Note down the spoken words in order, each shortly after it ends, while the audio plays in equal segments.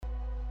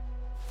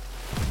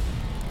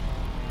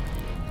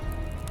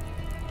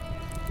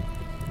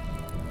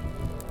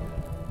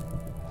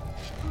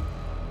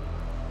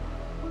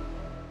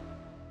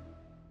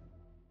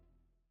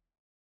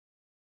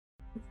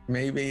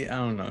maybe. I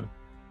don't know.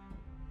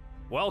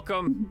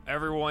 Welcome,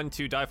 everyone,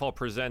 to Diefall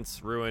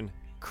Presents Ruin.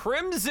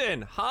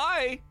 Crimson,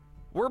 hi!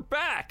 We're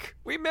back!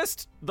 We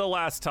missed the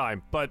last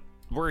time, but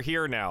we're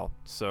here now,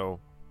 so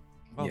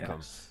welcome.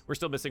 Yes. We're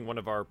still missing one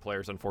of our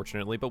players,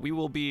 unfortunately, but we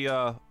will be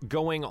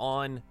going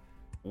on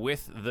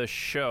with the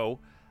show.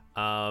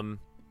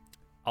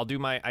 I'll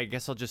do I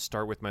guess I'll just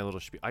start with my little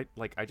spiel.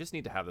 I just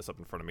need to have this up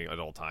in front of me at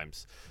all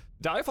times.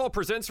 Diefall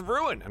Presents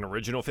Ruin, an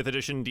original 5th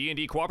edition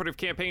D&D cooperative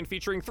campaign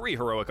featuring 3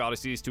 heroic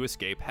odysseys to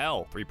escape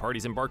hell. 3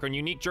 parties embark on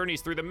unique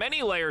journeys through the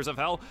many layers of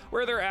hell,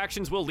 where their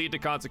actions will lead to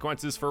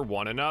consequences for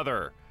one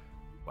another.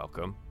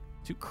 Welcome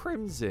to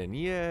Crimson,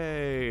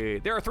 yay!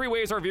 There are 3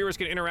 ways our viewers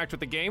can interact with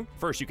the game.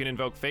 First, you can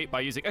invoke Fate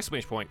by using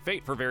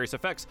 !Fate for various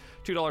effects,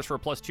 $2 for a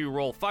 +2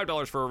 roll,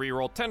 $5 for a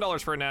reroll,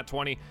 $10 for a nat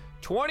 20,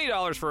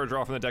 $20 for a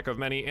draw from the deck of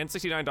many, and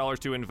 $69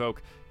 to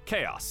invoke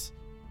Chaos.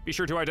 Be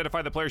sure to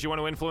identify the players you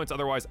want to influence,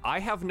 otherwise I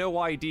have no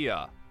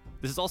idea.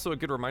 This is also a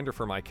good reminder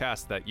for my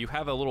cast that you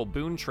have a little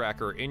boon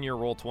tracker in your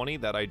Roll20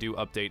 that I do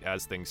update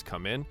as things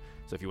come in.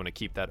 So if you want to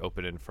keep that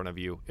open in front of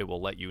you, it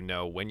will let you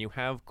know when you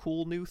have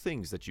cool new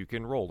things that you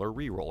can roll or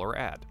re-roll or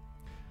add.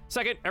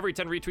 Second, every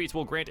 10 retweets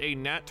will grant a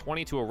nat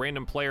 20 to a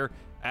random player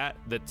at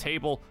the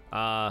table.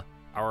 Our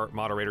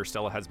moderator,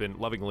 Stella, has been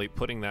lovingly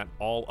putting that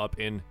all up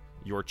in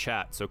your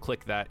chat. So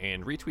click that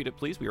and retweet it,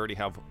 please. We already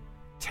have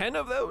 10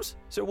 of those,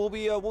 so we'll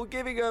be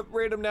giving a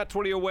random nat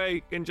 20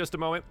 away in just a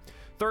moment.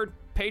 Third,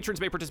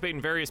 patrons may participate in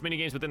various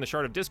minigames within the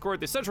Shard of Discord,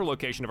 the central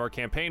location of our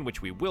campaign,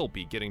 which we will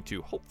be getting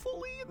to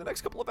hopefully in the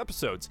next couple of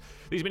episodes.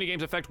 These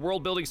minigames affect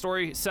world building,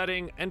 story,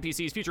 setting,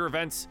 NPCs, future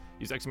events.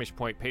 Use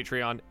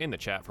 !Patreon in the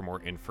chat for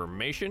more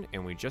information.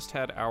 And we just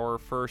had our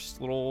first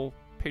little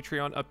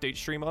Patreon update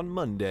stream on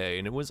Monday,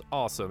 and it was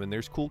awesome, and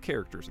there's cool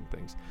characters and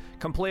things.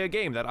 Come play a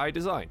game that I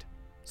designed.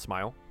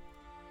 Smile.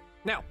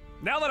 Now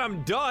that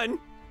I'm done,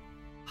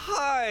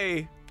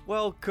 hi,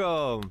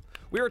 welcome.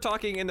 We were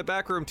talking in the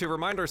back room to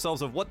remind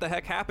ourselves of what the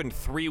heck happened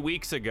 3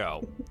 weeks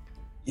ago.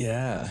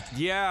 Yeah.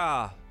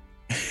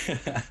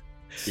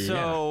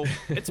 So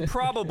it's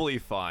probably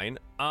fine.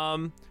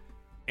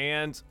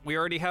 And we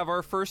already have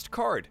our first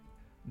card.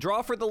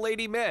 Draw for the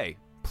Lady May.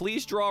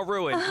 Please draw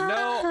Ruin.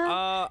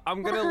 No,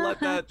 I'm gonna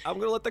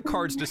let the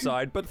cards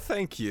decide, but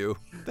thank you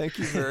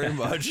very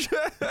much.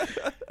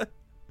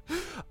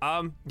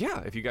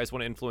 Yeah, if you guys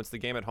want to influence the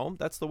game at home,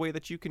 that's the way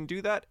that you can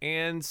do that.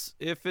 And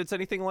if it's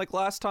anything like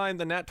last time,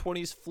 the nat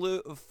 20s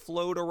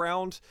flowed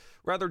around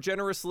rather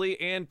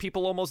generously, and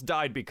people almost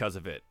died because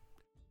of it.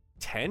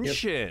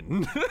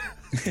 Tension.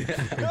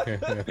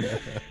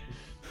 Yep.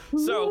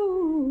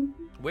 So,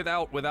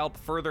 without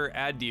further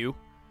ado,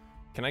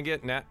 can I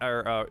get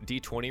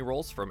D20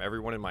 rolls from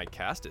everyone in my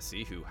cast to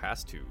see who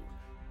has to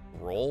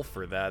roll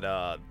for that,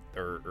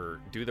 or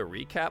do the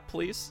recap,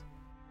 please?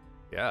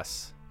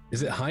 Yes.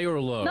 Is it high or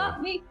low?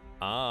 Not me.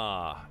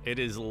 It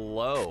is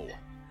low.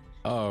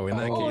 Oh, in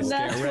that case,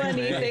 that's get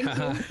ready. funny,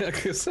 thank you.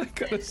 Because I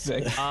gotta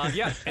say.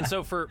 Yeah, and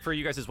so for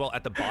you guys as well,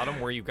 at the bottom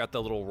where you've got the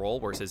little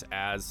roll where it says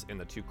as in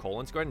the 2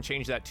 colons, go ahead and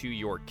change that to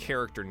your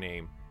character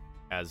name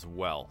as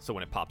well. So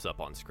when it pops up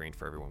on screen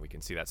for everyone, we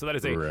can see that. So that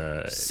is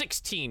a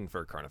 16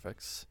 for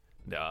Carnifex.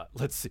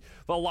 Let's see.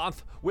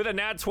 Valanth with a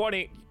nat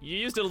 20. You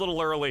used it a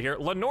little early here.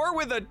 Lenore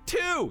with a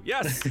 2.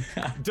 Yes.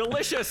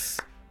 Delicious.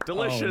 Oh,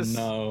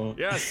 no.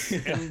 Yes.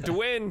 And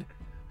Dwyn,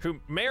 who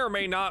may or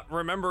may not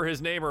remember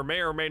his name or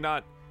may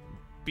not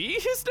be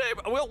his name.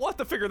 We'll have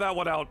to figure that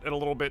one out in a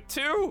little bit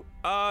too.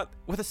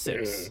 With a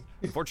 6.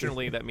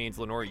 Unfortunately, that means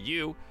Lenore,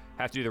 you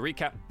have to do the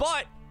recap,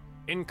 but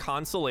in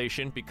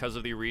consolation, because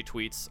of the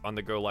retweets on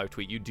the Go Live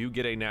tweet, you do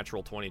get a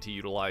natural 20 to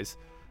utilize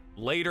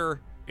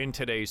later in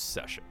today's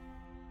session.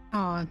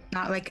 Oh,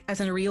 not like as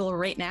in a reel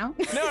right now?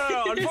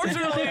 No.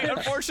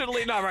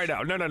 Unfortunately, not right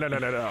now.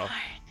 No.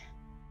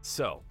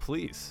 So,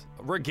 please,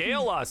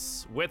 regale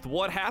us with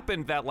what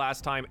happened that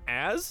last time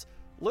as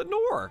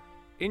Lenore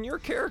in your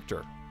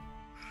character.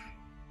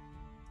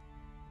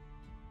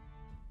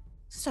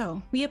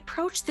 So, we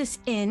approached this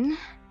inn,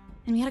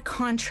 and we had a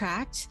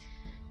contract,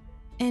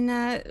 and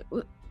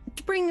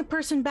to bring a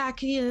person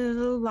back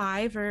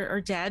alive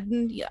or dead,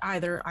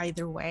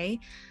 either way.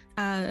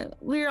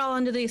 We were all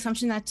under the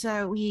assumption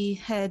that we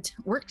had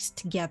worked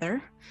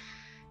together.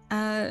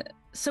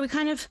 So we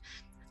kind of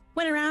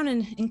went around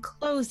and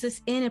enclosed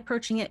this inn,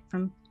 approaching it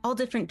from all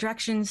different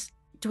directions.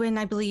 Dwyn,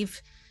 I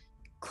believe,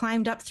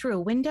 climbed up through a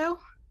window.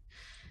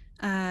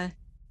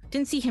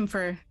 Didn't see him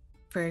for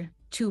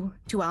too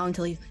while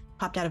until he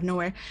popped out of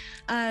nowhere.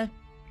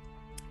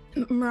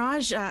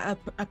 Mirage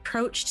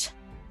approached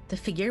the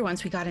figure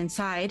once we got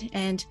inside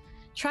and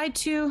tried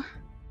to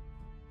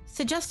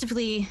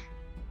suggestively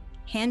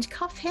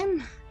handcuff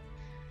him,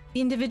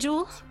 the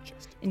individual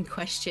in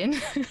question.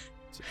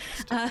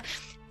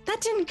 That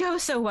didn't go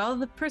so well.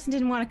 The person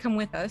didn't want to come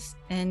with us,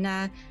 and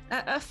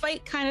a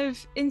fight kind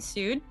of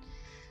ensued.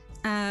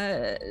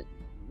 The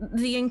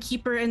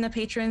innkeeper and the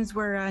patrons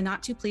were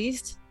not too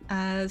pleased.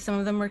 Some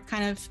of them were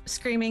kind of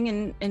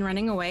screaming and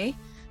running away,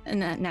 and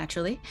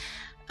naturally.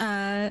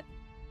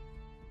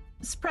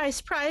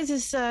 Surprise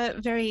is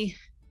very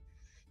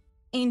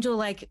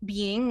angel-like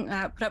being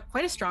put up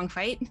quite a strong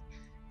fight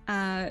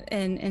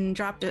and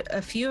dropped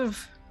a few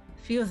of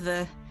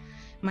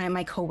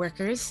my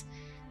coworkers.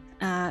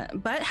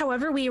 But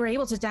however, we were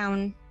able to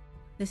down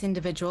this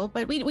individual,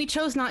 but we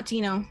chose not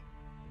to,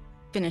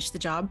 finish the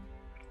job.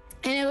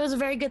 And it was a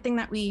very good thing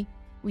that we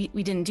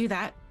didn't do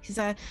that,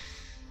 because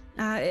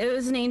it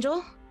was an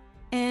angel,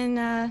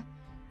 and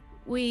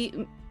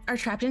we are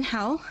trapped in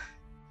hell.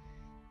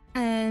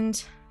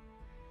 And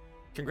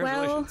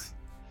congratulations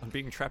on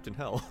being trapped in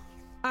hell.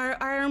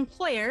 Our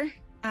employer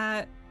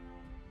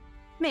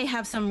may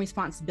have some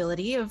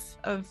responsibility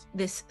of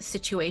this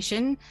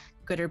situation,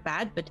 good or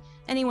bad, but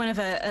anyone of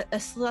a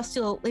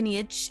celestial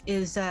lineage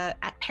is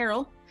at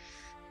peril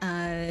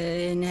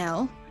in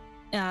hell,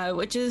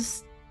 which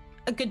is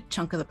a good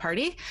chunk of the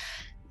party.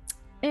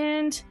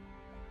 And,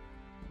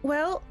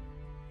 well,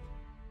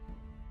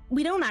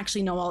 we don't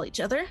actually know all each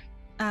other.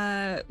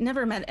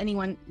 Never met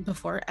anyone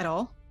before at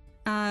all.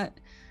 But,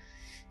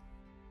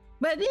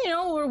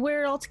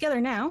 we're all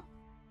together now.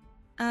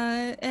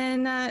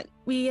 And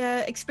we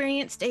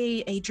experienced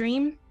a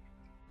dream,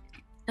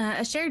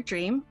 a shared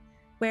dream,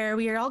 where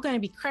we are all going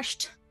to be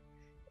crushed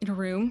in a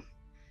room.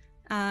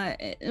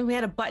 We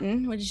had a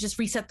button which just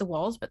reset the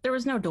walls, but there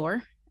was no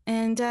door.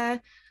 And I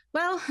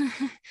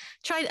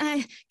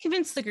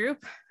convinced the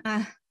group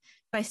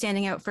by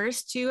standing out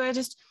first to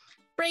just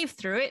brave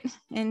through it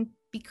and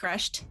be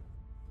crushed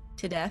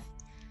to death.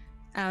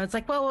 It's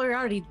like, well, we're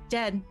already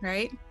dead,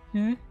 right?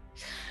 Mm-hmm.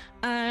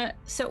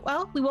 So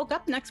we woke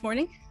up the next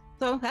morning,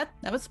 so that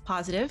was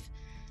positive.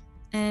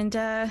 And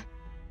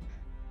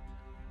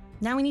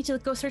now we need to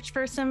go search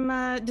for some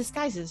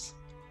disguises.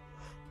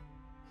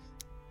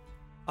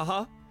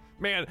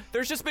 Man,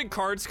 there's just been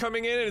cards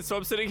coming in, and so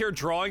I'm sitting here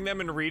drawing them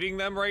and reading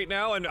them right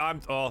now, and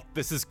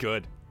this is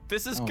good.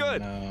 This is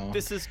good. No.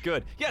 This is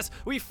good. Yes,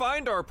 we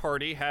find our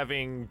party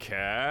having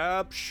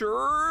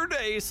captured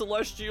a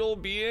celestial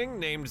being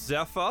named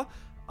Zephyr,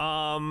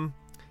 and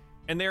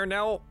they are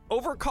now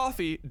over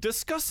coffee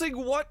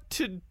discussing what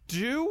to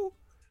do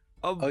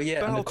about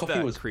and the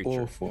coffee was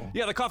creature. Awful.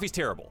 Yeah, the coffee's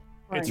terrible.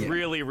 It's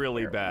really,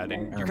 really bad,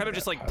 and you're kind of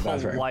just like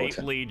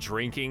politely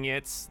drinking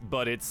it,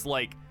 but it's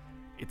like,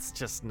 it's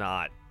just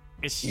not.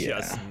 It's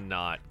just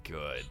not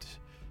good.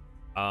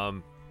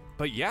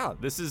 But yeah,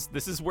 this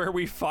is where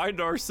we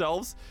find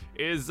ourselves,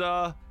 is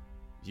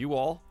you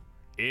all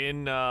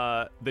in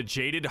the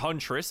Jaded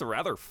Huntress, a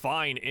rather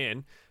fine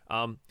inn.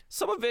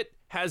 Some of it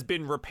has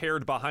been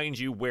repaired behind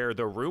you where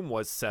the room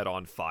was set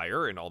on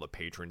fire and all the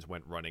patrons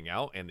went running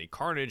out and the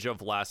carnage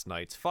of last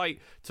night's fight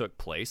took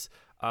place.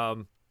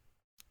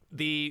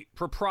 The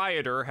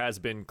proprietor has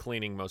been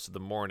cleaning most of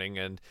the morning,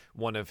 and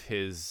one of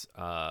his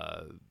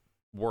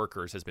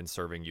workers has been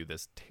serving you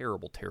this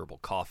terrible, terrible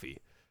coffee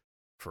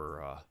for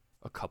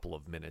a couple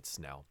of minutes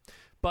now.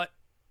 But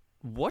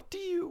what do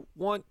you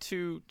want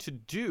to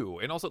do?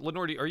 And also,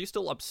 Lenore, are you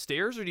still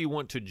upstairs, or do you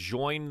want to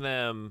join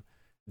them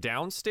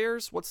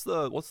downstairs? What's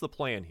the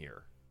plan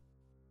here?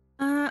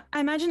 I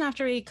imagine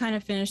after we kind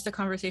of finish the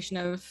conversation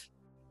of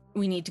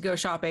we need to go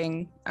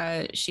shopping,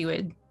 she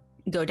would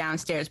go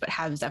downstairs, but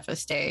have Zephyr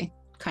stay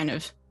kind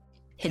of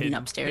hidden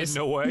upstairs. In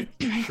no way.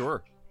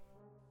 Sure.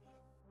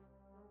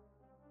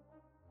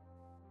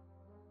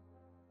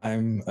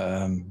 I'm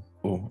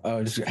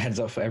just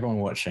heads up for everyone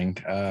watching.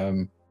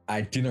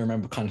 I do not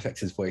remember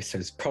Confex's voice, so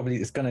it's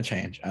gonna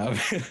change.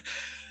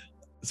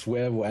 It's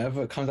where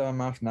whatever comes out of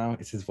my mouth now,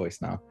 it's his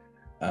voice now.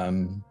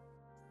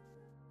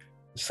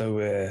 So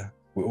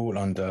we're all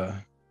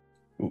under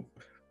we're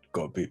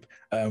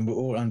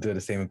all under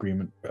the same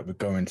agreement that we're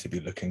going to be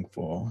looking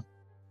for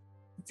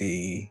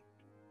and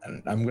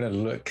I'm gonna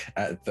look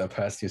at the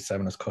person who's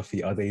serving us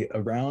coffee. Are they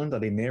around? Are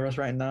they near us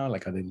right now?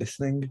 Like, are they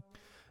listening?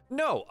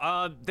 No,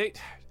 they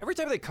every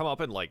time they come up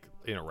and like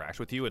interact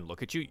with you and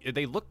look at you,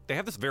 they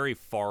have this very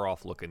far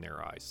off look in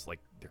their eyes, like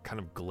they're kind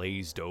of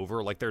glazed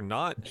over, like they're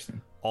not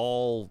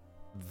all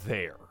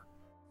there.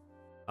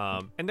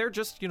 And they're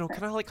just, kind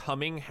of like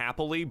humming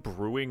happily,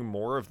 brewing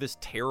more of this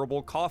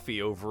terrible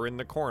coffee over in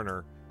the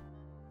corner.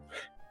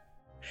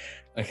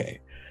 Okay.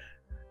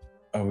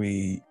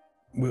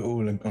 We're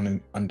all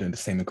under the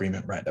same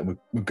agreement, right? That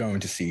we're going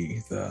to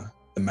see the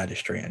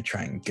magistrate and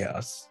try and get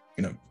us,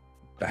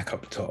 back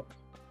up top.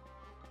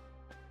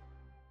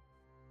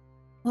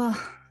 Well,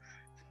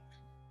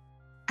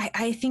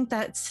 I think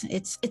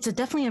it's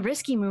definitely a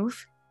risky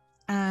move,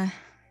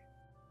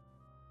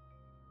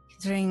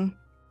 considering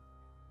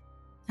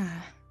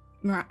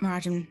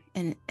Mirage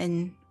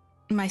and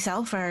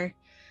myself are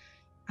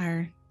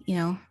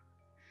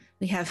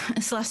we have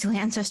a celestial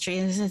ancestry.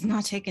 This is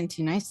not taken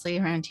too nicely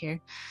around here.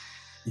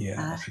 Yeah,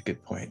 that's a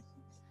good point.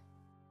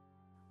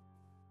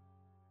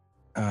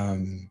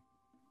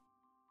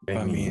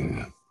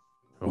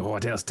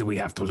 What else do we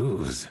have to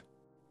lose?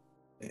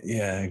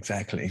 Yeah,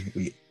 exactly.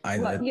 We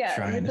either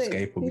try and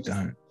escape or we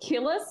don't.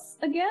 Kill us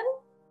again?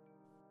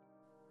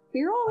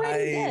 We're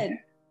already dead.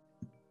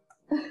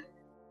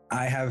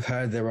 I have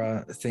heard there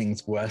are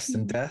things worse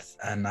than death,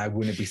 and I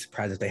wouldn't be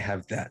surprised if they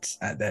have that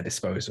at their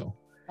disposal.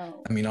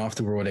 Oh. I mean,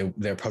 after all,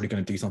 they're probably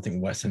going to do something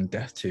worse than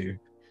death to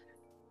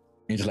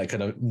He just like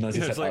kind of nods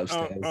his It's head like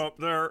upstairs. up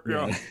there.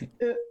 Yeah.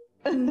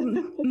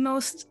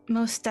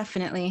 Most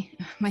definitely,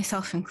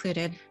 myself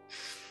included.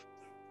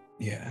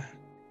 Yeah.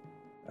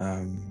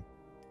 I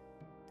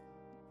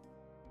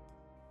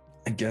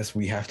guess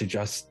we have to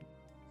just.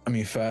 I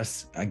mean,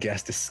 first, I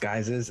guess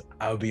disguises.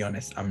 I'll be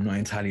honest, I'm not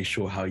entirely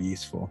sure how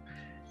useful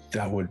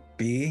that would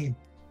be,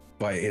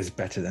 but it is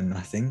better than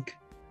nothing.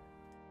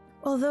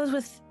 Well, those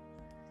with,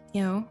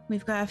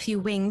 we've got a few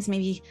wings,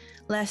 maybe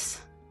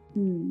less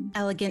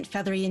elegant,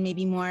 feathery, and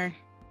maybe more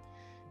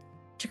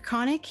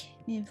draconic,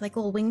 maybe like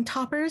little wing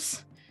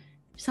toppers,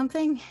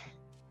 something.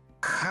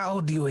 How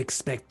do you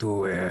expect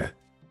to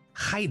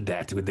hide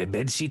that with a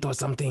bedsheet or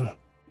something?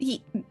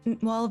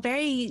 Well,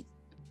 very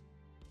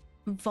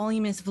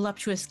voluminous,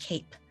 voluptuous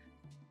cape,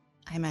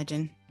 I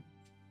imagine.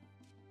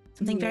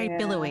 Something very Yeah.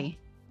 billowy.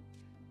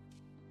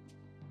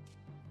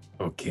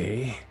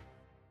 Okay.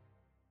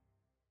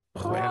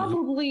 Well,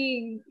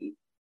 Probably.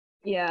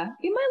 Yeah.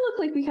 It might look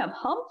like we have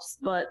humps,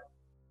 but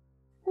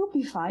it'll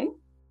be fine.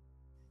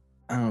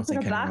 I don't Like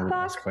think a anyone would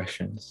ask backpack?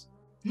 questions.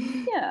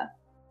 Yeah.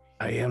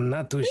 I am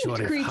not too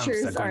sure if humps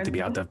creatures are going to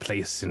be aren't- out of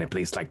place in a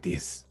place like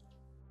this.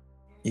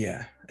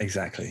 Yeah,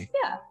 exactly.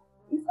 Yeah.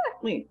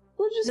 Exactly.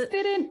 We'll just The-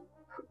 fit in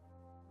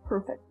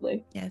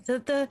perfectly. Yeah,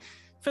 the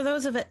for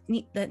those of it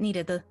that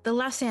needed, the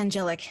less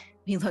angelic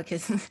we look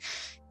is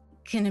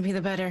gonna be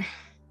the better.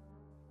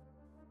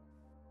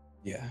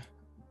 Yeah.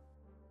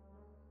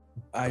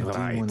 I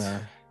Right.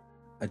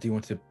 do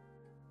want to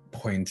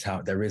point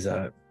out there is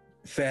a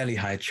fairly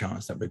high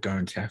chance that we're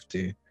going to have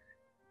to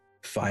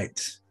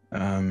fight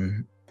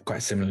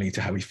quite similarly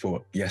to how we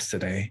fought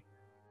yesterday,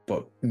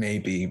 but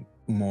maybe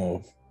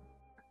more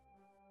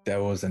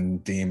devils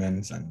and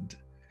demons and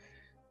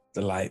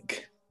the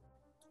like.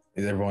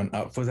 Is everyone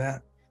up for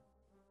that?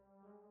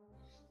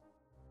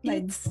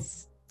 Like,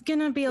 It's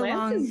gonna be a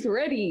Lance is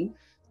ready.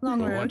 long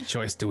Well, road. what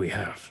choice do we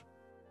have?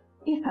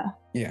 Yeah.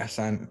 Yes,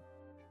 and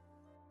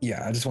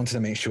yeah, I just wanted to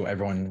make sure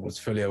everyone was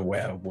fully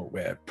aware of what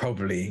we're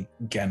probably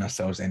getting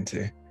ourselves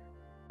into.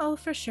 Oh,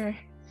 for sure.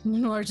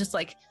 Or just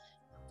like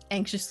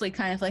anxiously,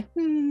 kind of like.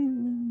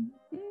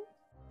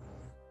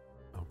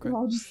 Okay. We're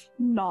all just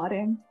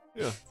nodding.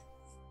 Yeah.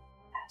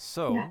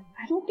 So, Yeah.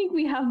 I don't think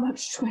we have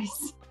much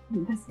choice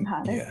in this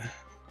matter. Yeah.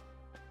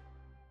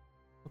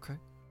 okay.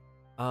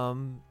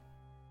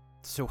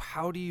 So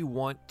how do you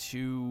want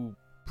to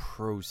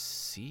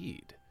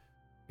proceed?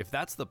 If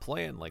that's the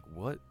plan, like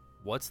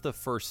what's the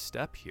first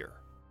step here?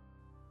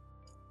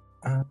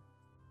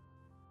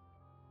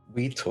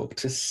 We talked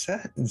to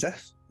Zephyr.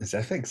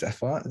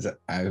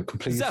 I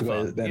completely Zephyr.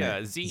 forgot their Yeah,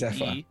 name.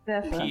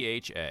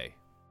 Z-E-P-H-A.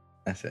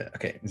 That's it.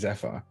 Okay,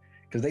 Zephyr.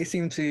 Because they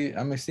seem to.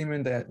 I'm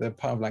assuming they're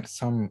part of like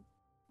some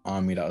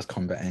army that was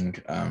combating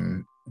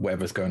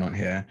whatever's going on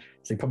here.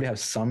 So they probably have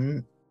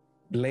some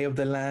lay of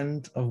the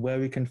land of where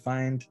we can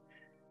find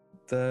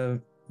the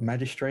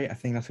magistrate. I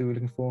think that's who we're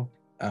looking for.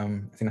 I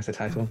think that's the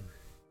title.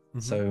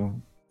 Mhm.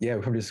 So yeah,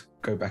 we'll probably just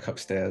go back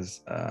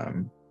upstairs,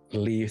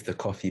 leave the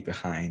coffee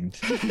behind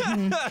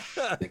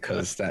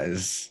because that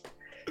is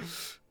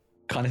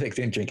Carnifex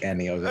didn't drink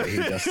any of it. He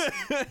just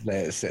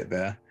let it sit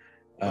there.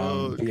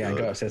 Oh, But yeah, and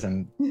go God. upstairs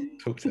and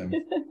talk to them.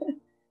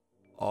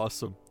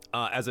 Awesome.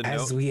 As a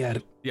As note, we are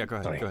yeah, go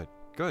ahead. sorry. Go ahead.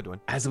 Go ahead, Dwayne.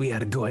 As we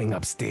are going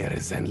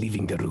upstairs and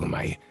leaving the room,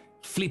 I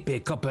flip a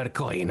copper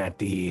coin at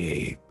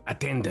the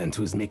attendant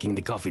who's making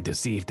the coffee to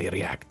see if they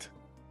react.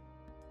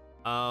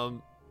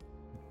 Do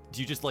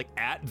you just like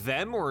at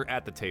them or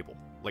at the table?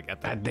 Like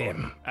at the At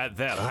them. At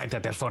them. Right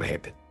at their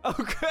forehead.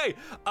 Okay.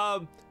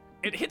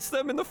 It hits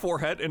them in the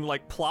forehead and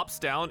like plops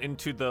down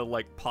into the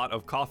like pot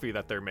of coffee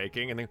that they're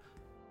making, and they,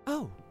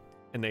 oh,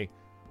 and they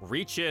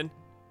reach in,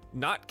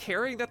 not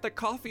caring that the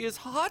coffee is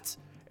hot,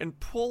 and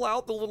pull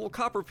out the little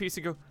copper piece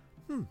and go,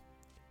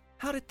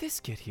 how did this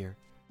get here?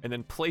 And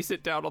then place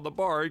it down on the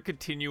bar and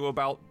continue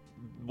about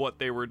what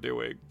they were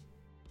doing.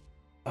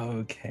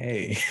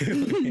 Okay.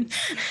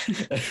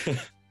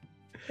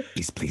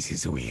 This place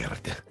is weird.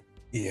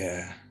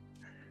 Yeah,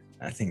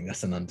 I think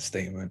that's an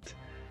understatement.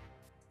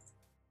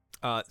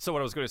 So what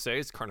I was going to say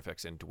is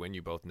Carnifex and Dwyn,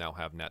 you both now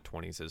have nat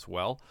 20s as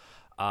well.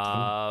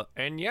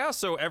 And yeah,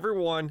 so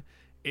everyone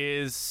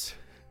is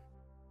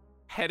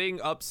heading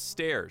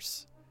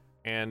upstairs.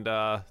 And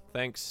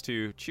thanks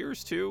to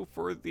Cheers 2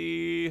 for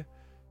the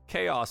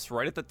chaos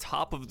right at the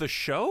top of the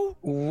show.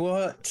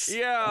 What?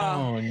 Yeah.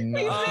 Oh He no.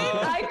 made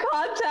eye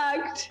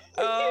contact.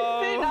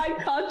 Oh. He made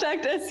eye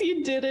contact as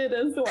he did it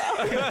as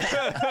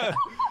well.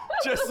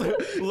 Just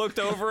looked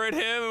over at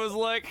him and was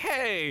like,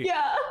 hey,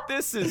 Yeah.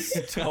 this is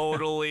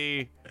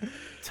totally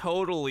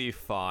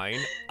fine.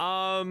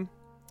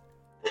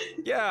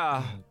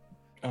 Yeah.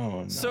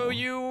 Oh no. So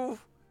you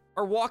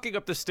are walking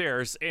up the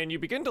stairs and you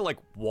begin to like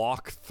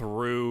walk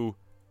through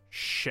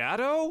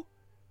shadow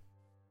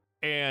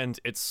and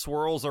it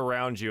swirls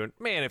around you, and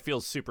man, it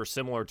feels super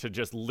similar to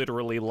just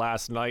literally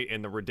last night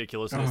and the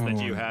ridiculousness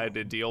that you had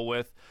to deal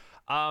with.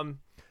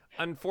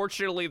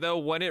 Unfortunately, though,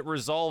 when it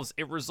resolves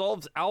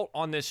out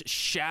on this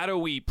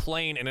shadowy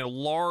plane in a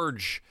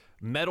large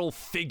metal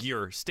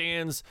figure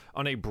stands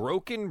on a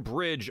broken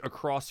bridge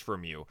across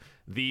from you.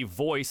 The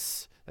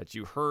voice that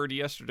you heard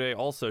yesterday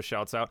also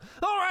shouts out,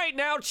 "All right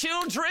now,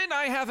 children,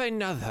 I have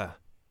another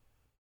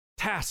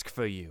task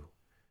for you.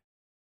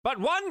 But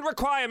one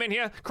requirement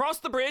here, cross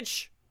the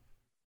bridge.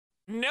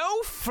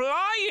 No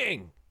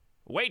flying.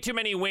 Way too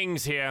many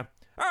wings here.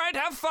 All right,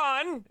 have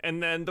fun."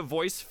 And then the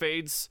voice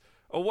fades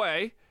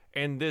away,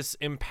 and this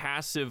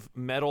impassive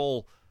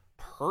metal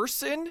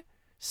person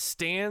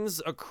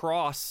stands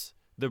across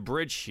the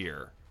bridge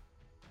here.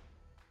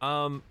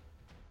 I'm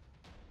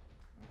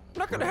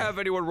not gonna have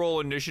anyone roll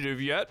initiative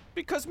yet,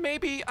 because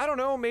maybe, I don't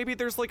know, maybe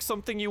there's like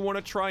something you want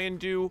to try and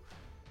do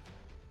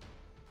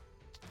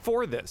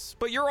for this.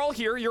 But you're all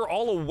here, you're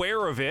all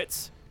aware of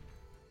it.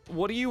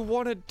 What do you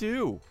want to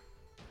do?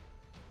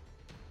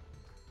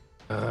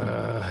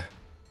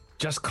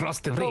 Just cross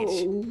the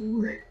bridge.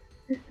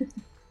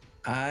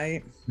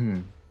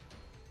 Oh.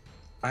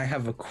 I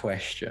have a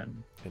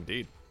question.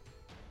 Indeed.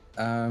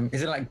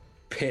 Is it like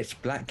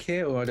pitch black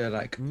here, or are there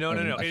like? No.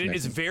 It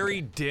is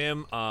very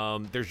dim.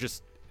 There's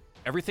just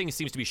everything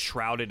seems to be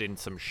shrouded in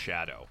some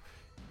shadow.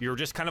 You're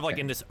just kind of like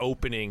in this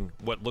opening,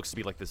 what looks to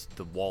be like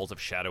the walls of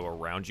shadow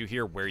around you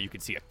here, where you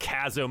can see a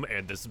chasm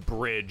and this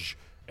bridge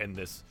and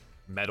this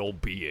metal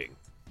being.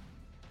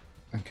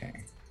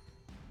 Okay.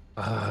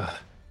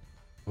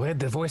 Where'd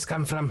the voice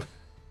come from?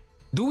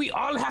 Do we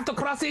all have to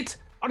cross it,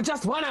 or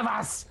just one of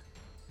us?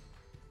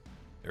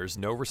 There's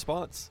no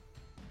response.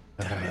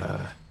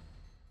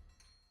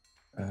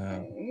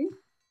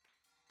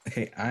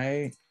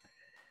 Okay,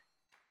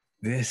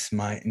 this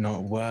might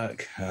not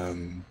work,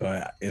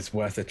 but it's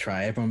worth a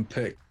try. Everyone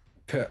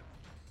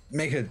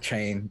make a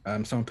chain.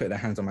 Someone put their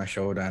hands on my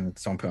shoulder and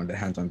someone put their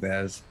hands on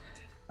theirs.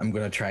 I'm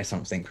gonna try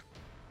something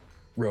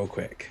real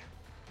quick.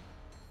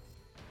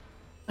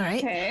 All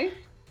right. Okay.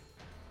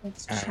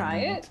 Let's try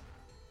it.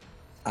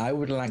 I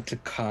would like to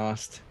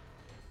cast.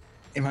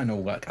 It might not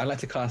work. I'd like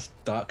to cast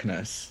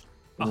darkness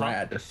right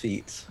at the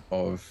feet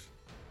of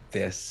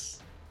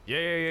this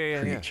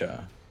Yeah.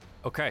 creature.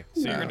 Okay,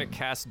 so you're gonna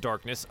cast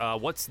darkness.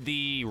 What's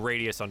the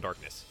radius on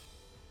darkness?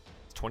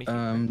 It's 20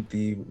 feet.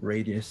 The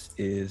radius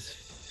is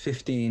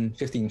 15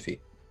 feet.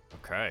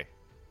 Okay.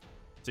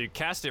 So you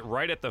cast it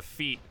right at the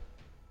feet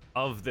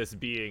of this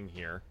being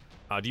here.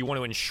 Do you want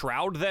to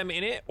enshroud them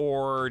in it,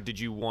 or did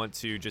you want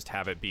to just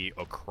have it be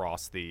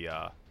across the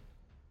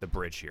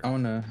bridge here? I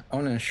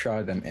wanna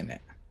shroud them in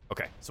it.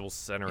 Okay, so we'll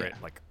center it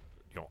like,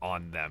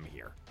 on them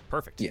here.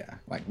 Perfect. Yeah,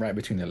 like right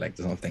between the legs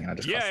or something. And I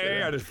just cast it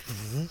Yeah. in. Just,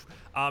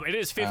 it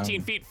is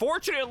 15 feet.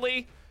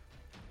 Fortunately,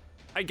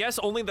 I guess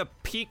only the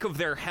peak of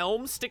their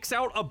helm sticks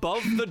out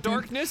above the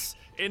darkness,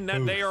 in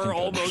that they are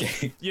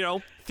almost,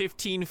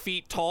 15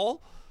 feet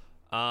tall.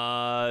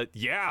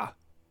 Yeah.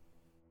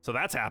 So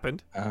that's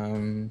happened.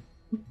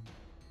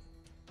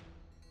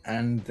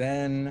 And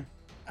then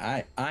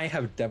I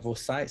have devil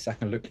sight, so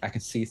I can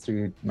see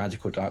through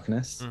magical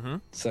darkness. Mm-hmm.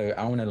 So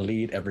I want to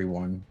lead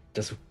everyone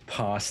just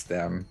past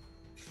them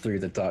through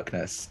the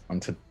darkness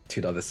onto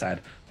the other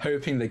side,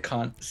 hoping they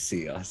can't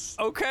see us.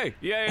 Okay.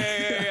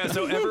 Yeah.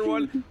 So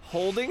everyone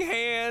holding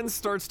hands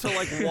starts to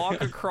like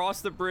walk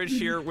across the bridge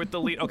here with the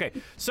lead. Okay.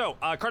 So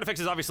Carnifex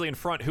is obviously in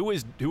front. Who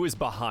is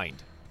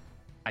behind?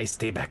 I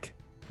stay back.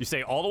 You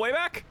say all the way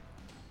back?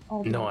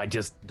 No, I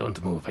just don't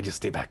move. I just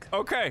stay back.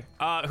 Okay.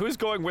 Who's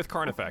going with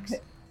Carnifex?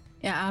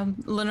 Yeah,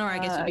 Lenore, I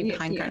guess, would be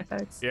behind yeah.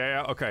 Carnifex.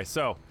 Yeah. Okay.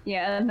 So.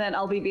 Yeah, and then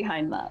I'll be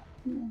behind that.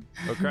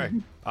 Okay.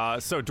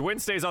 So Dwin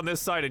stays on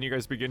this side, and you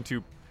guys begin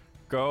to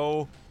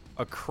go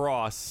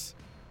across,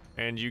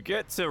 and you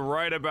get to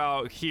right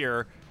about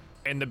here,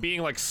 and the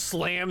being like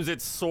slams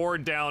its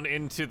sword down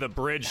into the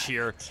bridge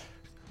here,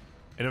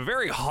 in a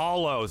very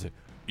hollow.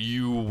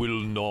 You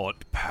will not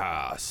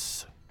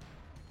pass.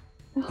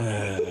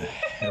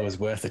 It was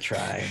worth a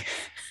try.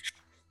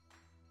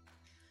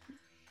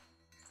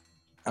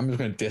 I'm just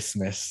going to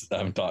dismiss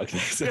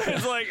darkness.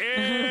 It's like,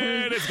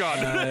 and it's gone.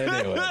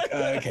 Anyway,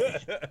 okay.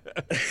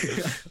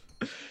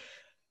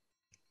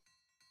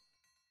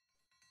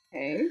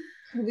 Okay.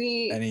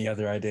 Can Any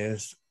other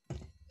ideas?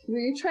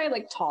 we try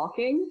like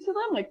talking to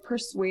them, like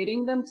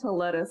persuading them to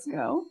let us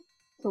go,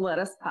 to let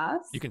us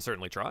pass? You can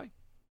certainly try.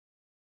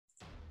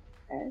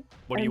 Okay.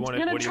 What do you want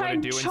to do and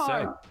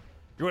say?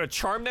 You want to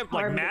charm them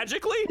like Charm them.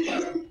 magically?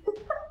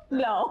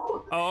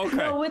 No. Oh, okay.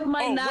 No, with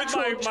my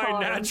natural my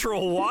charm.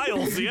 natural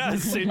wiles,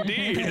 yes,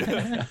 indeed.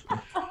 Yeah.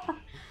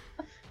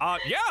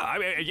 I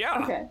mean,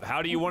 yeah. Okay.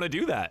 How do you want to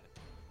do that?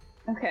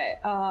 Okay,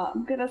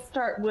 I'm gonna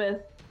start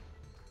with,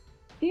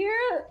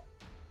 dear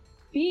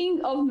being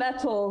of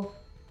metal,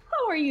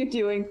 how are you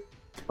doing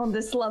on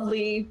this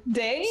lovely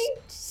day?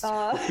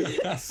 Just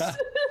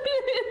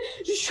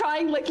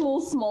trying like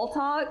little small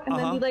talk, and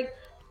then be like,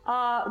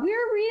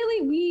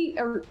 we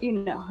are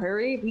in a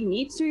hurry. We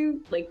need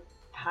to like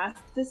pass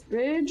this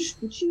bridge.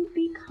 Would you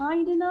be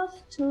kind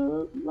enough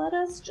to let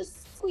us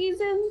just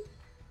squeeze in?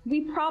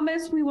 We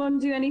promise we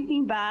won't do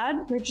anything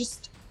bad.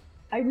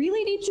 I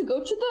really need to go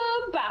to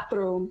the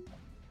bathroom.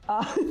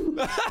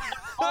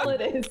 All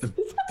it is.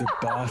 The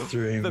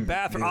bathroom. The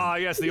bathroom. Ah,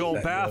 yes, the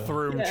old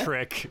bathroom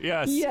trick.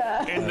 Yes.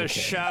 Yeah. In the Okay.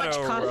 shadow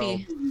Much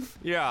coffee. realm.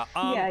 Yeah.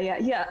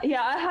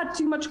 Yeah. I had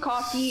too much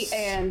coffee,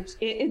 and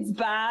it's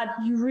bad.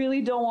 You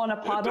really don't want to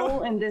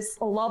puddle in this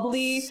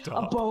lovely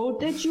Stop. abode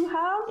that you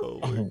have. Oh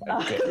my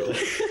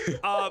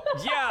God.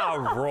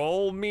 Yeah.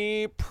 Roll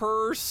me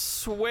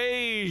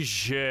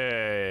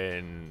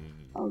persuasion.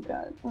 Oh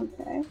god.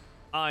 Okay.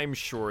 I'm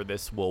sure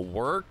this will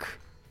work.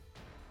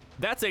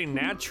 That's a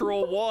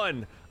natural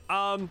one.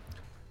 Oh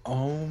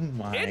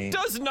my. It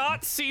does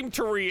not seem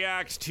to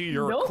react to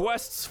your Nope.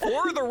 quests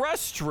for the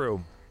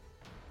restroom.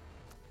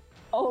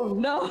 Oh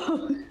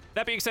no.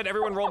 That being said,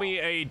 everyone roll me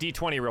a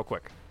d20 real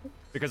quick.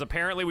 Because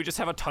apparently we just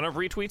have a ton of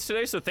retweets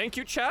today, so thank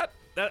you, chat.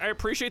 I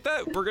appreciate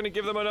that. We're gonna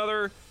give them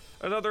another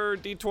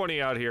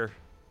d20 out here.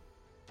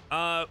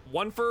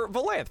 One for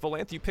Valanth.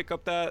 Valanth, you pick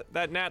up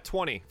that nat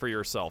 20 for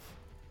yourself.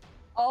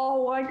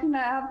 Oh, why couldn't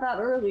I have that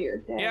earlier?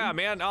 Dang. Yeah,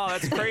 man. Oh,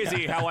 that's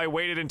crazy how I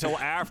waited until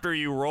after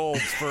you rolled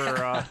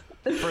for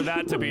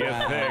that to be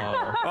a thing.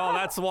 Wow. Oh,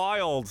 that's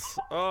wild.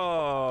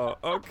 Oh,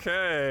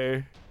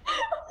 okay.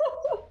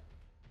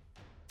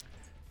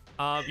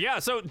 Yeah,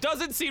 so it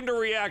doesn't seem to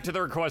react to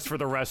the request for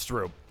the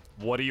restroom.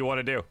 What do you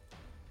want to do?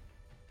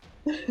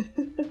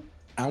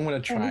 I'm gonna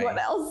try Anyone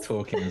else?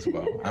 talking as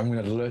well. I'm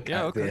gonna look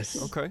at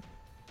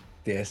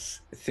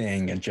this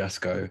thing and just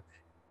go,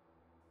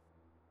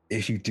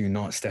 if you do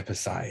not step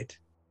aside,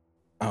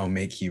 I'll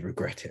make you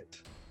regret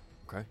it.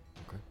 Okay.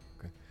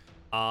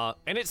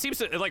 And it seems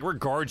to like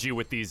regard you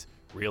with these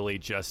really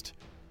just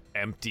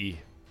empty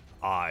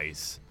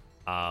eyes.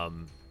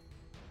 And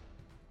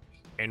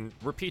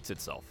repeats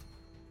itself.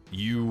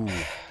 You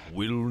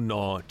will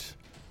not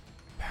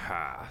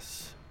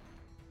pass.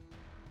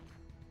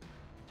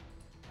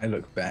 I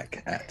look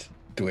back at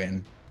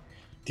Dwayne.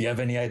 Do you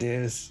have any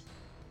ideas?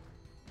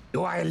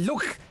 Do I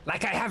look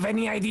like I have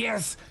any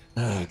ideas?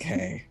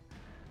 Okay.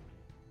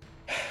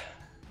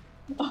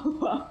 Oh,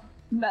 wow.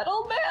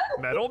 Metal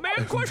Man? Metal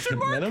Man? Question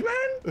mark? Metal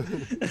Man?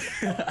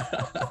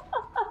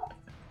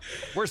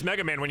 Where's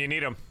Mega Man when you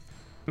need him?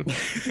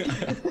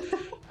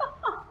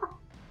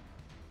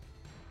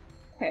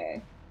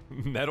 Okay.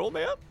 Metal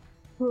Man?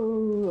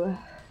 Ooh.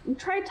 You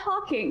tried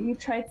talking. You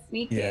tried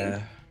sneaking.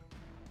 Yeah.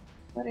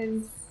 What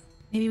is...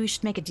 Maybe we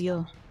should make a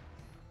deal.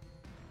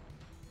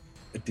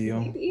 A deal?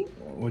 Maybe.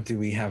 What do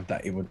we have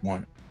that you would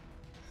want?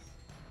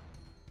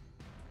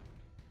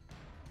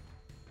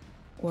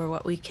 Or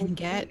what we can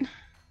get.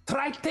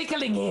 Try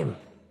tickling him.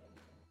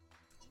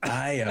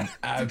 I am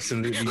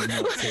absolutely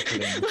not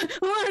tickling.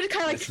 We're kind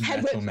of like That's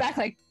head metal whipped man. back,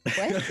 like,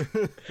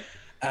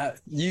 what?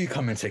 You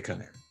come and tickle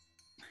him.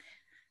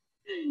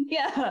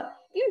 Yeah,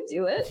 you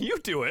do it. You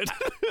do it.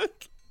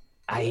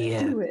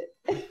 Do it.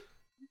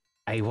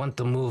 I want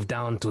to move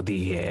down to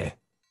the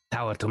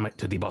tower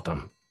to the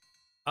bottom.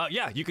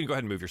 Yeah, you can go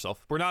ahead and move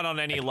yourself. We're not on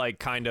any like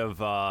kind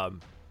of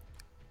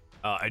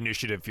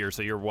initiative here,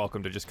 so you're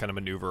welcome to just kind of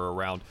maneuver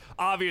around.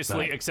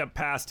 Obviously, Right. except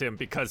past him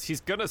because he's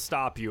gonna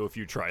stop you if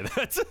you try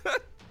that.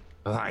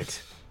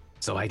 Right.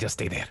 So I just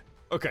stay there,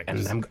 Okay.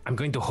 and I'm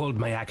going to hold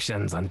my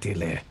actions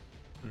until.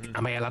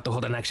 Am I allowed to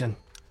hold an action?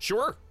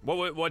 Sure.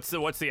 What's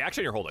the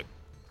action you're holding?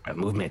 A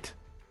movement,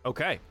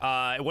 Okay.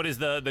 What is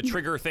the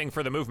trigger thing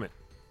for the movement?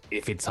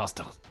 if it's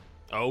hostile.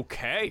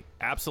 Okay.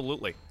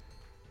 Absolutely.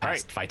 All right.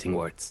 Past fighting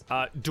words.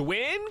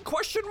 Dwayne?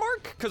 Question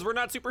mark? Because we're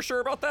not super sure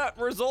about that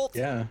result.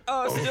 Yeah.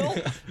 Still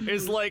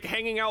is like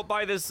hanging out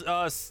by this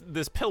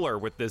this pillar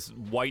with this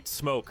white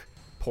smoke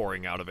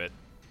pouring out of it.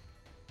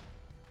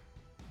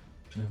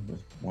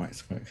 White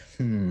smoke.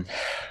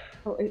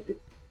 Oh,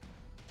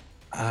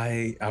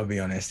 I'll be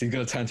honest. He's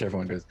gonna turn to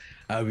everyone and goes,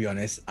 I'll be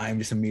honest, I'm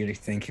just immediately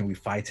thinking we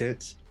fight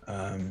it.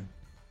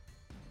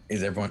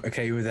 Is everyone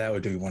okay with that,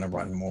 or do we want to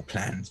run more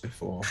plans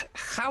before?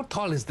 How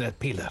tall is that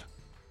pillar?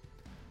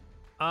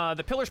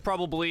 The pillar's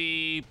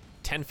probably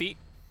 10 feet.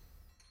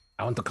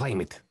 I want to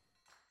climb it.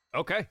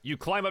 Okay, you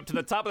climb up to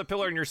the top of the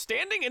pillar and you're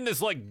standing in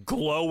this like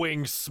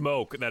glowing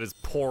smoke that is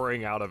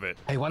pouring out of it.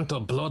 I want to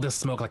blow the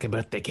smoke like a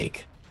birthday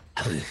cake.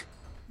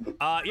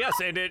 Yes,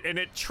 and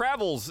it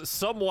travels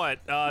somewhat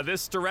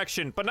this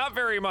direction, but not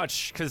very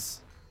much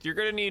because you're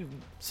gonna need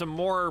some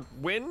more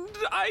wind,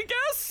 I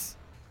guess.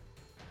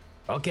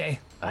 Okay,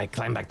 I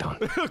climb back down.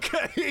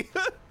 Okay.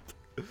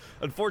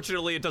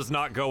 Unfortunately, it does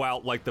not go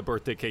out like the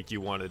birthday cake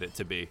you wanted it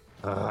to be.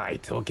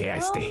 Right, okay, I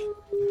stay.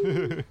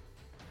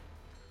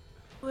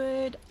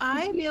 Would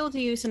I be able to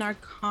use an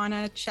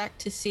Arcana check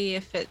to see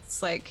if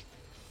it's like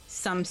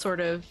some sort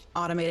of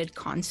automated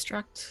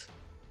construct?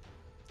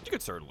 You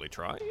could certainly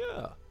try,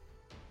 yeah.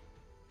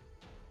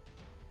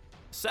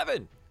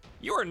 7.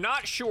 You are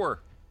not sure.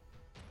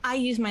 I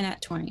use my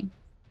nat 20.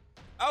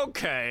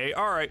 Okay,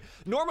 all right.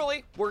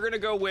 Normally, we're gonna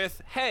go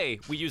with, hey,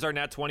 we use our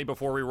nat 20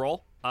 before we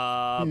roll.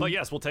 But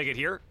yes, we'll take it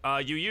here.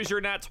 You use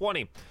your nat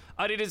 20.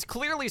 It is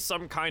clearly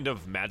some kind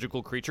of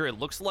magical creature. It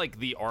looks like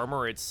the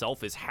armor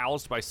itself is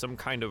housed by some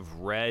kind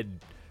of red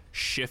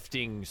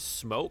shifting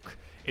smoke.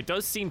 It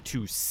does seem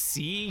to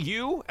see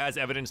you, as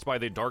evidenced by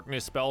the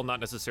darkness spell not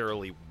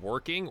necessarily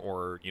working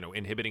or,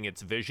 inhibiting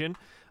its vision.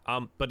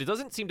 But it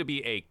doesn't seem to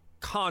be a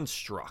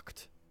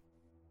construct.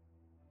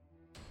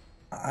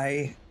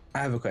 I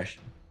have a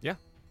question. Yeah.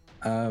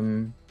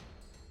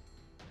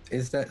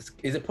 Is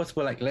it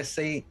possible, like, let's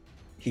say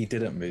he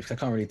didn't move? 'Cause I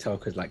can't really tell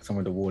because, like, some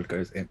of the wall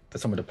goes in,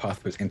 some of the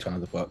path goes into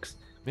another box.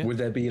 Yeah. Would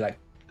there be, like,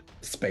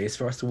 space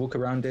for us to walk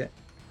around it?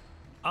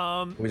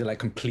 Or is it, like,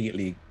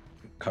 completely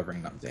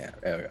covering up the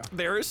area?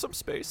 There is some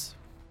space.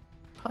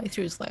 Probably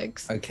through his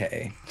legs.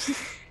 Okay.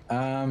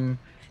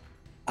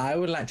 I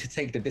would like to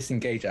take the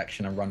disengage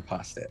action and run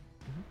past it.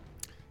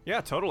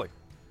 Yeah, totally.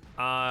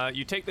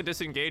 You take the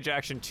disengage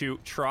action to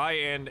try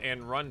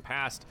and run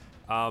past.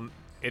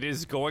 It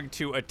is going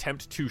to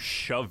attempt to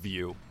shove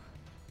you.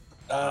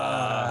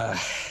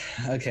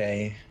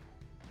 Okay.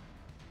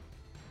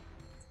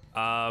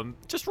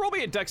 Just roll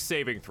me a dex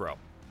saving throw.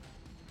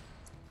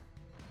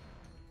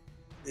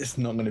 It's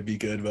not going to be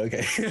good, but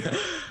okay.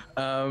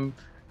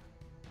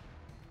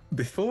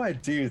 Before I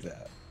do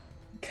that,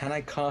 can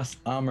I cast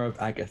Armor of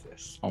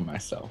Agathis on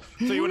myself?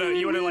 So you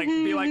wanna like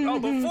be like, oh,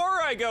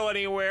 before I go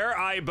anywhere,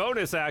 I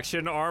bonus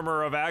action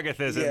Armor of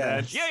Agathis, and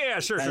then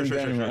sure.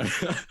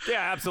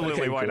 Yeah,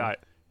 absolutely. Okay, why cool.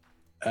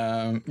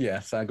 not? Yeah,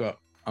 so I got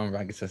Armor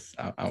of Agathis.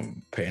 I'll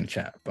put it in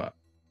chat, but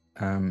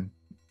I'm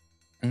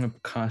gonna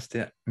cast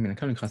it. I mean, I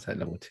can only cast it at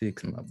level 2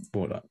 because I'm a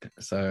warlock.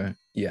 So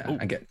yeah, Ooh.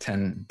 I get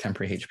 10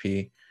 temporary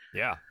HP.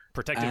 Yeah,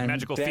 protective And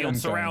magical then field I'm going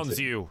surrounds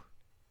to- you.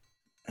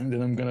 And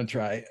then I'm gonna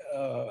try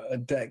a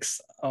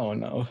dex. Oh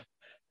no.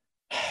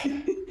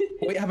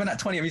 Wait, I have a nat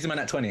 20. I'm using my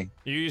nat 20.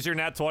 You use your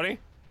nat 20.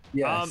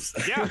 Yes.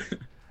 Yeah,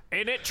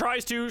 and it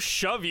tries to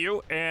shove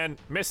you and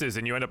misses,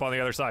 and you end up on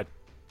the other side.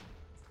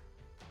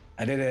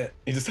 I did it.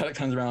 He just like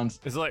turns around.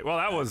 It's like, well,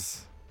 that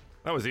was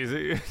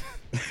easy.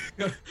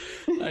 Yeah,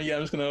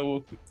 I'm just gonna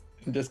walk,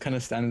 just kind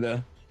of stand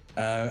there.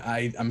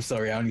 I'm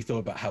sorry. I only thought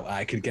about how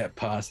I could get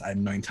past.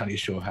 I'm not entirely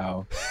sure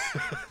how.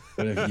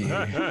 What have you?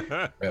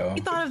 Well,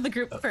 You thought of the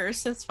group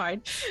first. That's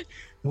fine.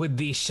 Would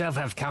the shove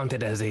have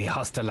counted as a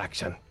hostile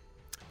action?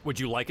 Would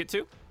you like it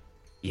to?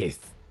 Yes.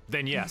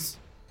 Then yes.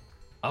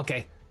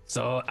 Okay,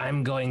 so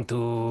I'm going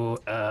to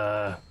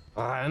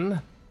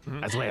run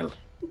as well.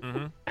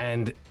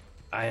 And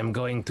I am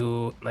going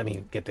to, let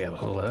me get the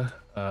ruler.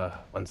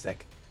 1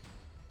 sec.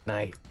 Can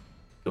I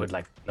do it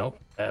like, nope.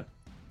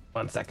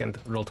 1 second.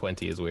 Roll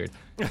 20 is weird.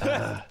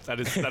 That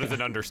is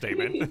an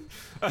understatement.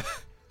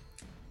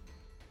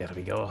 There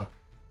we go.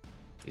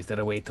 Is there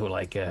a way to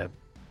like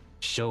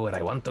show where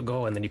I want to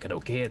go and then you can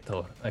okay it?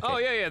 Or, okay. Oh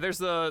yeah. There's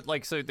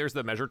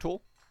the measure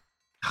tool.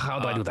 How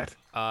do I do that?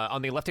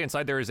 On the left-hand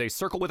side, there is a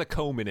circle with a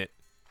comb in it,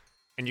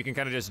 and you can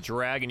kind of just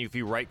drag, and if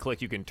you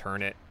right-click, you can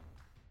turn it.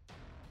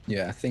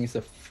 yeah, I think it's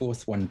the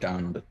fourth one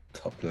down on the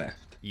top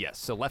left. Yes.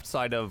 So left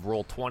side of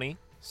roll 20,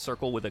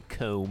 circle with a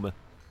comb.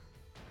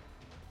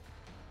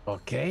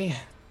 Okay,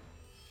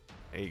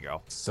 There you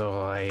go.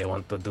 so I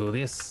want to do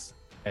this.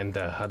 And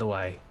how do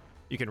I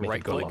You can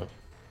make it go right-click. long?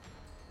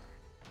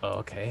 Oh,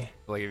 okay.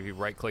 Like if you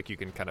right-click, you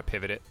can kind of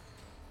pivot it.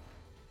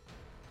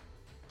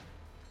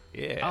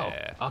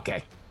 Yeah. Oh,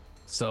 okay.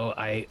 So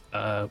I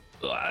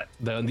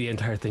the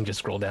entire thing just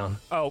scrolled down.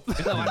 Oh.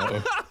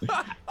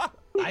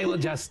 I will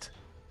just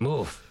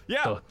move.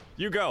 Yeah. So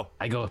You go.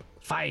 I go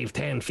 5,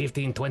 10,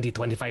 15, 20,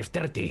 25,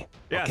 30.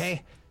 Yes.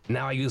 Okay?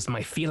 Now I use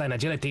my feline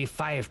agility,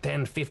 5,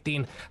 10,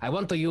 15. I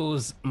want to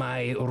use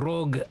my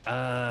rogue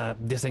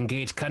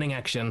disengage cunning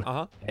action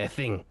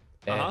thing.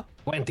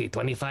 20,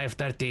 25,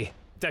 30.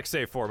 Dex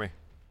save for me.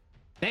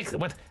 Next,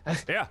 what?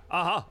 Yeah.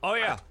 Oh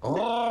yeah.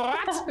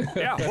 What?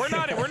 Yeah. We're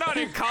not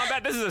in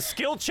combat. This is a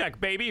skill check,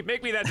 baby.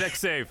 Make me that dex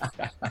save.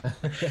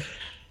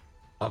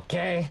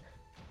 Okay.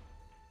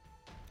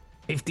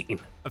 15.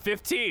 A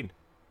 15.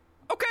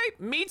 Okay,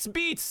 meets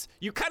beats.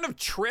 You kind of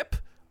trip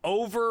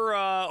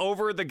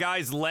over the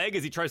guy's leg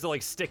as he tries to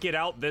like stick it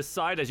out this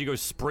side as you go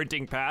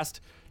sprinting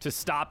past to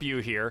stop you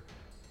here.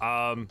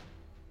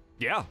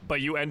 Yeah,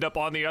 but you end up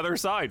on the other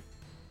side.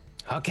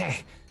 Okay.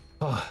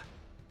 Oh.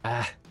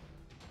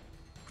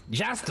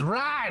 Just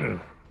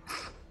run.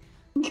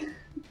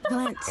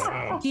 Valence,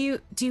 do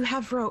you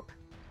have rope?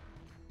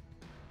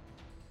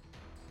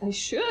 I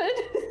should.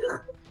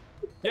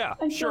 Yeah,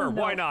 I sure. don't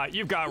know. Why not?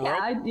 You've got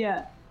rope.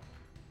 Yeah.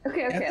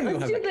 Okay, I think we'll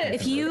let's have do a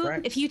this.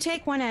 camp. If you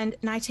take one end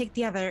and I take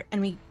the other, and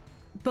we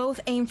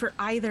both aim for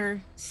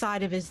either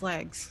side of his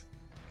legs,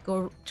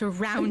 go to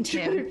round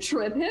him.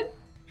 Trip him?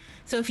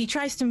 So if he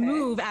tries to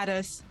move at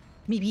us,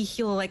 maybe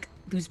he'll like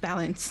lose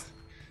balance.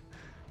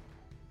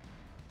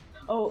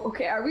 Oh,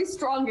 okay. Are we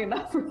strong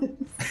enough for this?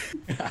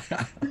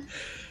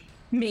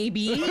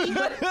 Maybe.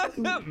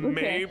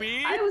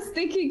 Maybe. I was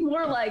thinking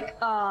more like,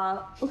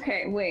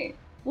 okay, wait.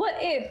 What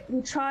if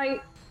we try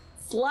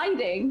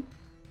sliding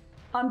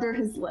under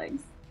his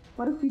legs?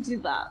 What if we do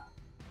that?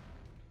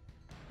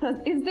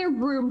 Is there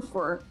room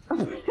for a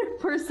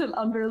person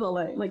under the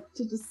leg, like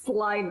to just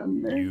slide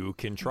under? You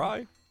can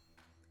try.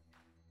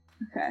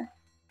 Okay.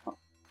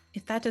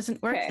 If that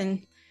doesn't work, Okay.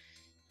 then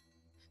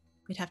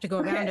we'd have to go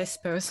around, Okay. I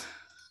suppose.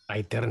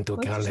 I turn to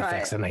Let's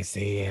Carnifex try it. and I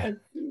say,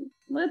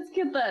 Let's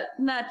get that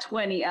nat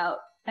 20 out.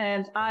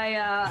 And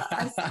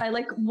I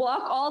like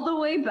walk all the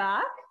way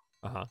back.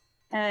 Uh-huh.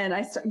 And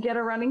I get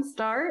a running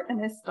start,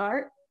 and I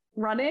start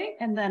running,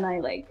 and then I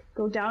like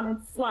go down and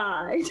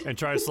slide. And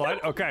try to slide?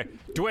 Okay.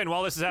 Dwayne,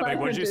 while this is happening,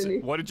 Slide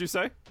what did you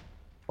say?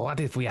 what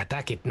if we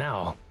attack it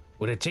now?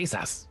 Would it chase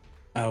us?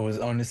 I was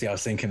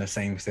thinking the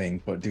same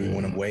thing, but do we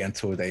want to wait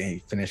until they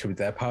finish with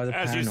their part of the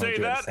As plan? you or say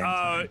do it at that, the same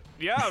time?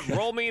 yeah,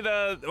 roll me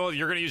the. Well,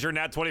 you're gonna use your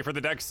nat 20 for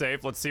the dex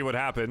save. Let's see what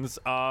happens.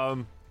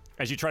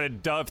 As you try to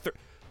dove through,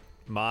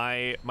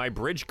 my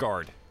bridge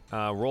guard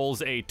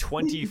rolls a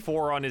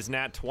 24 on his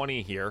nat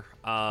 20 here.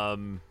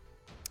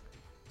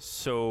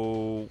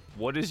 So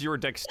what is your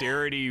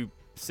dexterity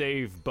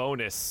save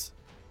bonus,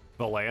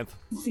 Valanth?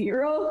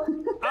 0.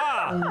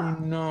 Oh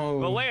no.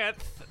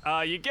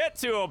 Valanth, you get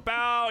to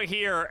about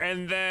here,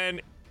 and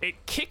then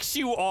it kicks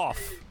you off.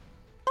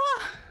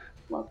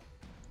 Love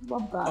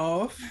that.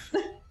 Off.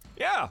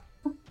 Yeah.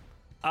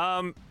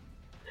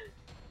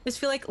 Just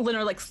feel like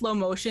Lenore, like slow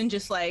motion,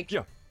 just like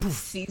Yeah.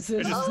 sees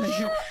it.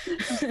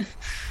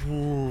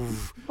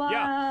 Bye.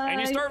 Yeah,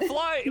 and you start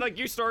flying, like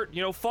you start,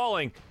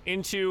 falling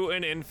into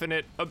an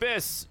infinite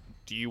abyss.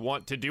 Do you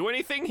want to do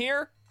anything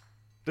here?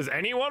 Does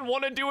anyone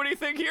want to do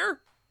anything here?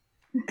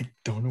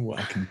 Don't know what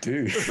I can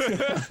do.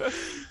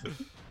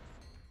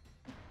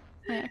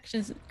 My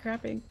actions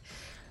grabbing.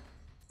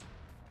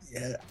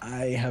 Yeah,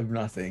 I have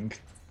nothing.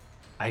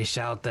 I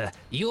shout,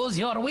 use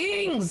your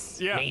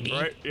wings! Yeah, maybe.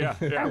 right. Yeah,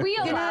 Are yeah. we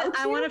allowed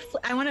I want to.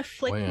 I want to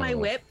flick my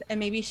Wow. whip, and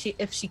maybe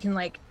if she can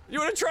like You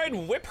want to try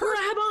and whip her?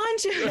 grab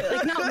onto it,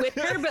 like not whip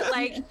her, but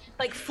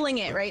like fling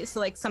it, right?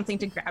 So like something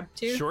to grab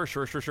to. Sure.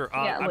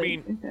 Yeah, I like,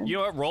 mean, okay. you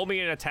know what? Roll me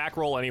an attack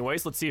roll,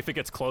 anyways. Let's see if it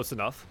gets close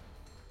enough.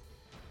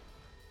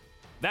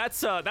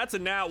 That's a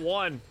nat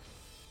 1.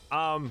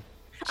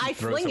 I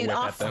throws fling a it whip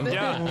off. at them.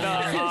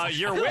 Yeah,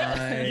 your whip.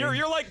 Fine.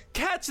 You're like,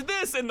 catch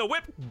this, and the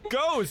whip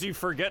goes. You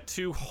forget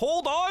to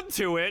hold on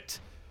to it.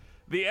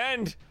 The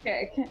end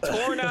Okay.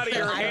 torn out of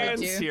your I would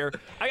hands do. here.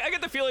 I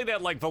get the feeling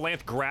that like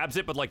Valanth grabs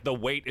it, but like the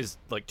weight is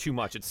like too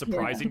much. It's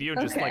surprising to you,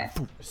 and just Okay.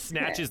 like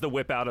snatches the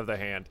whip out of the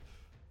hand.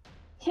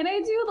 Can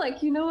I do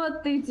like, you know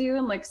what they do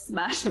in like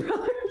Smash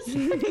Brothers? Are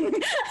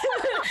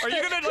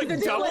you gonna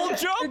like double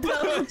jump?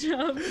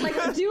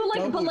 Like do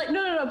like, but like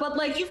no, but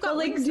like You've got but,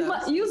 like wing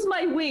steps. use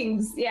my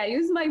wings. Yeah,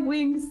 use my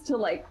wings to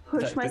like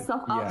push That-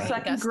 myself up yeah. so I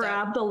can Gusto.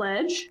 grab the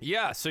ledge.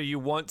 Yeah, so you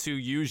want to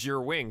use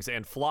your wings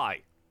and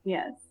fly.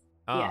 Yes.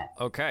 Ah, Yes.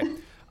 okay.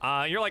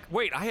 You're like,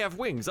 wait, I have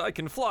wings, I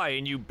can fly,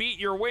 and you beat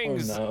your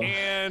wings, no.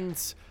 and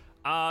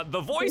the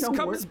voice don't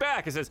comes work.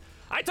 back and says,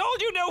 "I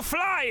told you no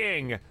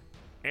flying,"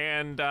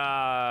 and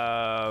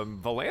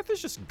Valanth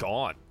is just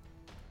gone.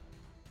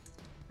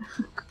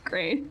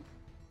 Great.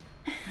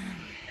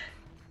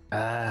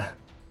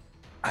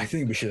 I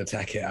think we should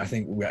attack it. I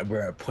think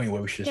we're at a point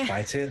where we should Yeah.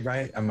 fight it,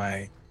 right? Am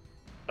I?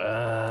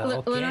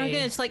 Lenore Okay. gonna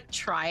just like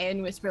try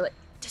and whisper like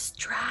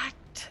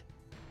distract,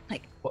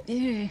 like.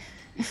 "Ew."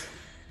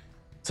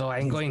 So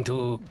I'm going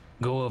to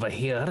go over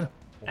here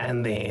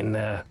and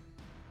then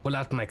pull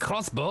out my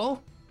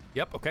crossbow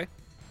Yep. Okay.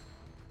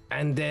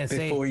 and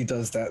say, Before he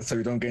does that, so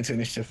we don't get into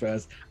initiative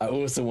first, I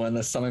also want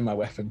to summon my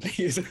weapon,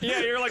 please. Yeah,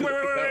 you're like, wait,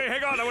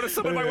 hang on, I want to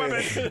summon my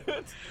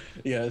weapon.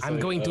 Yeah, I'm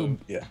going to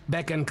Yeah,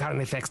 beckon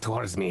Carnifex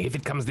towards me. If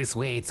it comes this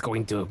way, it's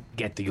going to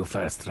get to you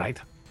first, right?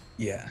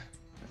 yeah.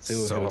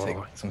 So we'll take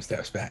some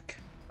steps back.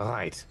 All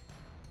right.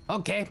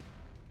 Okay.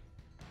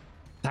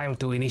 Time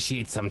to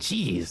initiate some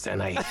cheese,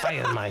 and I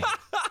fire my.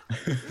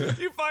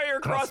 You fire your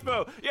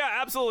crossbow. Yeah,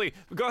 absolutely.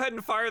 Go ahead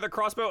and fire the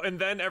crossbow, and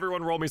then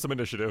everyone roll me some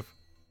initiative,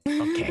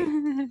 Okay.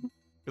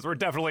 because we're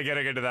definitely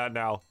getting into that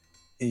now.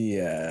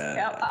 Yeah.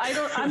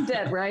 Yeah, I'm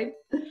dead, right?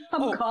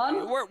 I'm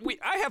gone.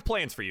 I have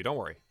plans for you. Don't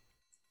worry.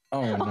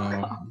 Oh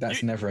no,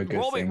 that's never a good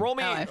roll thing. me. Roll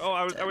me. Oh,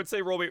 I would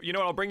say roll me. You know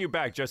what? I'll bring you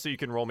back just so you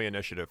can roll me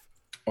initiative.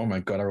 Oh my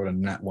god, I rolled a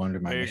nat 1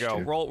 with my There you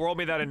initiative. go. Roll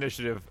me that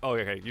initiative. Oh,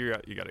 okay. You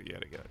got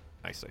it.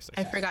 Nice.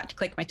 I forgot to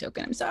click my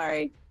token. I'm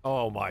sorry.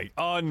 Oh my,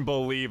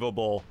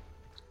 unbelievable.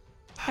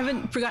 I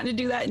haven't forgotten to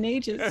do that in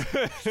ages.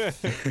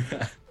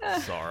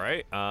 It's all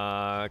right.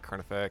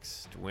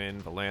 Carnifex, Dwyn,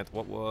 Valanth.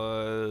 What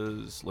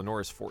was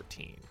Lenore's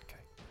 14? Okay.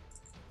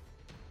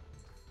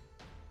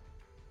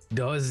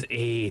 Does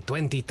a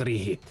 23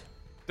 hit?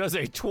 Does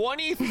a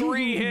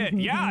 23 hit?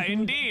 Yeah,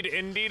 indeed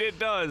it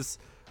does.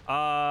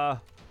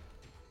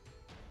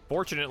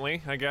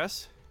 Fortunately, I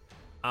guess.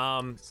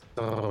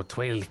 So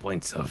 12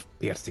 points of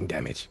piercing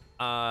damage.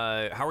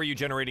 How are you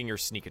generating your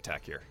sneak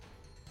attack here?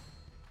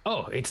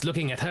 Oh, it's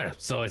looking at her,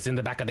 so it's in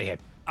the back of the head.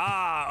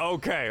 Ah,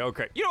 okay.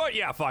 You know what?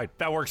 Yeah, fine.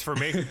 That works for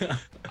me.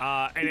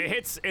 And it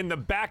hits in the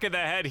back of the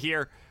head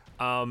here,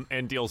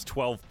 and deals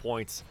 12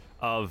 points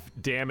of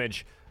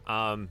damage.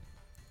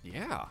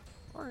 Yeah.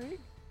 All right.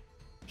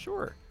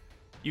 Sure.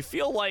 You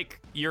feel like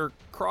your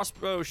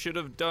crossbow should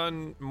have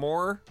done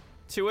more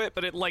to it,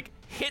 but it like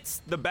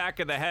hits the back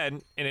of the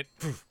head and it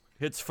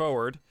hits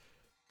forward,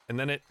 and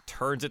then it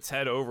turns its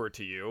head over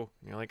to you.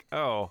 And you're like,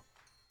 oh,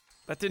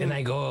 that didn't And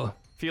I go,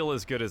 feel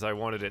as good as I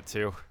wanted it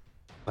to.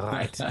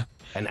 Right.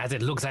 And as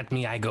it looks at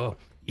me, I go,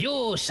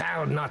 "You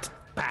shall not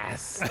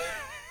pass."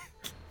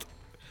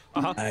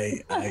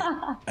 I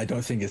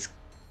don't think it's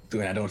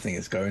doing. I don't think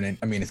it's going in.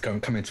 I mean, it's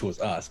coming towards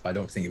us, but I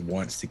don't think it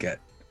wants to get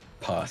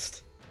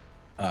past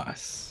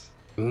us.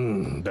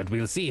 But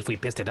we'll see if we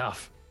pissed it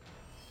off.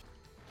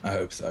 I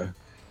hope so.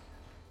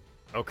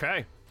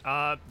 Okay.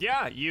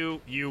 Yeah,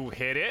 you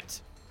hit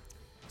it.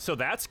 So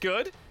that's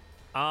good.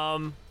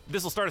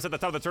 This will start us at the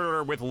top of the turn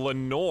order with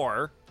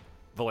Lenore.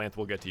 Valanth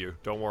will get to you.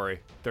 Don't worry.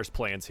 There's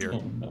plans here.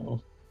 Oh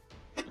no.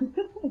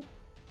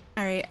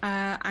 All right,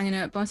 I'm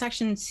gonna bonus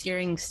action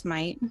Searing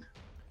Smite,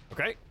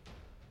 Okay.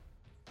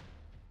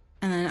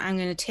 and then I'm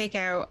gonna take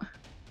out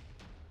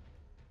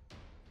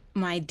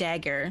my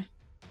dagger.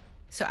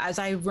 So as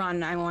I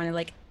run, I want to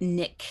like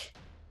nick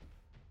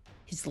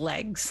his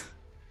legs.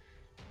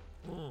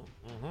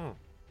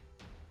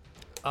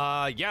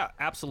 Yeah,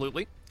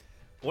 absolutely.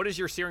 What does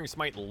your Searing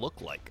Smite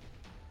look like?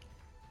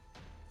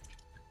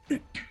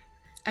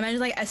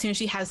 Imagine like as soon as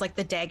she has like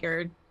the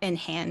dagger in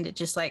hand, it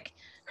just like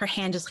her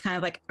hand just kind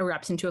of like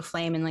erupts into a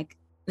flame, and like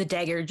the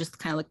dagger just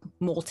kind of like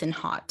molten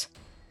hot.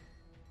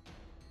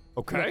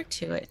 Okay. Look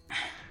to it.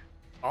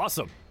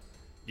 Awesome.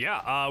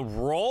 Yeah,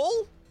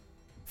 roll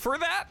for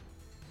that.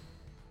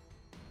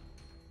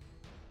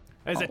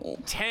 As a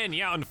 10,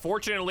 yeah,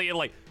 unfortunately it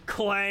like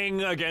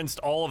clang against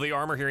all of the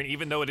armor here, and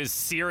even though it is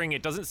searing,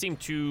 it doesn't seem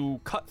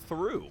to cut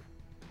through.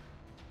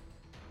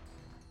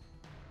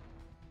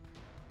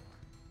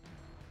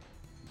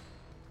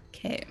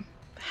 Okay,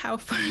 how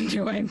far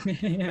do I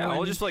make? Yeah,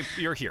 I'll just like,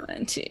 you're here.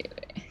 1, 2.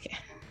 Okay.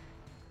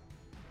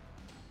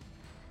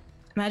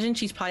 Imagine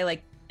she's probably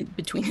like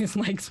between his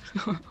legs.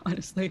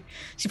 Honestly,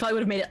 she probably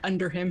would have made it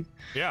under him.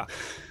 Yeah.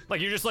 Like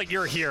you're just like,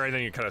 you're here, and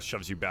then it kind of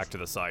shoves you back to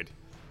the side.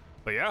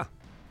 But yeah.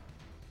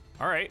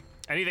 All right.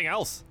 Anything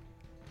else?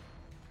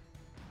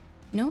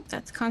 Nope,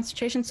 that's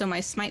concentration, so my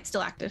smite's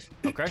still active.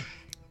 Okay.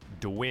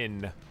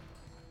 Dwin.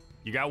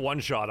 You got one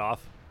shot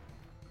off.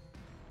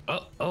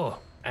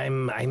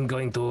 I'm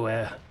going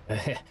to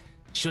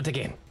shoot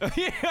again.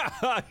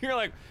 Yeah. You're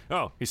like,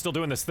 oh, he's still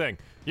doing this thing.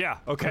 Yeah.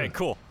 Okay,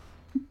 cool.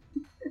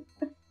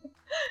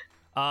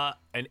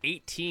 An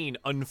 18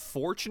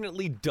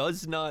 unfortunately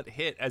does not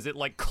hit as it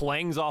like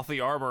clangs off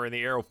the armor and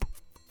the arrow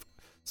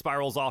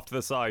spirals off to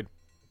the side.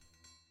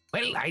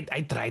 Well,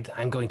 I tried.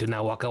 I'm going to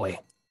now walk away.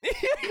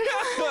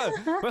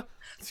 Well,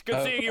 it's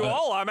good seeing you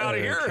all. I'm out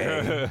of here.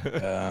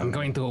 Okay. I'm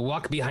going to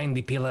walk behind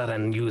the pillar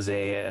and use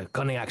a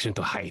cunning action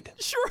to hide.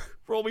 Sure.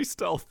 Roll me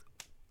stealth.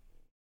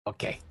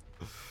 Okay.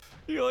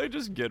 You like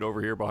just get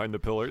over here behind the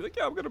pillar. You're like,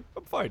 yeah,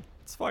 I'm fine.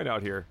 It's fine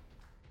out here.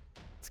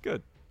 It's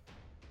good.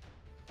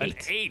 An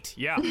 8.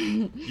 Yeah.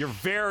 You're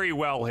very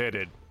well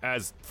hidden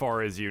as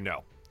far as you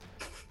know.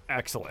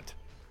 Excellent.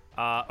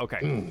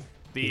 Okay.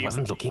 He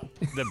wasn't looking.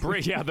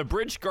 The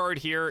bridge guard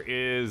here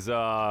is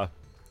God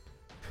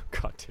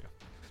damn.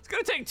 It's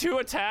gonna take 2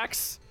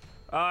 attacks.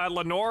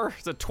 Lenore,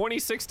 it's a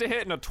 26 to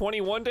hit and a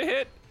 21 to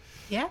hit.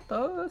 Yeah,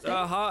 both.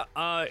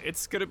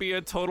 It's gonna be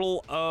a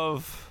total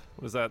of,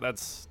 what is that?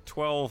 That's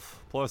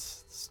 12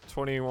 plus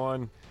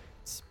 21.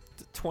 It's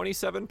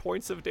 27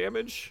 points of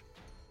damage.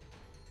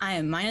 I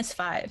am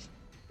 -5.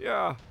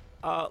 Yeah.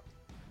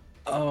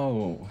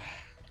 Oh.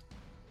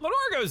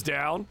 Lenore goes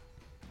down.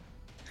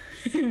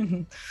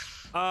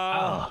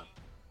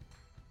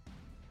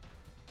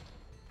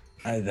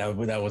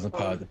 That wasn't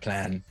part of the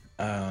plan.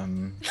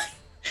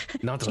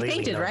 Not She really.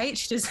 fainted, no. right?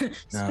 She just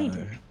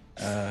No.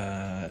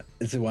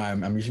 This is why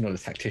I'm usually not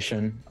a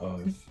tactician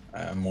of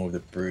more of the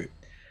brute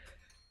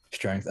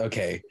strength.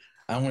 Okay,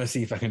 I'm gonna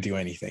see if I can do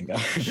anything.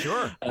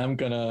 Sure. I'm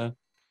gonna.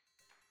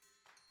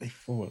 They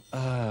fall.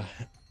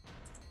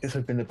 This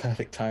would have been the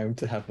perfect time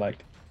to have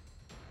like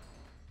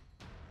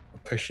a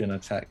push-in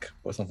attack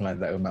or something like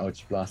that with my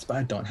Eldritch Blast, but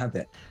I don't have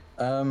it.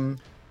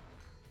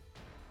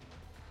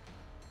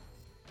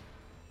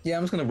 Yeah,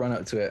 I'm just gonna run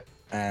up to it,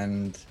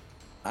 and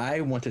I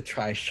want to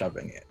try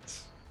shoving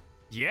it.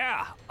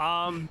 Yeah.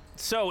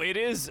 So it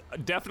is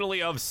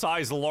definitely of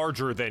size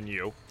larger than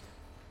you.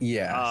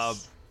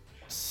 Yes.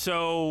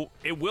 So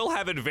it will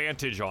have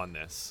advantage on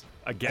this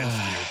against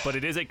you, but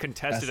it is a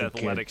contested That's a good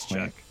athletics check.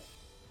 point.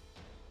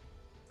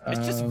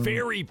 It's just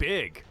very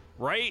big,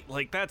 right?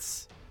 Like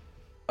that's.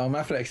 Oh, my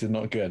athletics is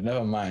not good.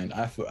 Never mind.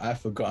 I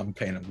forgot I'm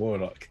playing a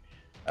warlock.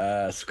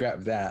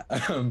 Scrap that.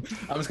 I'm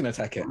just gonna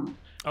attack it.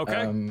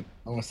 Okay. I'm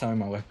gonna summon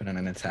my weapon and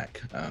then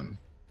attack.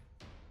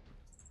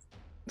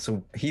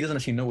 So he doesn't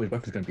actually know what his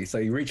weapon's gonna be.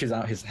 So he reaches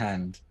out his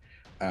hand,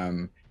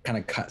 kind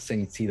of cuts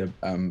and you see the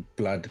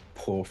blood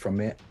pour from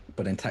it,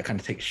 but then kind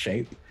of takes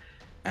shape,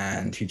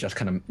 and he just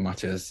kind of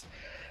mutters,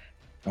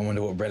 "I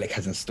wonder what Relic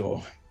has in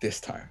store this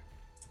time."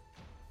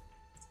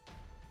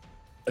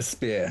 A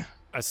spear.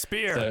 A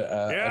spear.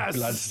 So, Yes. A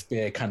blood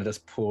spear kind of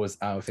just pours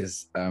out of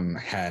his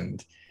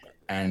hand,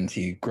 and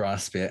he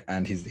grasps it,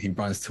 and he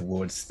runs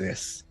towards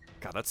this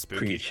God, that's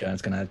spooky. creature and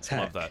it's gonna attack.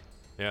 Love that.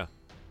 Yeah.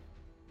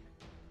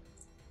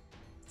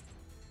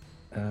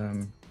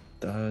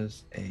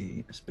 Does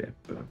a spear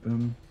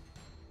boom?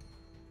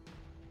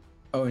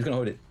 Oh, he's gonna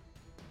hold it.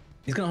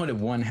 He's gonna hold it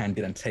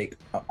one-handed and take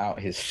out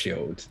his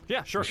shield.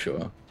 Yeah, sure. For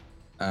sure.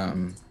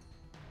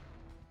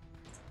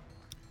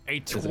 A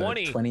Is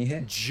it 20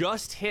 hit?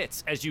 just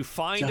hits as you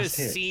find Just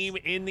a hits. seam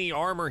in the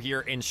armor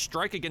here and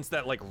strike against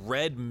that like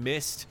red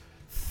mist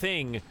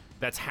thing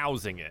that's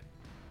housing it.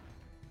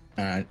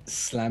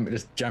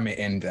 Just jam it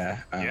in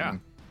there. Yeah.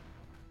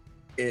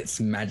 It's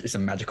a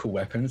magical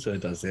weapon, so it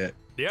does it.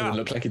 Yeah. Does it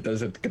look like it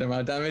does a good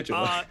amount of damage?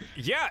 Or?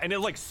 Yeah, and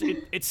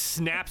it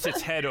snaps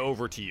its head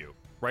over to you,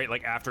 right?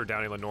 Like after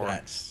downing Lenora,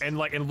 That's- and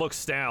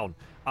looks down.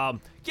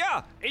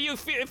 Yeah,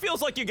 it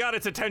feels like you got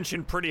its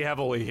attention pretty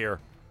heavily here.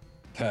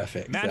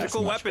 Perfect.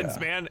 Magical That's much weapons,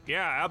 better. man.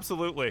 Yeah,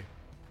 absolutely.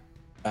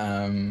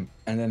 And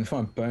then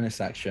for my bonus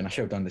action, I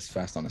should have done this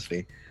first,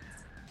 honestly.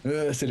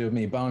 Silly with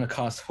me, but I want to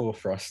cast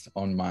Hoarfrost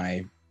on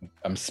my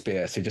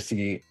spear, so you just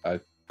see a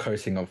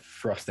coating of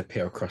frost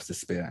appear across the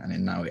spear, and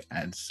then now it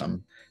adds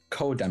some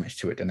cold damage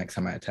to it the next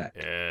time I attack.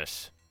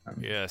 Yes.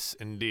 Yes,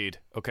 indeed.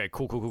 Okay,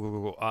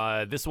 cool.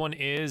 This one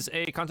is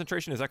a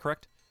concentration, is that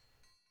correct?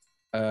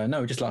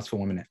 No, it just lasts for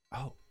 1 minute.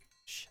 Oh,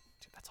 shit.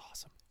 Dude, that's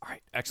awesome. All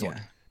right, excellent.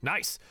 Yeah.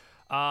 Nice.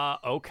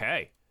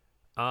 Okay.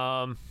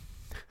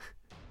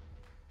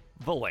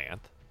 Valanth.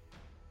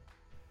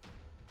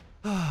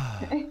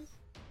 Okay.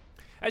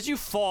 As you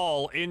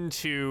fall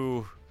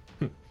into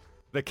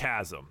the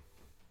chasm,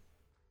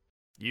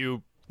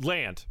 you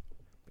land,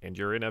 and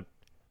you're in a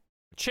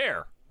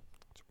chair.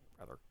 It's a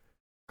rather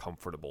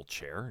comfortable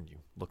chair, and you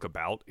look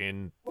about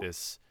in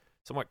this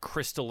somewhat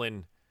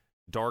crystalline,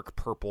 dark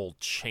purple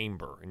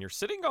chamber, and you're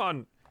sitting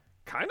on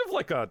kind of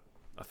like a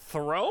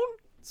throne.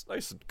 It's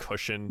nice and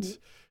cushioned,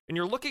 and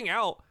you're looking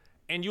out,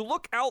 and you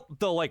look out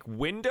the like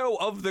window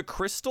of the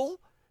crystal,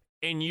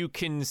 and you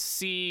can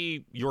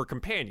see your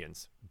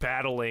companions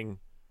battling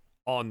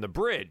on the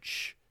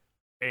bridge,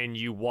 and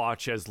you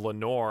watch as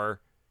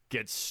Lenore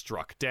gets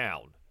struck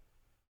down.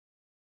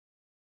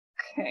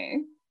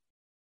 Okay.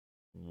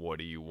 What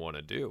do you want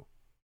to do?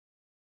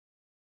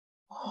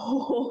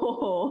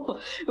 Oh,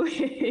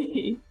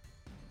 wait.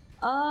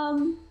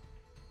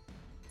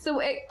 So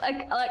like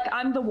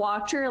I'm the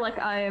watcher, like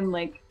I am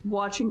like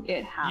watching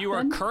it happen. You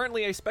are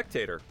currently a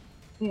spectator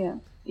Yeah.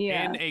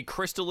 in a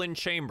crystalline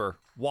chamber,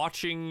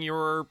 watching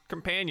your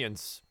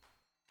companions.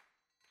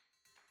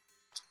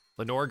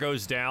 Lenore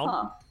goes down.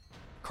 Huh.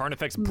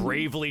 Carnifex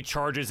bravely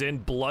charges in,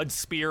 blood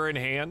spear in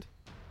hand.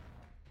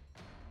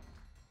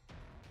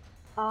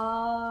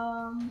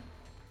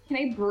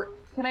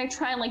 Can I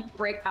try and like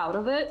break out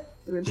of it?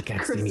 With You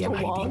can't see me, I'm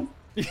crystal hiding. walls?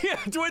 Yeah,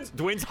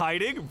 Dwyn's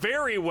hiding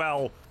very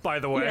well, by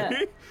the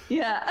way.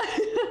 Yeah.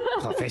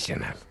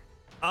 Professional.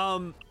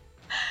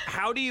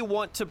 How do you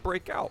want to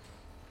break out?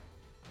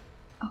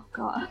 Oh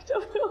god.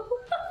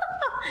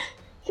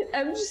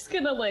 I'm just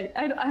gonna like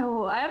I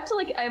have to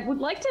like I would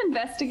like to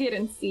investigate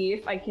and see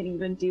if I can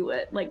even do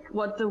it. Like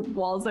what the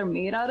walls are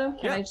made out of.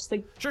 Can Yeah. I just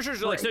like Sure.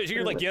 Like, so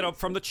you like get up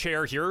from the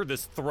chair here,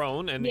 this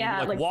throne, and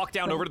Yeah, you like walk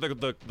down like- over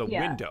to the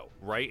Yeah. window,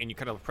 right? And you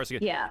kind of press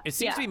it. Yeah, It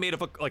seems to yeah. be made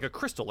of a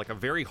crystal, like a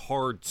very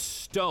hard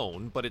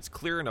stone, but it's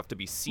clear enough to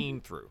be seen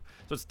through.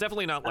 So it's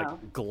definitely not like Oh.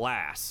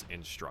 glass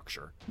in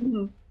structure.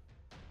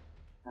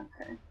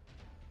 Okay.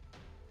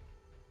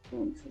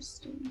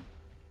 Interesting.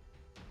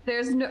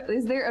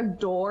 Is there a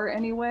door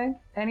anywhere?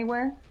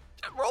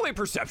 Roll a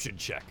perception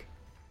check.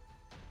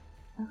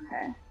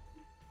 Okay.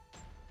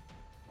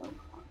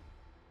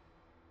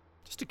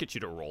 Just to get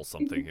you to roll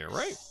something here,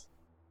 right?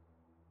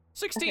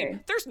 16. Okay.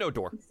 There's no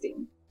door.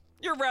 16.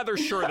 You're rather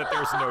sure that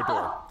there's no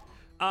door.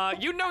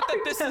 You note that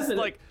this is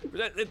like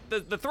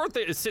the throne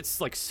sits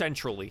like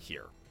centrally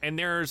here, and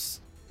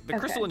there's the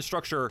crystalline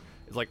structure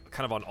is like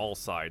kind of on all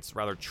sides,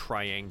 rather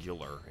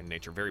triangular in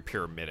nature, very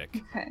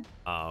pyramidic. Okay.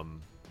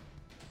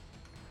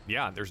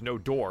 Yeah, there's no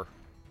door.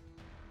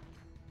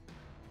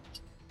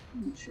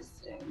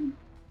 Interesting.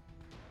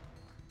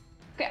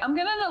 Okay, I'm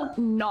gonna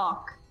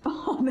knock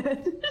on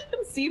it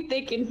and see if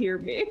they can hear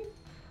me.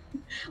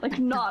 Like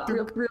not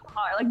real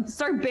hard. Like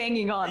start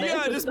banging on it.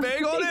 Yeah, just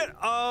bang on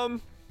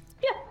it.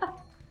 Yeah.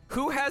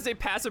 Who has a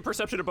passive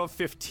perception above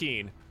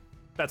 15?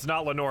 That's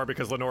not Lenore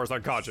because Lenore's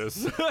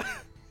unconscious.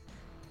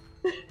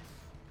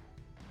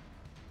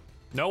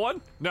 No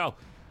one? No.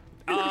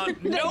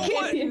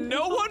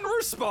 No one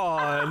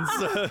responds.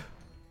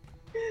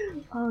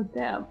 Oh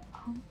damn.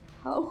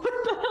 Oh,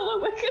 what the hell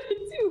am I gonna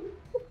do?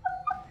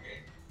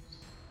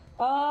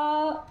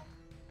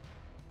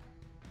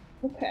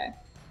 Okay.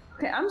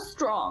 Okay, I'm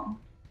strong.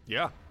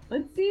 Yeah.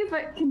 Let's see if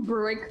I can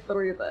break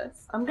through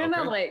this. I'm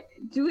gonna Okay. like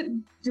do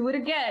it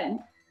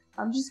again.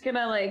 I'm just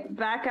gonna like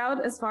back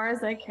out as far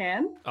as I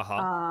can.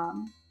 Uh-huh.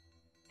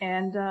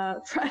 And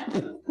try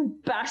to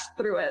bash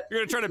through it.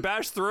 You're gonna try to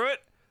bash through it?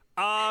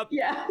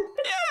 Yeah.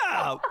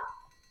 Yeah!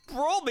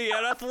 Roll me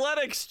an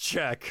athletics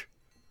check.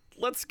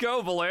 Let's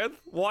go, Valanth.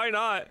 Why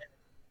not?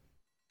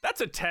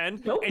 That's a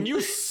 10. Nope. And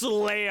you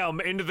slam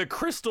into the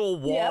crystal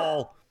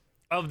wall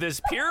of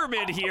this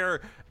pyramid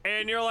here,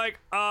 and you're like,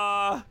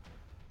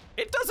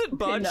 it doesn't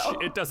budge. no.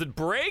 It doesn't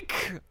break.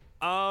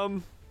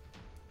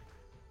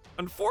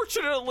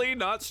 Unfortunately,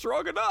 not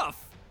strong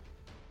enough.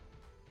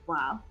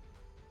 Wow.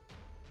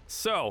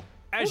 So,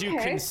 As you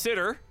Okay.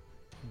 consider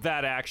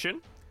that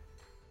action,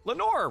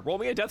 Lenore, roll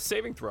me a death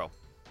saving throw.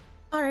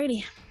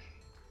 Alrighty.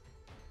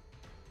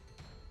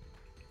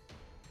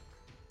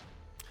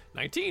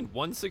 19,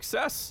 one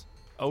success.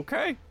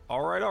 Okay.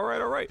 All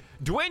right.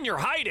 Dwayne, you're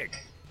hiding.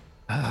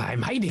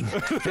 I'm hiding.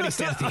 Very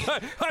stealthy.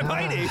 I'm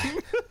hiding.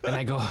 And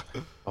I go,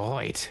 oh,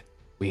 wait,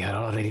 we are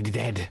already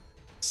dead.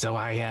 So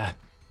I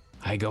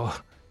go,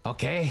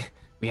 okay,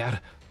 we are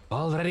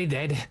already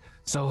dead.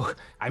 So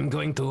I'm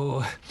going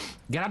to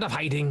get out of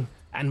hiding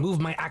and move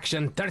my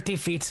action 30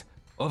 feet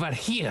over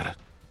here.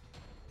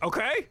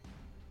 Okay.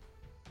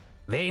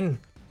 Then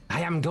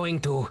I am going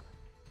to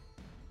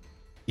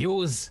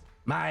use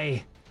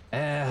my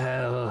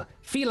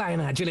feline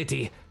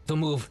agility to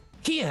move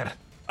here.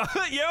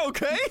 Yeah,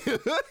 okay.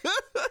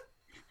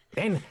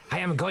 Then I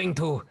am going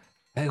to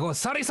go,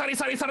 sorry,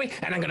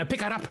 and I'm going to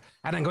pick her up,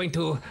 and I'm going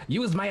to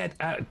use my,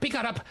 pick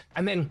her up,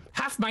 and then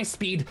half my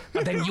speed,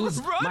 but then use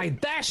Run. my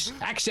dash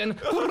action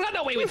to run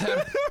away with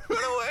her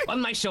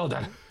on my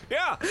shoulder.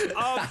 Yeah.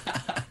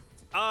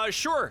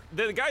 Sure.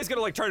 The guy's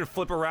gonna like try to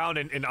flip around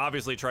and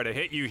obviously try to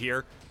hit you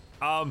here.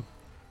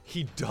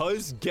 He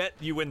does get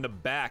you in the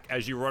back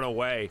as you run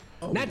away.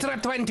 Natural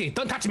 20,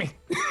 don't touch me.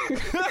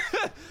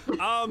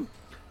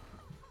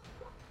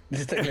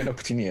 This is technically an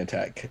opportunity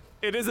attack.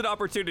 It is an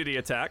opportunity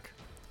attack.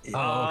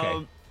 Oh,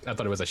 okay. I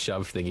thought it was a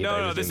shove thingy. that I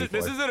No, was this doing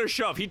before. isn't a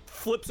shove. He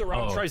flips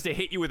around, and Oh. tries to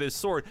hit you with his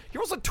sword. He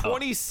rolls a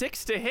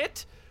 26 to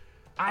hit.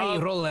 I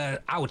roll a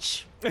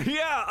ouch.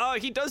 Yeah,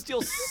 he does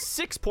deal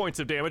 6 points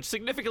of damage,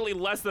 significantly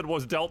less than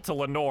was dealt to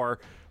Lenore.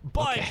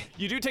 But Okay.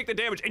 you do take the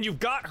damage, and you've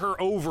got her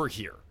over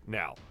here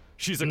now.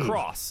 She's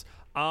across.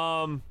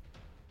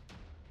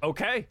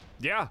 Okay,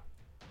 yeah.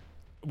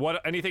 What?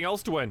 Anything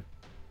else to win?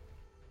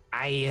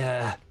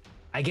 I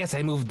guess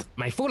I moved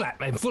my full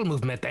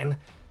movement then.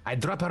 I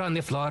drop her on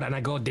the floor and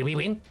I go, do we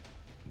win?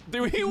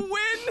 Do we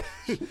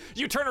win?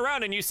 You turn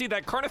around and you see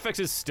that Carnifex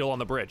is still on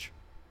the bridge.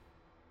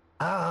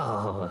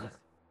 Oh.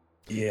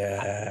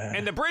 Yeah.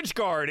 And the bridge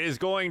guard is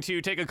going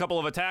to take a couple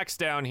of attacks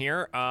down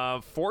here.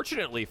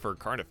 Fortunately for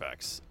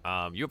Carnifex,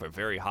 you have a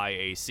very high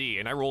AC,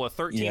 and I roll a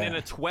 13 and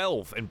a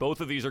 12, and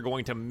both of these are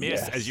going to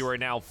miss Yes. as you are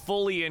now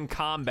fully in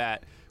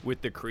combat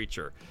with the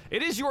creature.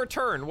 It is your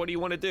turn. What do you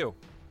want to do?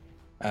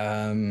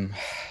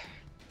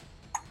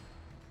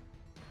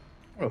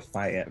 I'll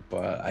fight it,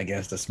 but I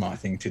guess the smart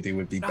thing to do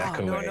would be back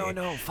away.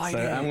 no, fight so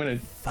it. I'm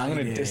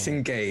gonna it.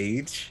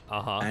 disengage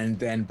and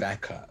then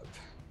back up.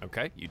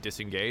 Okay, you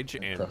disengage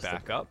and Across the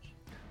back up.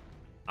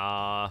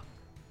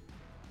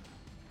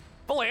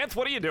 Valanth,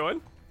 what are you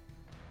doing?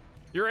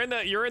 You're in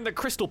the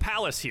Crystal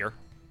Palace here.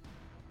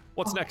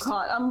 What's next?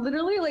 God, I'm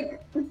literally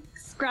like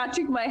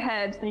scratching my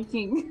head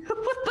thinking,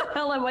 what the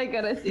hell am I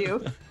gonna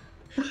do?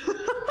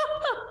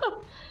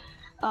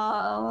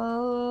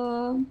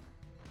 Ugh.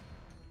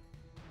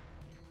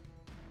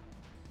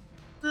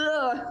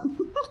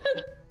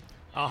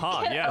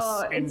 Yes,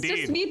 It's indeed.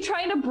 just me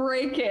trying to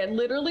break it.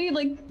 Literally,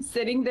 like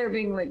sitting there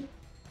being like,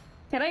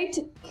 can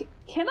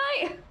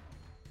I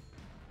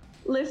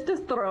lift a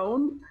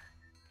throne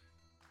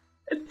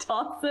and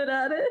toss it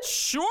at it?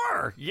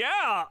 Sure.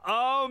 Yeah.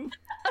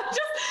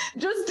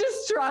 Just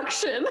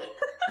destruction.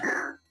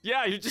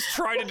 Yeah, you're just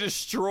trying to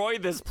destroy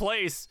this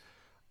place.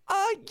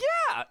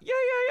 Yeah.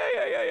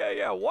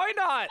 Why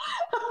not?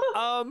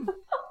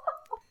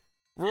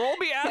 Roll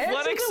me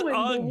athletics the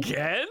window.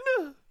 again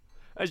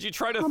as you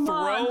try to Come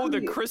throw on.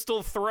 the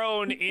crystal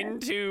throne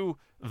into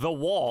the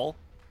wall.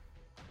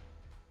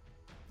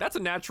 That's a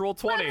natural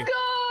 20. Let's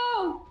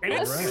go. And it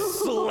Let's go.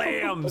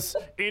 slams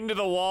into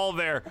the wall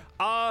there.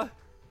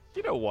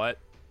 You know what?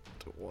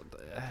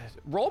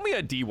 Roll me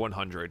a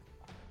D100.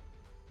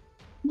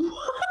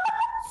 What?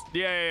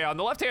 Yeah. On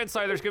the left-hand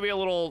side, there's gonna be a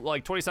little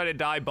like 20-sided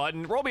die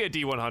button. Roll me a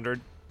D100.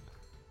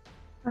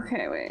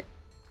 Okay, wait.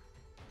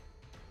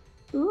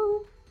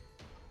 Ooh.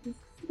 This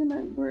is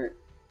gonna work.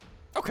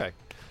 Okay.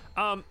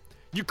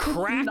 You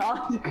crack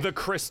Not- the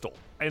crystal,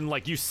 and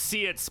like you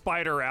see it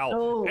spider out,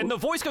 Oh. and the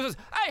voice goes,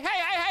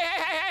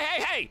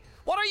 "Hey!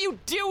 What are you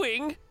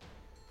doing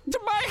to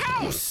my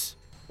house?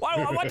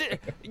 What did,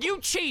 you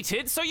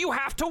cheated, so you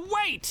have to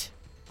wait."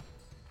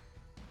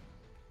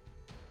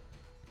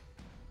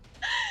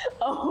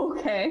 Oh,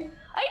 okay.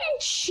 I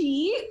didn't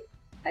cheat.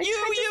 I You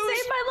tried to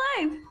used- save my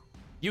life.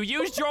 You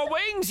used your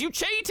wings. You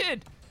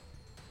cheated.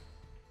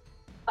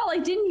 Well, I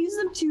didn't use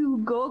them to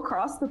go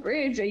across the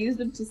bridge. I used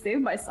them to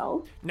save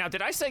myself. Now,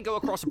 did I say go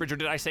across the bridge, or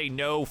did I say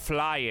no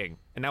flying?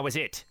 And that was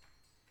it.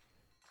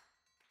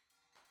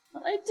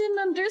 I didn't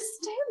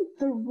understand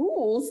the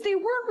rules. They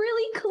weren't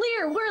really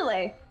clear, were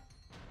they?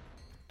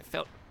 It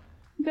felt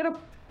You gotta.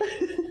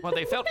 well.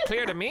 They felt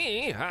clear to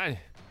me. I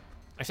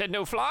said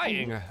no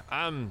flying.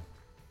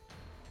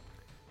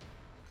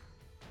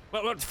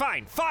 Well, it's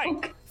fine.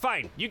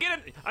 Okay. You get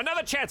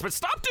another chance, but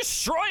stop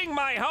destroying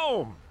my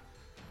home.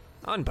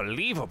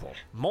 Unbelievable.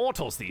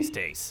 Mortals these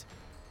days.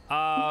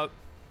 Valanth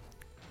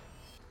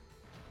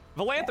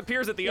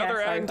appears at the Yeah,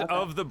 other sorry end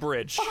about of the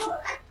bridge.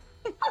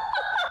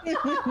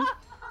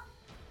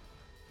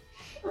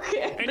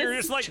 Okay, And you're this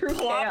just is like true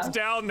plopped chaos.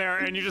 down there,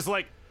 and you just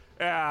like,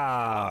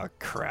 Ah,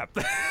 crap.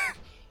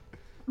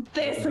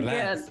 This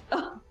again.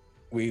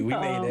 We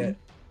made it.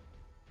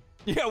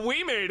 Yeah,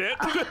 we made it.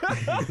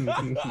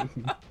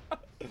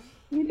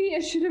 Maybe I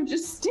should have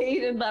just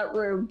stayed in that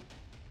room.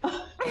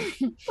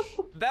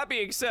 That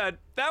being said,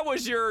 that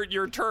was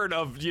your turn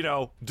of,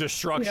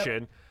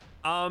 destruction.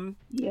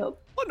 Yep.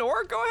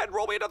 Lenore, go ahead and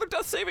roll me another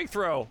death saving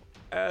throw.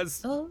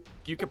 As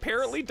you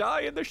apparently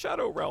die in the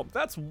Shadow Realm.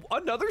 That's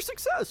another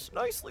success.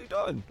 Nicely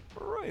done.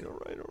 All right.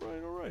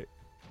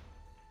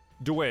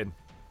 Dwayne,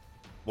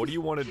 what do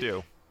you want to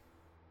do?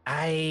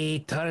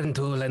 I turn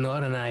to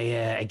Lenore and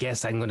I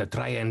guess I'm gonna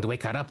try and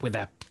wake her up with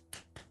a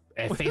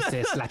face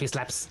slappy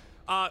slaps.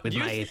 With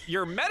Use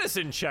your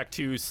medicine check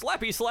to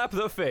slappy slap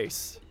the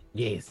face.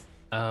 Yes.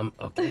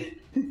 Okay.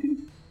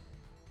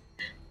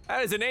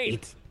 That is an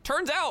 8.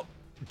 Turns out,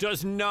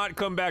 does not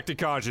come back to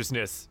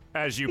consciousness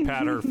as you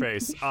pat her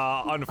face,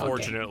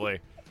 unfortunately.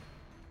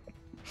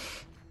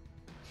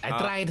 I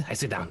tried. I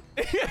sit down.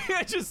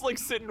 Just like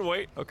sit and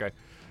wait. Okay.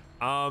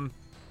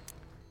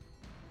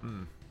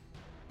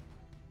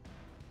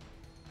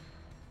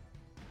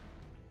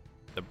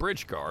 The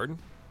bridge guard.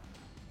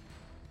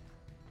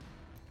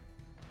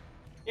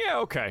 Yeah,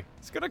 okay.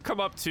 It's gonna come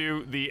up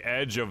to the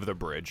edge of the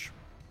bridge.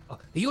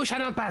 You shall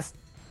not pass.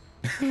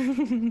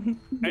 And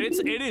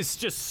it is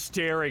just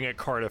staring at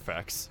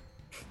Carnifex.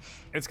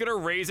 It's gonna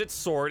raise its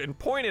sword and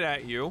point it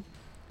at you.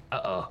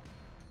 Uh-oh.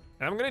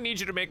 And I'm gonna need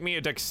you to make me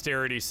a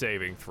dexterity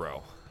saving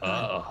throw.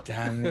 Uh-oh.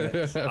 Damn it.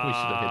 We should have hit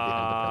the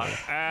end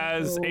of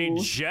As a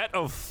jet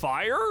of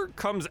fire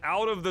comes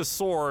out of the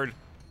sword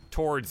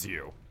towards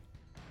you.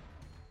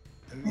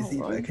 Let me see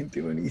if I can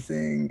do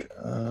anything.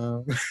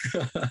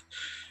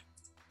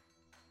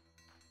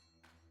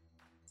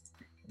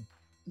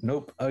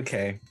 Nope.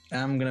 Okay.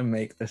 I'm gonna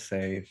make the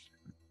save.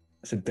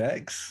 It's a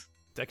dex.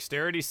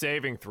 Dexterity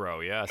saving throw,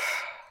 yes.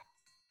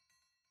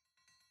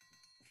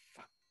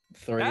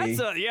 3.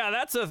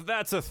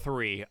 That's a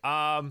 3.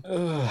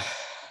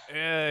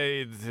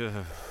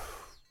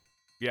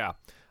 Yeah.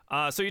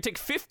 So you take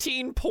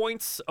 15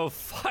 points of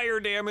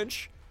fire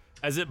damage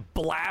as it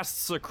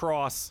blasts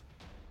across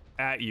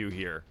at you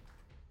here.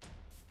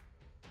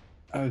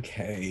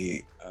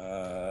 Okay.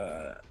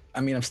 I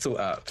mean, I'm still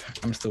up.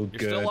 I'm still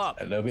good. Still up.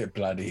 A little bit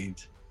bloodied.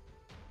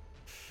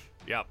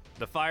 Yep.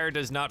 The fire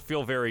does not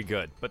feel very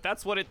good, but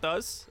that's what it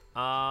does.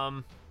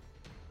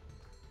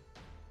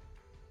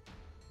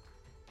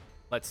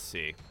 Let's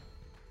see.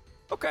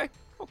 Okay.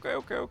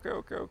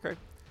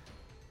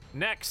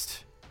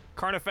 Next,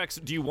 Carnifex,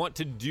 do you want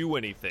to do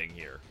anything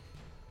here?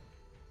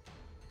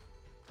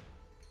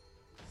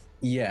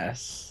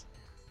 Yes.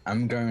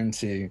 I'm going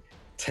to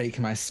take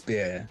my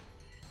spear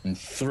and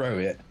throw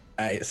it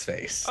at its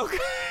face. Okay.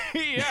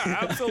 Yeah,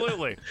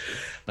 absolutely.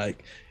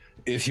 Like,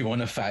 if you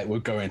want to fight, we're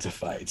going to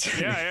fight.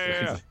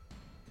 Yeah.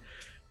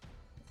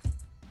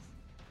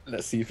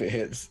 Let's see if it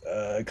hits,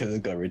 because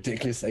it's got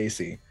ridiculous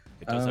AC.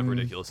 It does have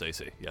ridiculous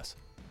AC, yes.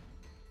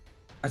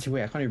 Actually,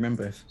 wait, I can't even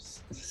remember if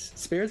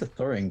spear is a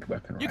throwing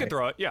weapon, right? You can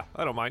throw it, yeah,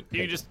 I don't mind.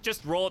 Okay. You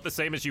just roll it the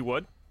same as you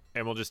would,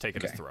 and we'll just take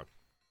it as thrown.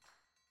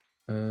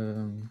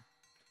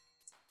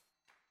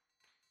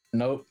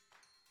 Nope.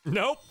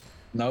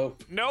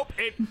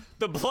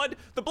 The blood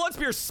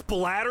spear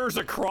splatters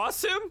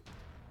across him,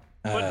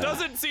 but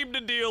doesn't seem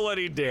to deal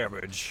any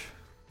damage.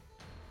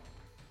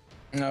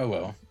 Oh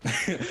well.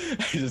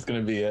 It's just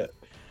gonna be it.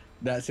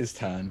 That's his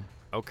turn.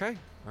 Okay,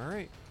 all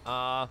right.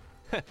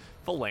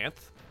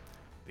 Philanth,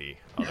 the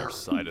other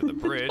side of the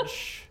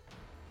bridge.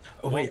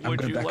 Oh wait, what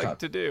would you back like up.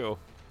 to do?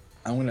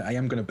 I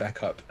am gonna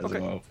back up as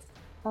well.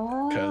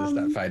 Because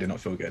that fight did not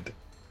feel good.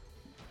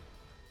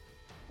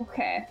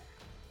 Okay.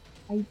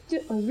 I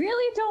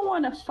really don't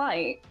want to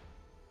fight.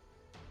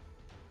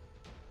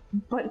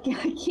 But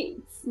I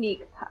can't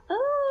sneak past.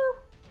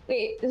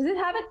 Wait, does it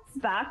have its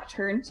back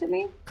turned to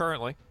me?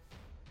 Currently.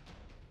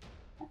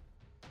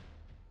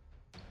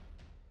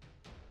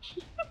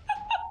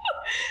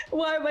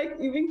 Why am I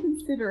even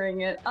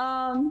considering it?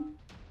 I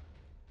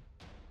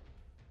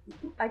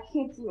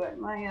can't do it.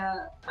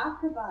 My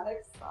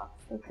acrobatics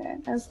sucks. Okay.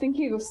 I was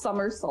thinking of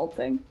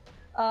somersaulting.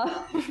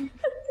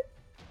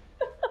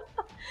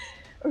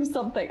 Or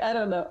something. I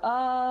don't know.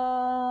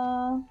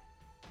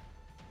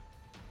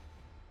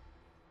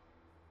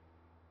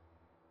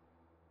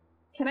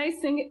 Can I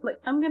sing it?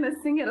 Like, I'm gonna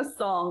sing it a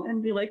song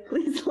and be like,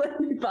 please let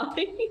me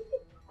by.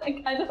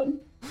 Like, I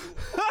don't.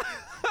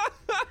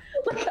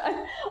 Like,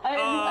 I'm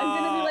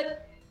gonna be like,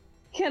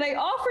 can I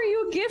offer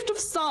you a gift of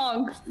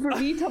song for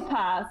me to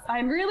pass?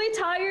 I'm really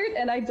tired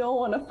and I don't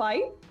want to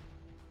fight.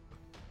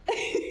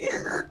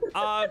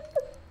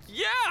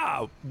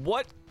 Yeah.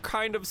 What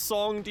kind of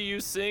song do you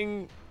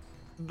sing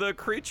the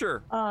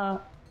creature? I'm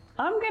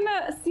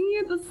gonna sing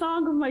you the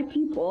song of my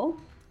people.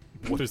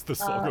 What is the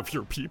song of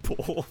your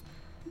people?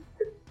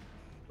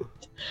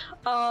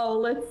 Oh,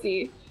 let's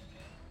see.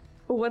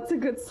 What's a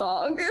good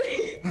song?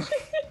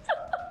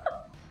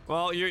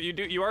 Well,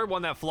 you are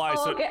one that flies.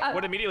 Oh, okay, so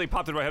what immediately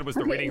popped into my head was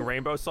the Reading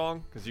Rainbow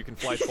song, because you can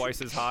fly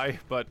twice as high.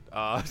 But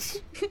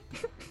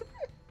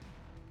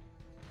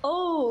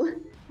Oh,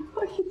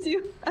 What do you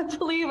do? I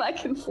believe I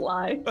can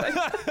fly.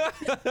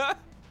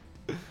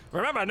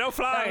 Remember, no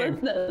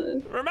flying.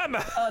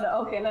 Remember. Oh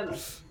no. Okay, no.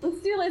 Let's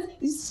do this.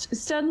 You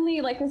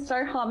suddenly, like, I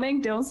start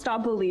humming. Don't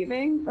stop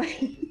believing.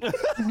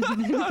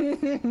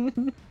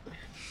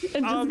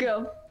 And just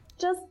go.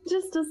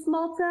 Just a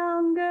small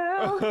town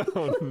girl.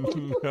 Oh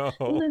no.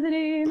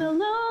 Living in a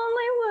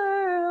lonely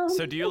world.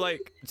 So do you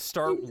like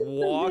start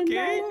walking?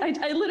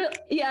 I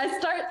literally,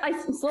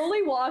 I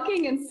slowly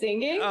walking and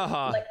singing,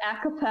 like a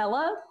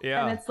cappella.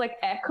 Yeah. And it's like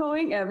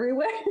echoing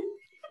everywhere.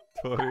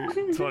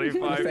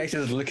 25. Face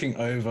is looking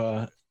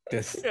over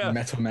this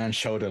metal man's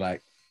shoulder,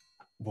 like,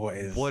 what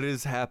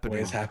is happening?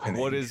 What is happening?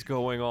 What is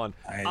going on?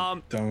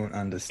 I don't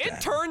understand.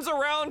 It turns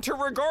around to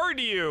regard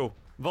you,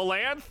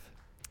 Valanth.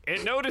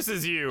 It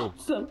notices you.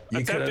 Awesome.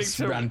 You could Attempting have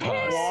to ran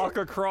past. walk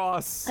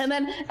across. And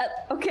then,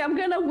 okay, I'm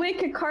gonna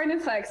wink at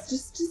Carnifex.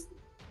 Just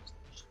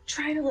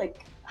try to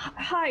like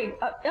hide.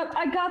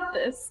 I got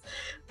this.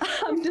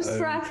 I'm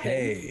distracted.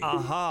 Okay.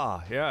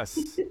 Aha,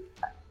 yes.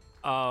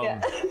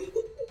 Yeah.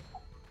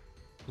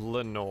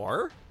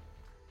 Lenore?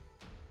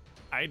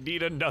 I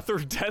need another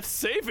death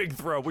saving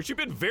throw, which you've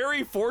been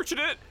very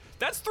fortunate.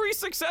 That's 3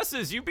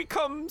 successes. You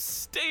become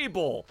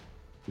stable.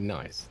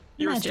 Nice.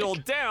 You're Magic. still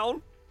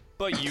down,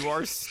 but you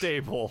are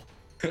stable.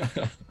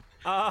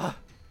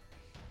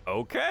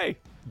 Okay.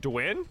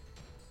 Dwyn?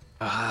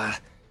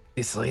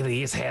 This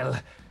really is hell.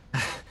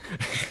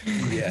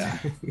 Yeah.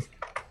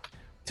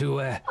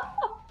 To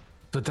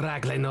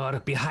drag Lenore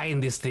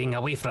behind this thing,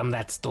 away from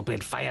that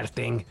stupid fire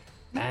thing,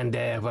 and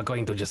we're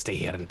going to just stay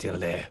here until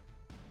the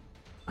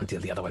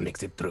other one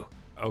makes it through.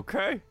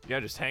 Okay. Yeah,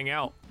 just hang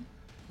out.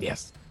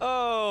 Yes.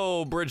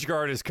 Oh,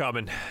 Bridgeguard is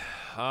coming.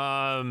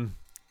 Okay.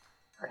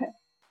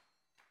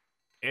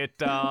 It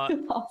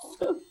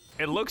Awesome.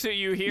 it looks at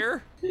you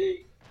here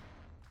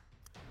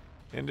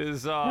and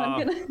is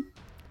I'm gonna.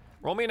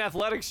 roll me an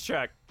athletics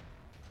check.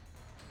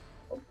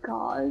 Oh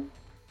God.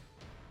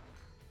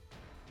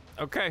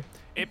 Okay.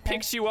 It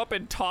picks you up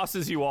and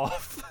tosses you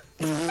off.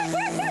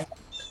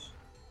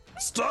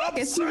 Stop!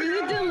 Guess you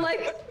really didn't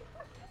like.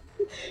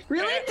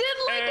 Really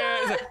didn't like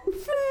it.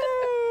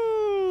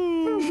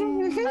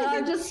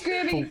 I'm just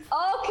screaming.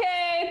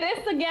 Okay,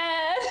 this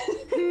again.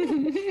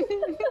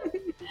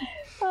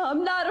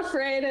 I'm not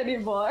afraid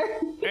anymore.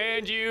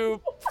 And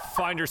you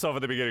find yourself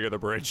at the beginning of the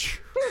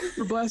bridge.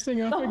 We're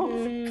blasting off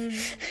again.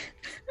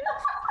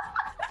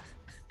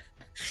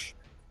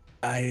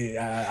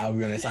 I'll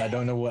be honest. I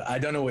don't know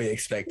what you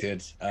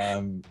expected.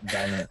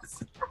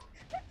 Balance.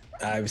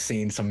 I've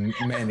seen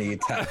many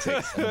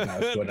tactics, and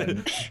I've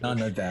gotten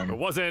none of them. It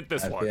wasn't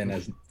this have one. been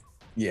as,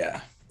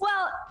 yeah.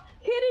 Well,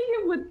 hitting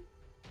him with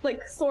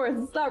like swords,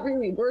 it's not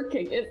really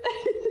working, is it?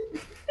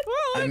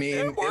 Well, I mean,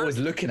 it worked. was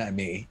looking at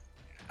me.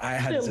 I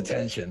had its Still good.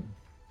 attention.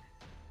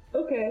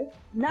 Okay. Hold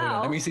Now.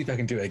 on, let me see if I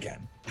can do it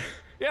again.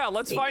 Yeah,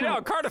 let's find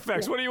out.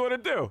 Carnifex, what do you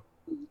want to do?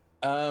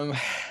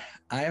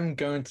 I am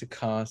going to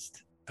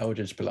cast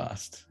Eldritch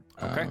Blast.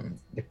 Okay.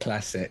 The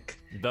classic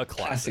The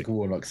classic.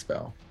 warlock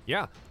spell.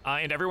 Yeah,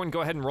 and everyone go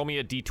ahead and roll me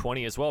a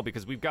d20 as well,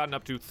 because we've gotten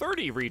up to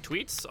 30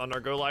 retweets on our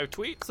Go Live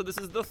tweet, so this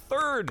is the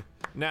third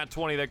Nat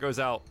 20 that goes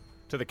out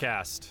to the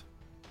cast.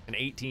 An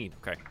 18,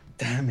 okay.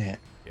 Damn it.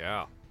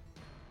 Yeah.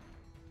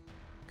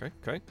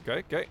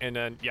 Okay. And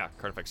then, yeah,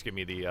 Carnifex, give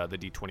me the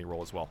d20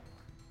 roll as well.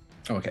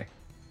 Okay.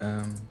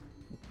 All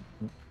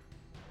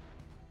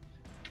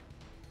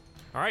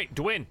right,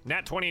 Dwyn,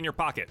 Nat 20 in your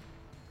pocket.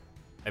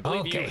 I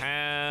believe you Okay.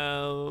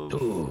 have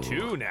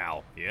two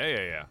now.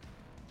 Yeah.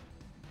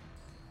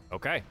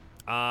 Okay.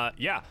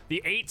 Yeah,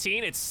 the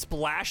 18, it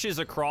splashes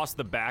across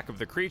the back of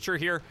the creature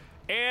here,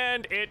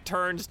 and it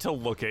turns to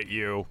look at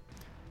you.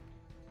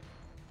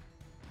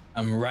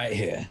 I'm right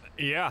here.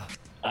 Yeah.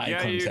 Eye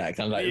contact.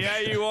 I'm like, yeah,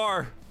 you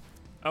are.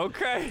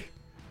 Okay.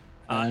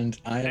 and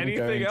I am anything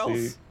going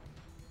else? to.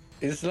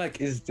 Is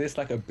this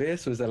like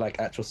abyss, or is there like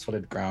actual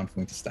solid ground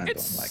for me to stand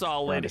It's on? Like,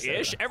 solid-ish. around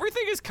this area?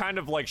 Everything is kind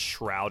of like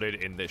shrouded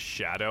in this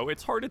shadow.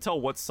 It's hard to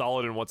tell what's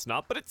solid and what's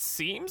not, but it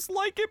seems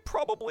like it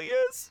probably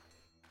is.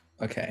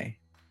 Okay.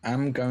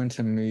 I'm going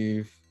to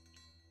move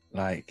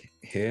like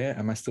here.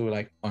 Am I still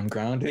like on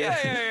ground here?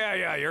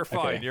 Yeah. You're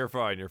fine. Okay. You're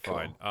fine.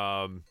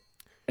 Cool.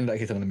 In that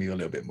case, I'm gonna move a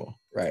little bit more.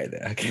 Right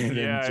there. Okay.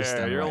 then just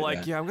stand You're right like,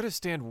 there. yeah, I'm gonna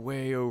stand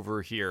way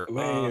over here.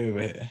 Way over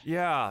here.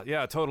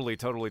 Yeah, totally.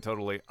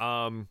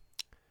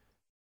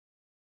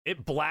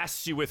 It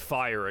blasts you with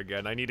fire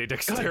again. I need a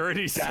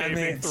dexterity damn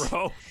saving it.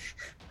 throw.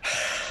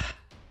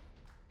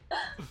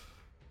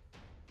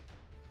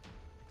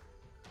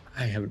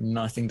 I have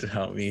nothing to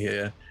help me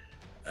here.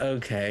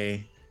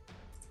 Okay.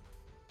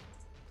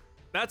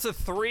 That's a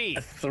 3.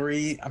 A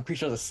 3. I'm pretty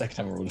sure the second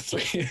time I rolled a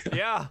 3.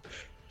 Yeah.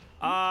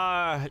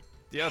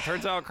 Yeah,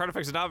 turns out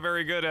Carnifex is not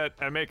very good at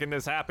making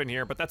this happen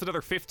here, but that's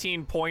another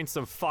 15 points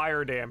of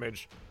fire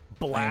damage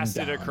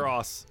blasted down.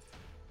 across.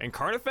 And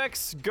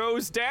Carnifex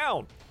goes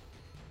down.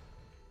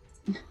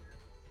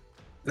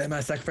 Let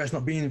my sacrifice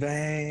not be in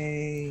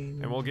vain.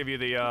 And we'll give you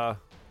the,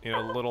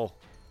 little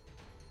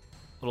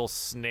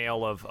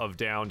snail of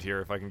downed here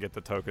if I can get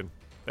the token.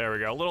 There we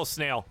go. Little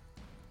snail.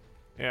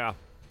 Yeah.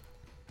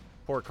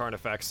 Poor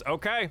Carnifex.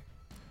 Okay.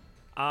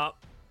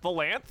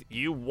 Valanth,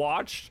 you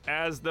watched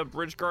as the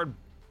bridge guard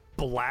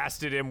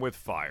blasted him with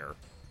fire.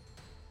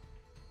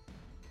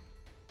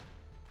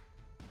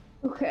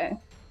 Okay.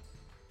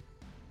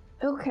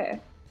 Okay.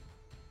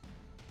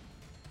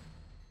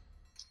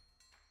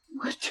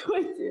 What do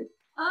I do?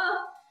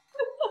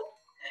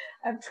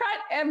 I've tried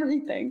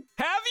everything.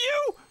 Have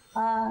you?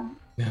 I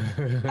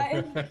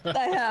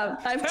have.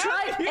 I've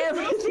tried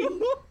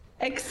everything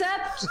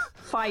except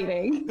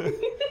fighting.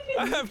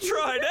 I have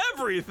tried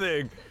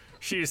everything.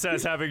 She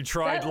says, having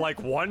tried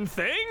like one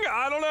thing?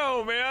 I don't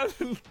know,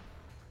 man.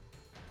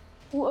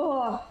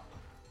 Whoa.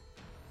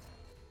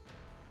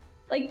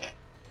 Like.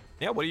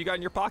 Yeah, what do you got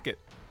in your pocket?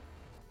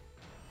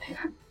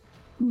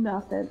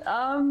 Nothing.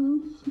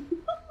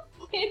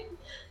 Okay,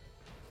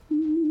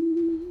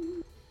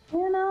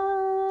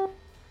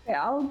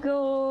 I'll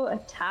go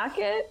attack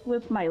it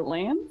with my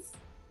lance.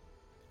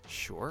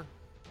 Sure.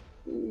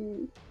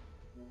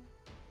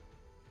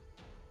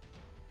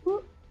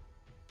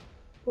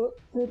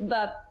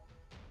 That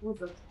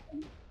was a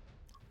 10.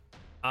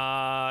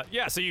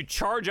 Yeah, so you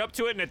charge up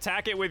to it and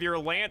attack it with your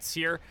lance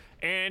here,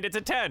 and it's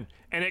a 10,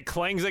 and it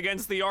clangs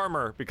against the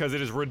armor because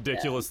it is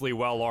ridiculously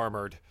well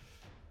armored.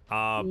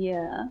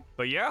 Yeah.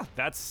 But yeah,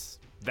 that's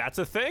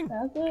a thing.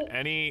 That's it.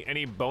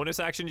 Any bonus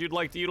actions you'd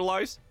like to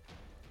utilize?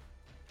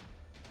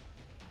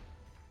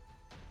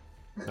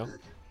 No?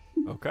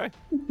 Okay.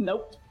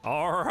 Nope.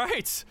 All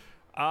right.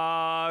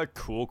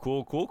 Cool.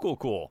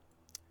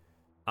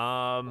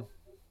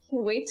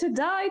 Can't wait to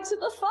die to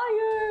the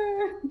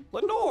fire.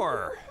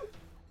 Lenore.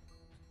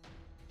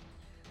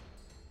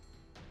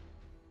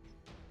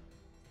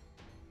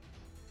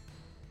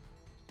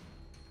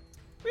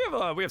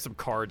 We have some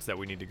cards that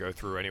we need to go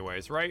through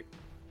anyways, right?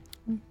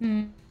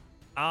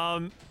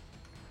 Mm-hmm.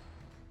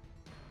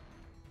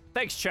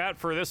 Thanks, chat,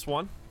 for this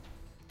one.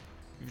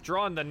 You've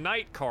drawn the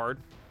Knight card,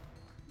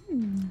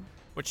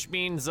 which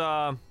means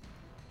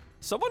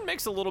someone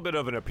makes a little bit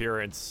of an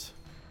appearance.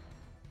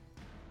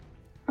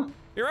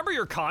 You remember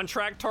your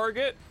contract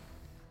target?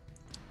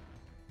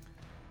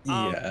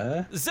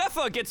 Yeah.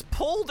 Zephyr gets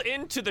pulled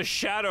into the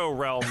Shadow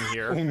Realm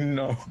here. Oh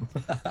no.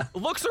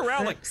 Looks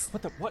around like,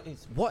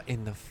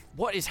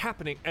 what is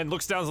happening? And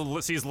looks down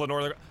and sees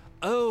Lenore. Like,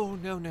 oh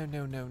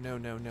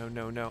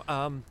no.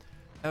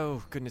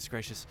 Oh goodness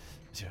gracious.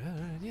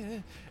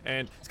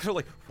 And it's kind of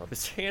like rub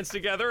his hands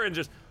together and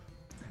just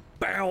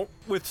bow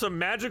with some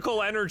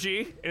magical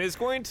energy, and is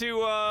going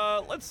to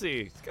let's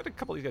see. He's got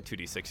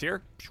 2d6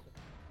 here.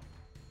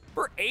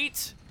 For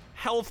 8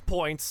 health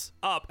points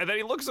up, and then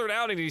he looks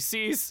around and he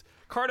sees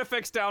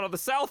Carnifex down on the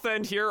south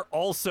end here,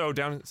 also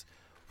down.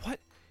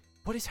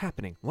 What is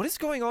happening? What is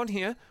going on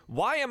here?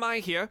 Why am I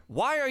here?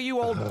 Why are you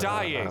all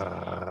dying?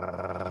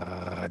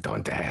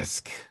 Don't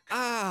ask.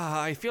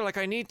 I feel like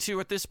I need to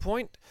at this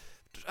point.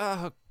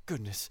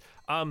 Goodness.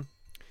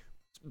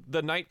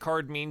 The Knight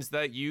card means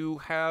that you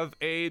have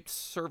a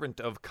servant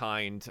of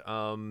kind,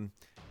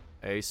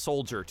 a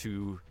soldier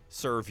to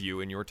serve you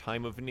in your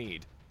time of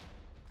need.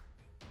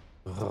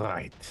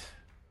 Right.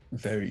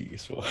 Very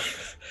useful.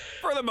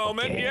 For the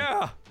moment, Okay.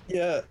 yeah.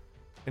 Yeah.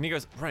 And he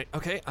goes, right,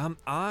 okay,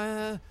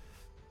 are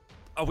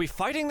we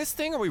fighting this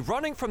thing? Are we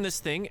running from this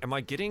thing? Am I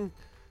getting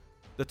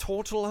the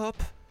total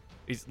up?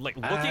 He's like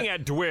looking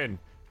at Dwin.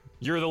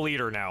 You're the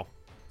leader now.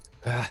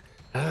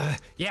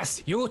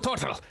 Yes, you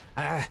total.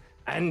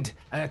 And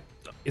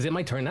is it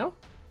my turn now?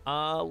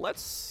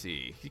 Let's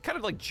see. He kind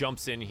of like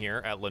jumps in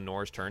here at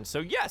Lenore's turn. So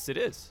yes, it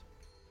is.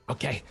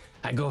 Okay,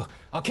 I go,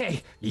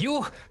 okay,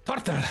 you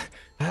turtle.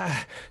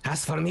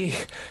 As for me,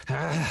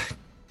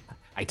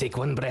 I take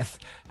one breath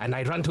and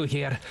I run to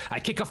here. I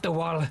kick off the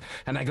wall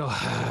and I go,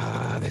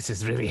 this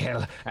is really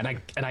hell. And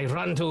I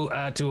run to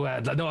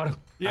Lenore.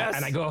 Yes.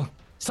 And I go,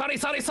 sorry.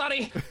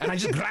 And I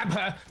just grab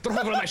her, throw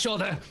her over my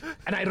shoulder,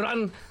 and I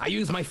run. I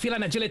use my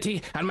feline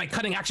agility and my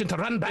cunning action to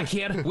run back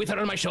here with her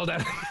on my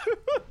shoulder.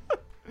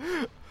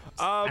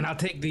 And I'll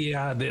take the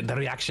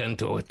reaction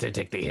to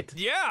take the hit.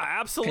 Yeah, Can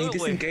absolutely. you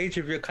disengage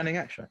with your cunning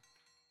action?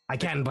 I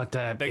can, but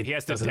He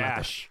has to doesn't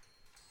matter. dash.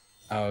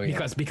 Oh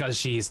yeah. Because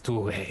she's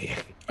too heavy.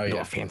 Oh, No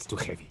yeah. offense, too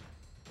heavy.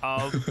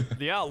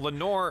 Yeah,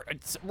 Lenore.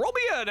 Roll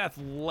me an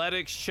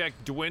athletics check,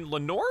 Dwin.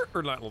 Lenore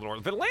or not Lenore?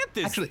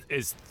 Valanth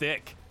is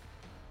thick.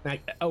 Yes.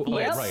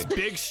 Right.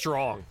 Big,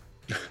 strong.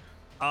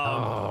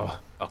 Oh,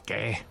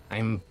 okay.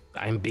 I'm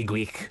big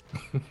weak.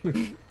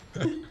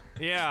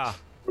 Yeah.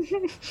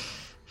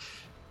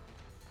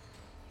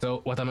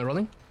 So what am I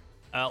rolling?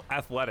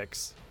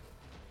 Athletics.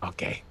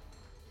 Okay.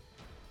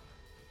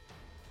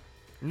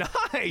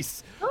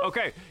 Nice.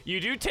 Okay, you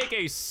do take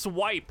a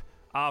swipe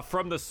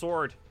from the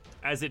sword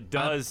as it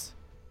does.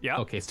 Yeah.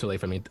 Okay, it's too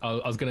late for me.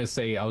 I was gonna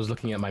say I was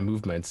looking at my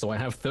movement, so I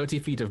have 30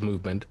 feet of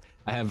movement.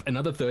 I have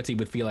another 30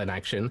 with feline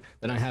action.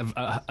 Then I have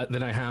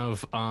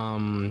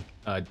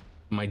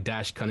my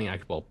dash cunning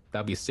action. Well,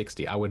 that'd be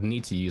 60. I would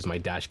need to use my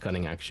dash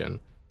cunning action,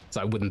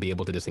 so I wouldn't be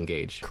able to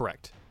disengage.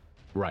 Correct.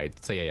 Right.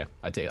 So yeah.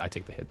 I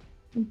take the hit.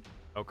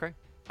 Okay.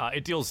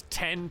 It deals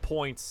 10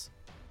 points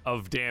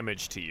of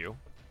damage to you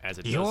as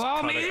it You does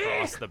owe cut me!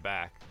 across the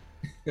back.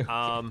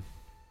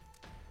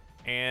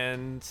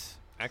 And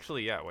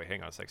actually, yeah, wait,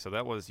 hang on a sec. So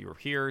that was, you were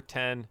here,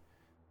 10.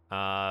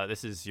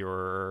 This is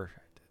your,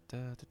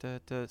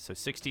 so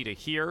 60 to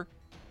here.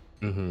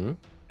 Mm-hmm.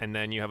 And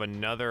then you have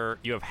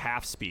you have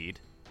half speed,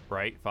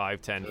 right?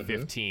 5, 10,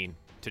 15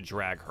 to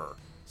drag her.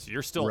 So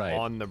you're still Right.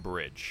 on the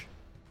bridge.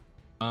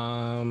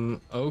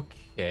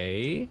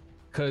 Okay.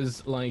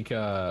 Cause like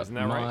Isn't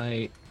that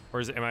right?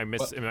 Or am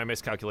I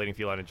miscalculating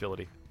feline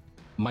agility?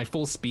 my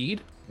full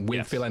speed with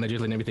Yes. feline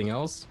agility and everything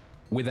else,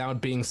 without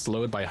being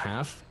slowed by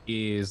half,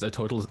 is a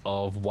total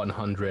of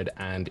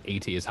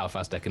 180 is how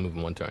fast I can move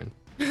in one turn.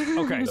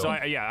 Okay, so So,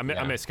 I yeah.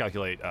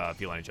 miscalculate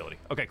feline agility.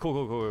 Okay,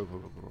 cool.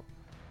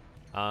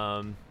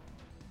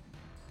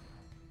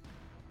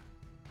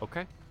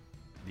 Okay,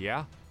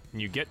 yeah.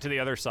 And you get to the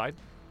other side,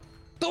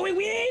 So we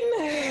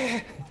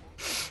win!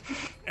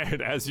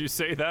 and as you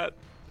say that,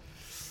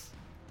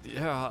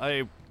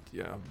 a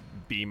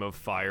beam of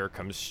fire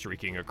comes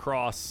streaking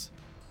across.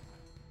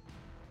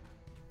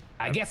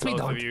 I guess we Both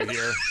don't. of you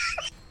here.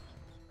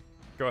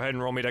 Go ahead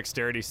and roll me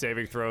dexterity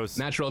saving throws.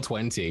 Natural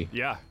 20.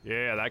 Yeah,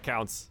 that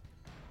counts.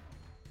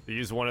 You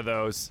use one of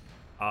those.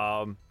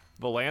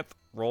 Valanth,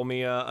 roll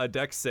me a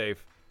dex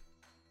save.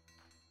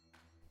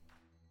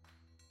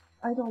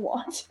 I don't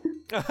want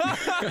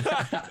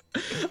to.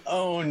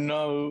 Oh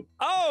no.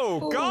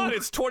 Oh god, Ooh.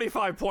 it's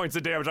 25 points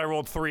of damage. I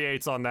rolled 3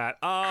 8s on that.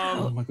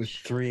 Oh my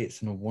gosh, 3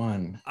 8s and a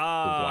 1.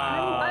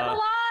 I'm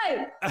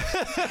alive!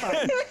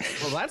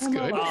 Well, that's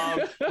good.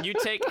 You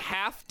take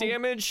half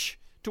damage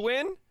to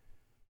win.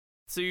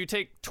 So you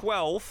take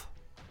 12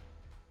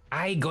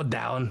 I go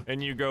down.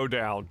 and you go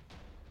down.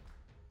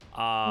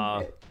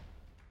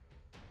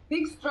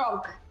 Big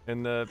stroke.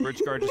 And the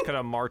bridge guard just kind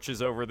of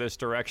marches over this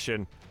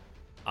direction.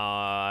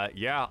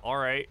 Yeah, all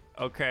right,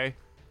 okay.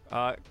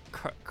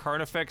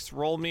 Carnifex,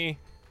 roll me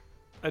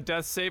a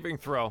death saving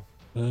throw.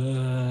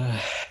 Oh,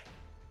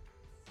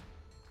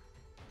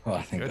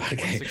 I think Good.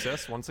 okay.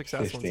 One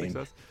success.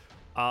 15.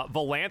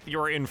 Valanth,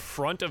 you're in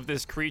front of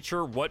this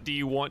creature. What do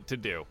you want to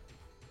do?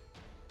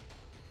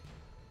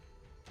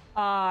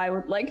 I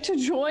would like to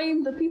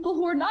join the people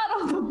who are not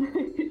on the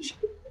bridge.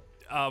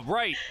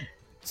 Right.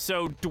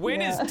 So Dwyn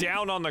Yeah. is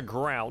down on the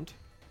ground,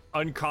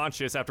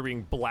 unconscious after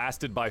being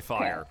blasted by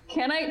fire.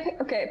 Can I,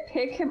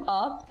 pick him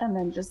up and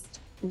then just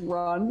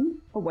run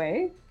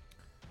away?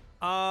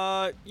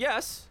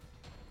 Yes.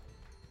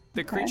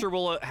 The creature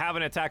will have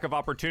an attack of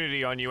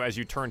opportunity on you as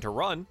you turn to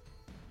run.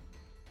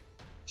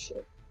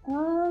 Shit.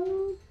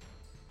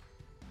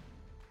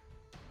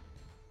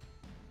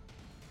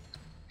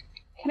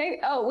 Can I?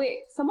 Oh wait,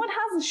 someone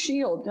has a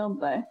shield, don't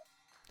they?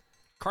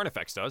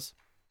 Carnifex does.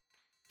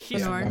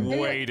 He's Lenore.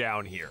 way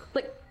down here.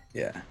 Like,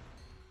 Yeah.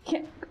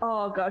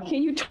 oh god,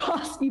 can you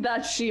toss me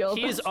that shield?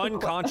 He is That's the que-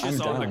 unconscious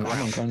I'm on the down. I'm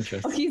ground.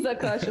 unconscious. Oh, he's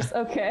unconscious.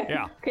 Okay.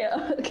 Yeah.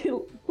 Okay.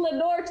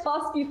 Lenore,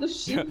 toss me the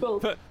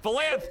shield.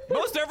 Valanth,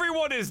 most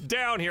everyone is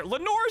down here.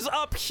 Lenore's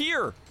up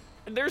here.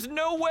 And there's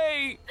no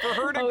way for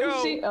her to Oh, is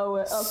go she? Oh,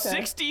 okay.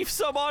 60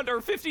 some odd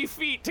or 50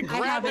 feet to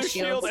grab have a the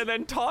shield shield. and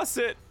then toss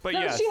it. But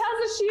No, yes. she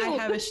has a shield.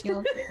 I have a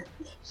shield.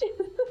 She has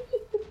a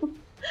shield.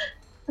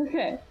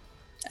 Okay.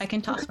 I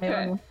can toss my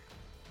Okay. own.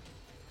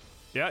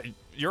 Yeah,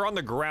 you're on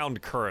the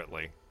ground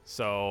currently.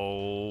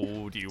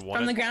 So, do you want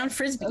From the ground,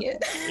 frisbee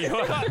it.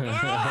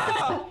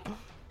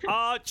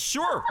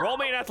 Sure. Roll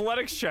me an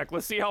athletics check.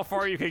 Let's see how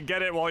far you can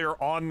get it while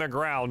you're on the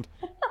ground.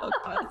 Oh,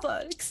 God,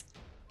 athletics.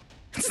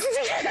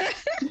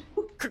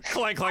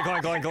 Clank, clank,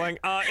 clank, clank, clank.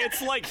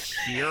 It's like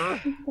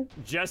here,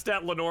 just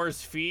at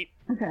Lenore's feet.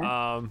 Okay.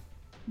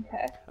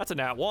 Okay. That's a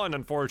nat 1,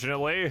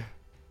 unfortunately.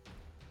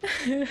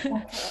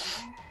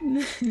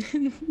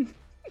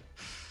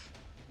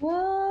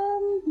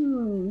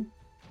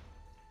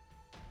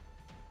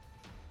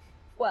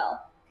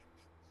 Well,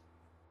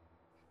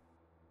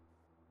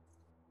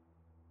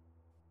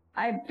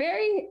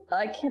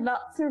 I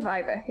cannot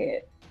survive a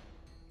hit.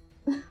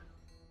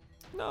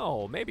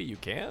 No, maybe you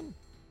can.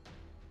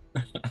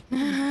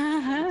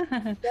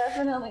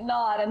 Definitely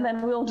not. And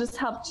then we'll just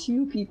have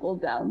 2 people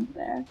down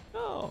there.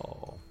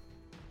 No.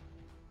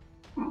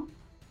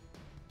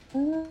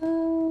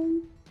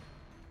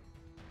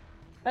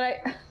 But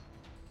I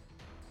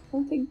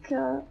don't think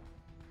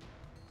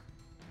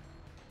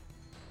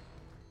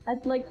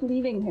I'd like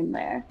leaving him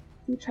there.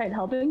 He tried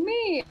helping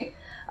me.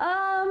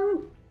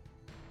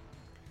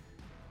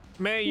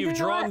 May, you've You know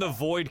drawn what? the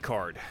void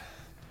card.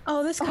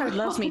 Oh, this card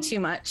loves me too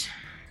much.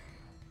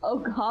 Oh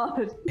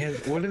god. Yeah,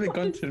 what have they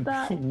gone to?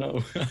 that? Oh,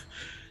 no.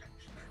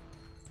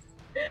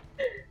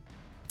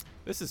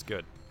 This is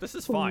good. This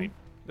is fine.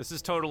 This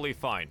is totally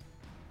fine.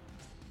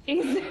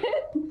 Is it?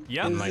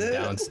 Yep. In my Is it?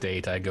 down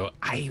state, I go,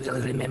 I will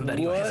remember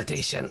your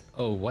hesitation.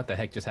 Oh, what the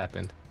heck just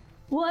happened?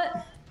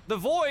 What? The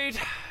void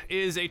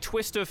is a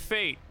twist of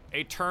fate,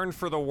 a turn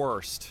for the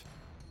worst.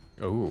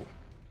 Oh.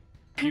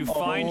 You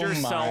find Oh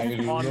yourself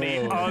my on the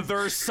Lord.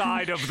 other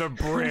side of the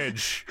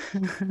bridge.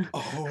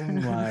 Oh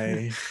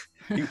my.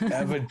 You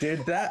ever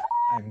did that?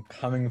 I'm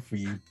coming for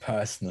you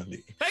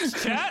personally.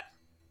 Thanks, chat.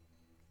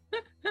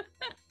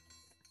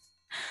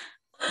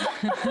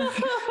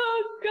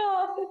 Oh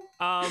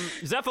god.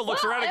 Zephyr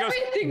looks around and goes,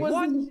 everything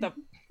was-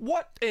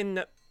 what in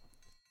the...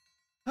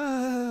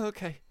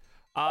 okay.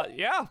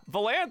 Yeah,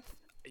 Valanth,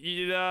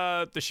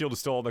 the shield is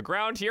still on the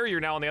ground here. You're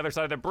now on the other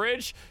side of the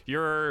bridge.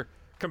 Your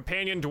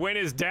companion Dwin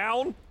is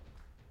down.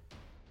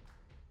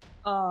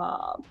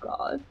 Oh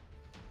god.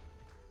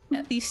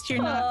 At least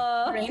you're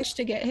not arranged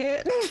to get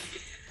hit.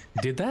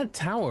 Did that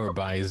tower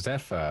by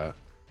Zephyr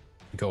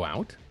go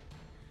out?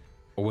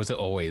 Or was it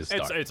always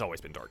dark? It's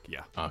always been dark,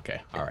 yeah.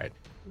 Okay, all right.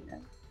 Yeah.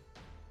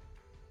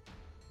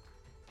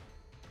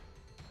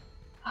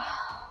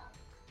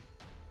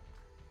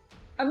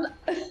 I'm not...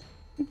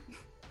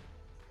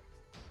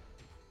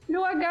 You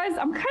know what, guys?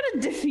 I'm kind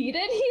of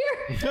defeated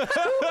here.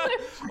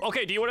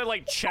 Okay, do you want to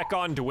like check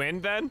on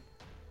Dwin then?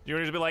 You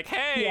want to be like,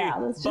 hey, Yeah,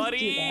 let's just do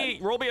buddy,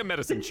 that. roll me a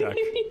medicine check.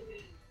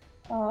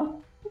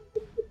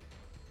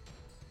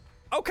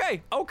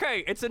 Okay,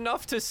 it's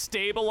enough to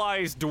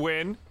stabilize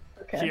Dwin.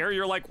 Okay. Here,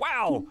 you're like,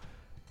 wow,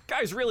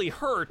 guy's really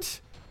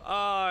hurt.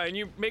 And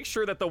you make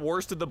sure that the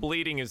worst of the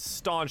bleeding is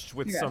staunched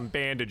with some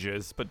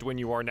bandages, but Dwin,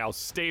 you are now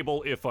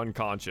stable if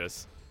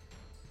unconscious.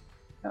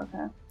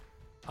 Okay.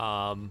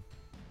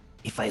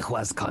 If I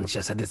was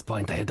conscious at this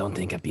point, I don't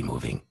think I'd be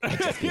moving. I'd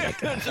just be like,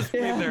 Just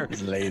leave there.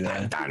 Just lay there.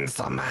 I've done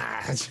so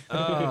much.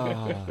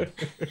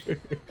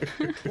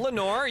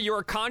 Lenore, you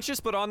are conscious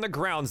but on the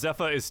ground.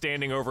 Zephyr is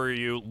standing over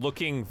you,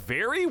 looking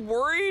very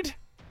worried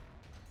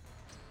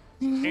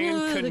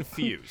and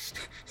confused.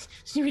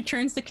 She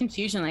returns the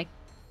confusion, like,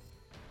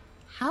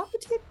 how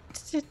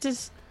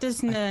does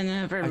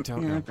never? I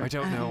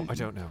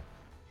don't know.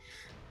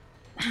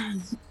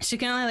 She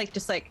can only like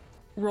just like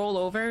roll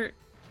over,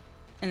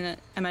 and then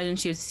imagine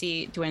she would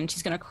see Dwin.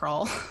 She's gonna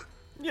crawl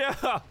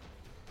Yeah.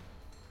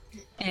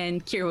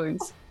 and cure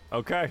wounds.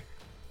 Okay.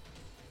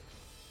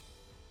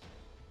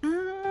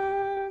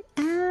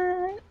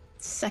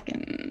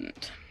 Second.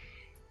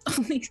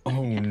 Oh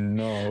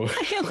no. No,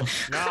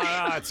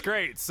 it's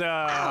great. It's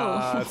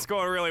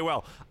going really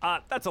well.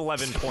 That's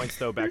 11 points,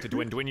 though, back to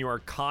Dwin. Dwin, you are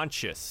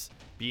conscious,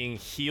 being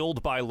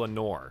healed by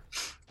Lenore.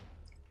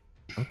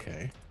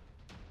 Okay.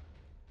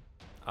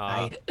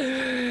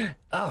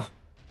 Oh,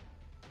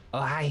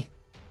 hi.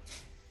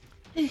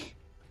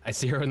 I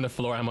see her on the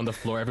floor. I'm on the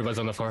floor. Everybody's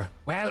on the floor.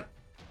 Well,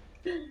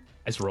 I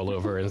just roll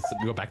over and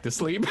go back to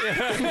sleep.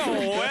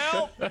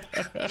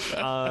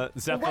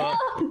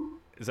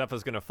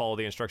 Zephyr's going to follow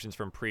the instructions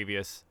from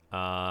previous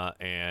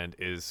and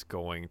is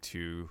going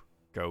to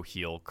go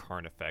heal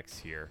Carnifex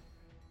here.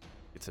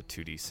 It's a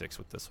 2d6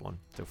 with this one,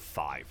 so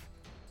 5.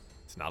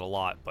 It's not a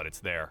lot, but it's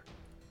there.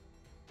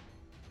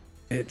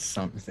 It's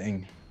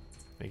something.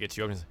 Let me get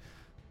you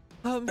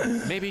up.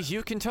 Maybe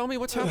you can tell me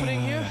what's happening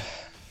here?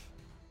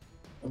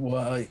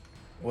 What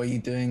are you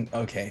doing?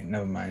 Okay,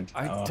 never mind.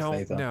 I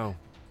don't know.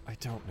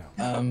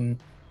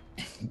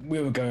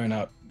 We were going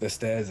up the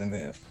stairs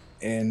and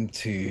in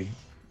to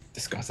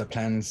discuss our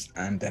plans,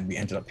 and then we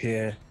ended up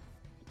here.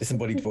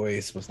 Disembodied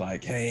voice was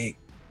like, hey,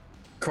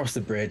 cross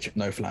the bridge,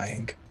 no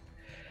flying.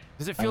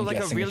 Does it feel I'm like a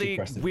guessing if you really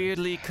press the-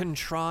 weirdly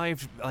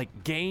contrived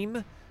like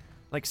game?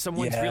 Like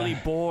someone's Yeah. really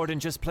bored and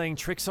just playing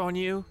tricks on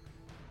you?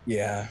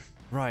 Yeah.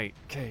 Right.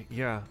 Okay.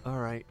 Yeah. All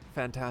right.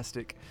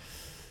 Fantastic.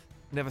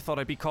 Never thought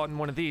I'd be caught in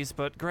one of these,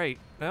 but great.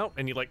 No.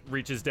 And he like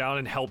reaches down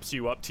and helps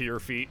you up to your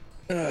feet.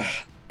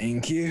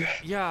 Thank you.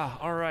 Yeah.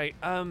 All right.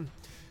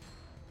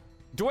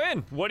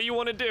 Dwin, what do you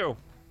want to do?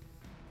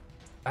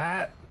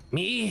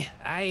 me?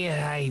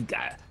 I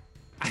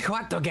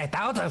want to get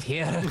out of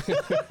here.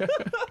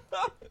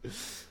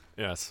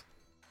 Yes.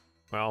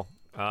 Well,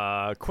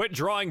 quit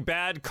drawing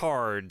bad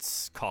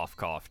cards. Cough,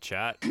 cough,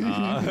 chat.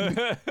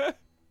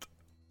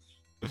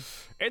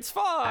 It's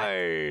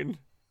fine.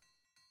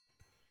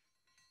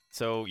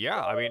 So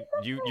yeah, I mean,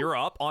 you're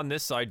up on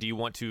this side. Do you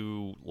want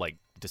to like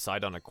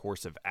decide on a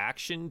course of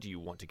action? Do you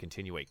want to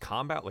continue a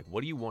combat? Like,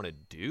 what do you want to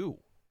do?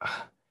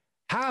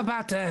 How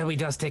about we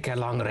just take a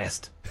long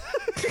rest?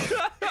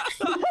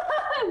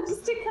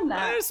 Just take a I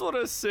nap. just want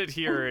to sit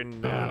here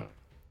and.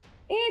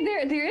 Hey,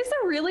 there is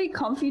a really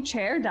comfy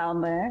chair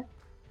down there.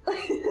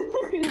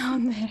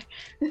 Down there.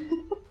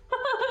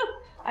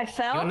 I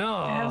felt You know,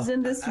 I was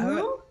in this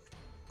room.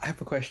 I have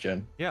a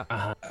question. Yeah.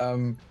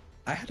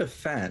 I had a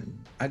fan.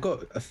 I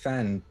got a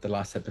fan the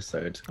last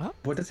episode. Huh?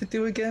 What does it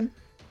do again?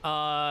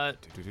 I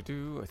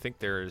think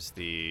there's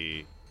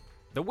the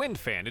wind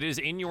fan. It is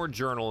in your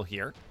journal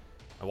here.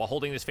 And while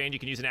holding this fan, you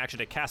can use an action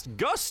to cast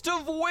Gust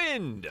of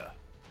Wind.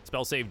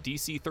 Spell save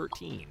DC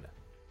 13.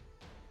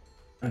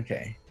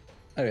 Okay.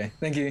 Okay,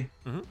 thank you.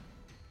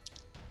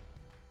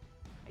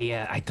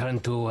 Yeah, I turn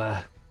to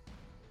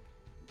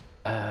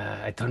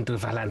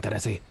Valanth and I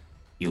say,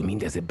 you mean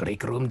there's a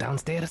break room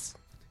downstairs?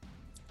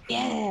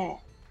 Yeah.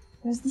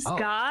 There's this Oh.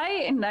 guy,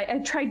 and I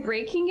tried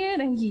breaking it,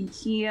 and he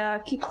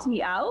kicked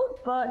me out,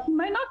 but he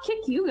might not kick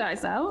you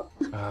guys out.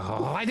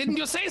 Oh, why didn't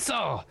you say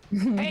so?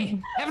 Hey,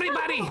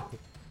 everybody!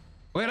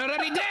 We're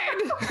already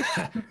dead!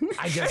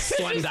 I just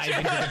swan dive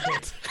into the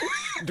pit.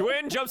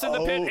 Dwin jumps in the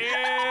pit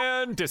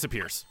and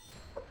disappears.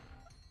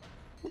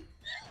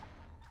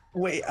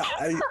 Wait,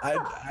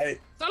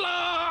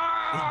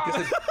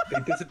 Hello! they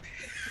disappear.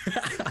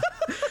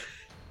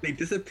 They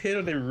disappeared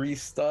or they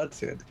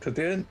restarted? Because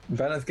didn't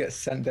Valenth get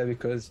sent there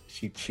because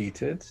she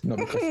cheated, not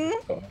because she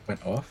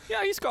went off?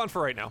 Yeah, he's gone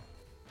for right now.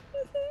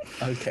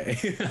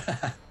 Okay.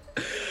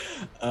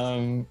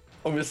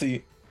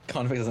 Obviously,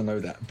 Carnifex doesn't know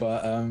that,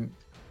 but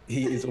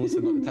he is also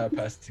not the type of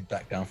person to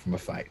back down from a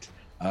fight.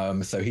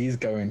 So he's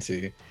going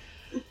to.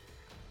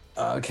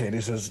 Okay,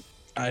 this is.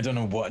 I don't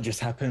know what just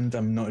happened.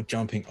 I'm not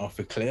jumping off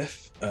a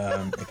cliff.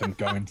 If I'm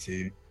going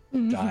to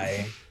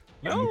die,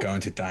 I'm going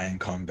to die in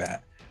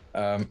combat.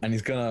 And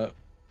he's gonna.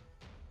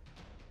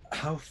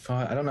 How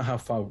far? I don't know how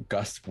far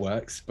gust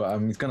works, but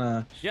he's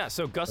gonna. Yeah,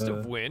 so gust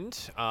of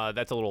wind.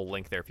 That's a little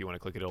link there. If you want to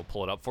click it, it'll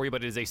pull it up for you.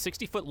 But it is a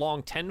 60-foot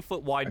long,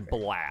 10-foot wide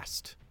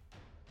blast.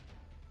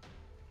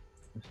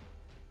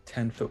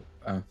 10 foot,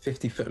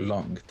 50 foot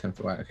long, 10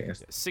 foot wide. Okay,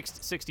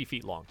 60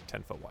 feet long,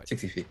 10 foot wide.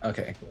 60 feet.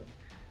 Okay.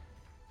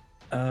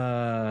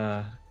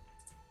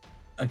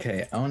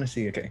 Okay. I want to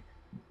see. Okay,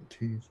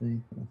 2,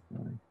 3, 4,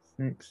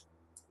 5, 6.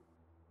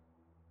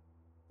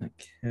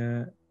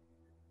 Okay.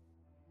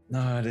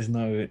 No, there's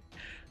no.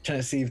 Trying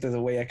to see if there's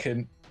a way I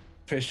can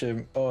push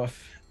him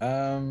off.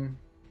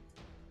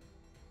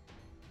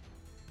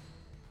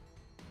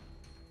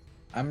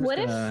 What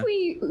if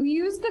we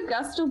use the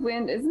gust of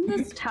wind? Isn't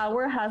this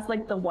tower has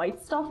like the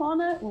white stuff on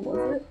it? What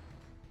was it?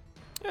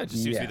 Yeah, it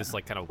just seems to be this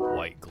like kind of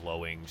white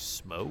glowing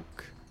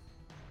smoke.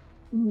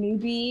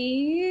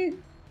 Maybe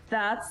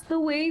that's the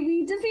way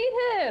we defeat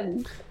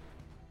him.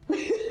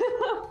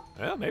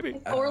 Yeah, maybe.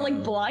 Or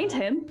like blind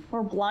him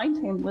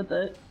with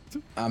it.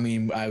 I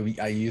mean,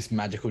 I used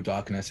magical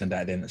darkness and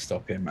that didn't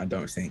stop him. I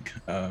don't think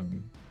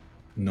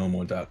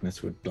normal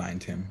darkness would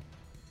blind him.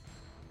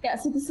 Yeah,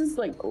 so this is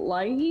like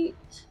light.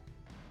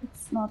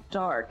 It's not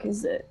dark,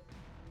 is it?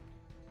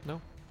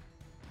 No.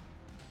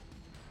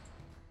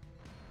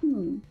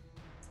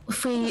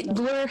 If we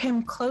lure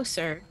him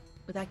closer,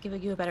 would that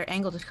give you a better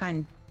angle to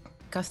kind of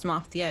gust him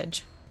off the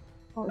edge?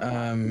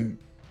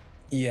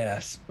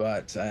 Yes,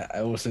 but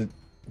I also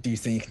do you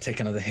think he can take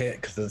another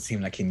hit? Because it doesn't seem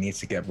like he needs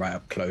to get right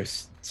up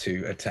close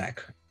to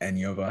attack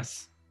any of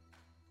us.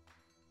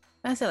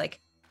 I'd say like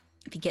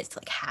if he gets to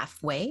like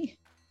halfway.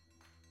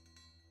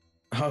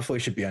 Halfway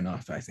should be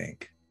enough, I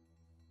think.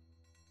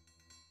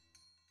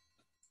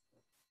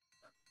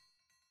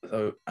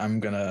 So I'm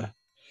gonna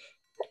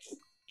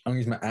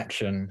use my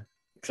action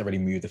because I already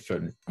moved the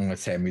foot. I'm gonna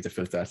say I moved the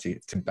foot 30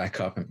 to back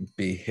up and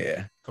be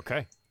here.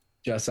 Okay.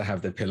 Just to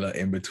have the pillar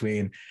in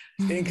between,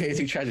 in case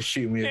he tries to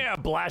shoot me. Yeah,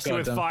 blast you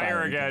with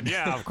fire again.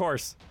 Yeah, of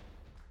course.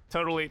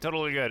 Totally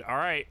good. All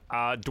right,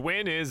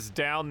 Dwyn is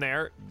down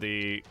there.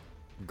 The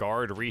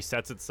guard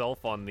resets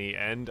itself on the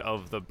end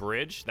of the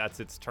bridge. That's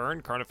its turn.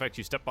 Carnifex,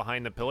 you step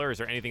behind the pillar. Is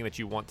there anything that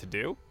you want to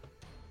do?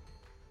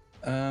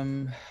 I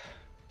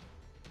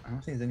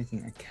don't think there's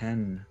anything I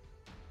can.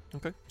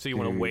 Okay. So you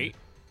want to wait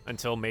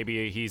until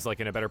maybe he's like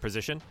in a better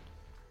position?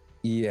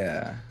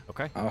 Yeah.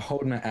 Okay. I'll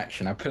hold my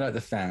action. I put out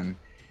the fan.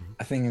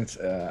 I think it's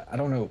I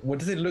don't know. What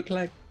does it look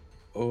like?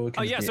 Or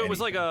yeah, so it was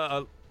like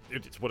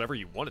it's whatever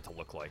you want it to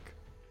look like.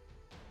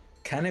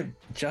 Can it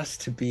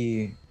just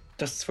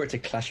for it to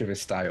clash with his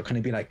style? Can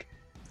it be like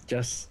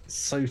just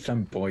so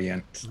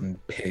flamboyant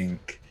and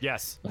pink?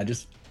 Yes. Like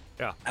just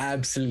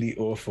absolutely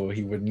awful.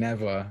 He would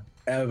never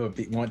ever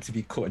want to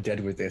be caught dead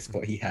with this,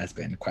 but he has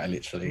been quite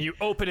literally. You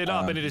open it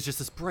up and it is just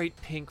this bright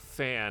pink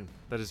fan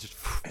that is just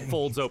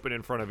folds open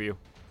in front of you.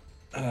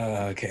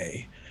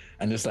 Okay.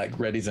 And just like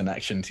readies an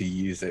action to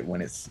use it when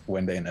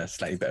they're in a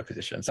slightly better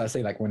position. So I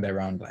say like when they're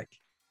around like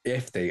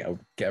if they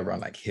get around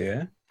like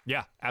here.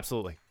 Yeah,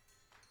 absolutely.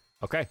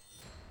 Okay.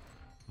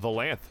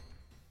 Valanth.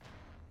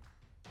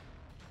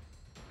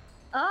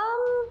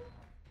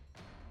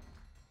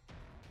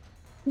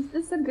 Is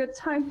this a good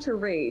time to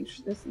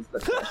rage? This is the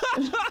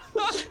question.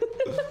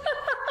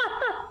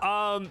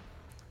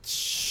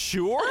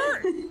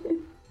 Sure.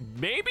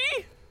 Maybe?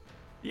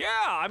 Yeah,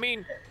 I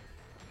mean,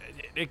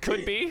 it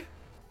could be.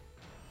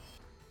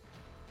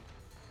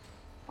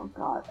 Oh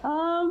god.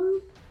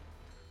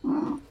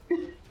 And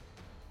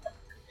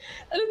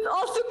it's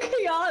also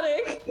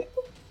chaotic.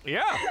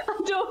 Yeah. I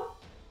don't.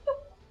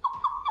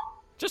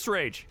 Just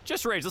rage.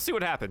 Let's see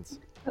what happens.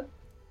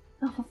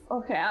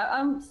 Okay,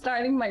 I'm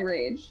starting my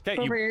rage.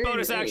 Okay, you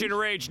bonus action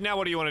rage. Now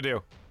what do you want to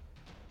do?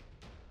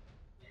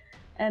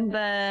 And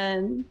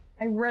then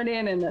I run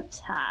in and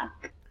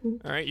attack. All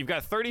right, you've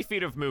got 30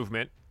 feet of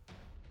movement.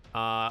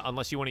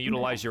 Unless you want to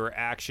utilize your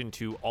action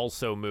to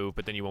also move,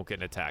 but then you won't get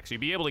an attack. So you'll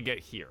be able to get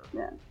here.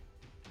 Yeah.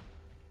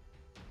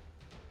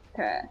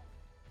 Okay.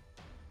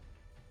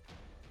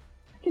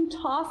 I can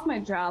toss my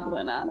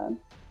javelin at him.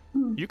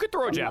 You could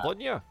throw a javelin,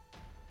 yeah.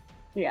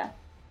 Yeah.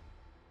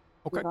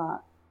 Okay.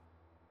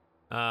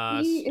 So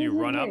you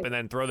run up and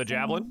then throw the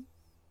javelin?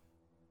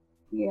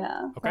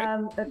 Yeah. Okay.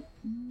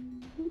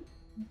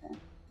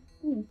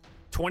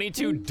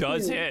 22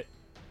 does hit.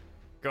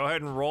 Go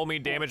ahead and roll me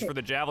damage for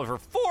the javelin for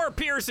 4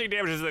 piercing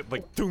damage.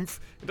 Like, doomph.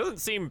 It doesn't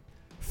seem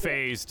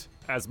phased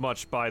as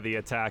much by the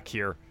attack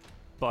here.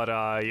 But,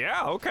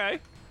 yeah, okay.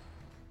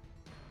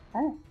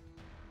 Okay.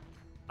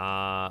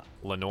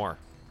 Lenore.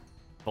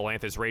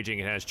 Valanth is raging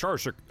and has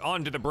charged her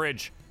onto the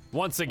bridge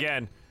once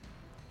again.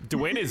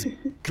 Dwayne is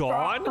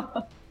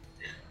gone.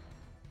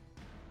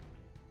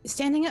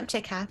 Standing up,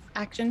 take half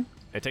action.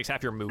 It takes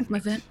half your movement.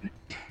 Movement.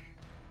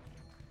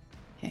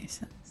 Okay,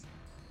 so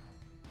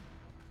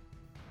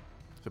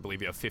I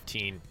believe you have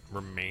 15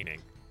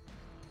 remaining.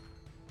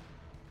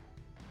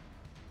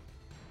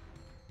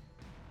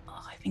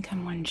 oh, I think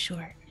I'm one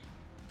short.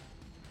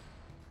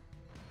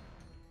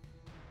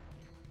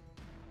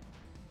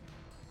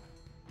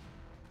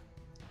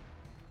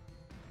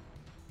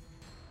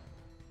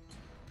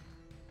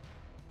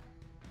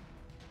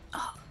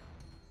 Oh,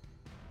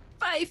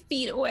 5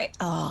 feet away.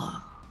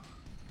 Oh.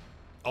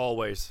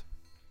 Always.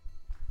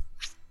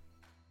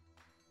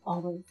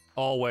 Always.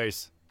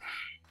 Always.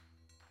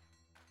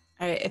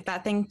 All right, if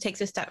that thing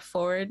takes a step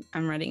forward,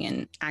 I'm running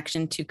in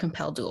action to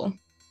compel duel.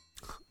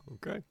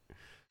 Okay.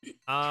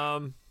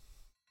 Dwayne,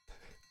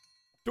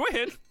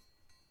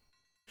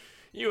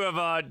 you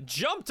have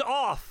jumped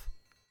off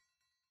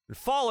and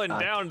fallen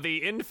down the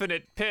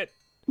infinite pit,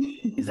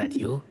 Is that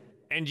you?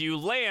 and you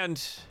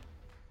land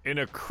in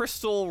a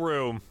crystal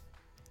room.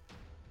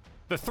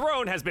 The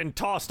throne has been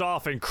tossed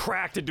off and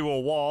cracked into a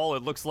wall.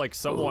 It looks like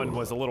someone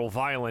was a little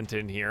violent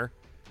in here.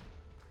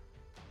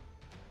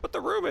 But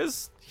the room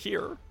is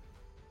here.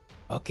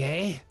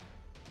 Okay.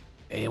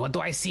 What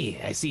do I see?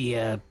 I see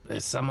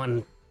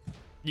someone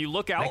You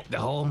look out. like the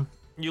home.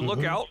 You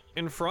look out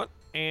in front,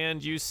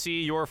 and you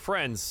see your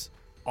friends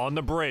on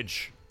the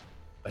bridge,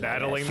 But I'm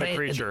battling the afraid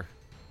creature.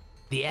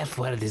 The F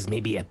word is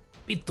maybe a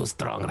bit too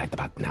strong right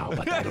about now,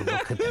 but I don't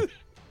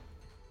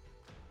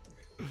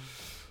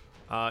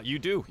know. You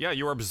do. Yeah,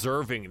 you're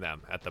observing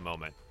them at the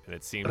moment, and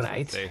it seems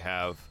Right. that they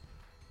have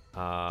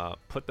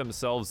put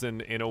themselves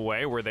in a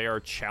way where they are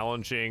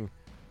challenging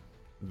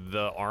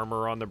the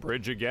armor on the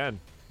bridge again.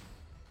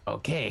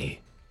 Okay.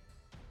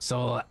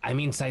 So I'm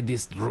inside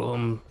this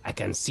room. I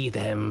can see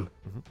them.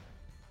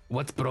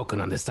 What's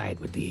broken on the side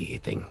with the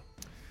thing?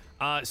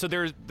 So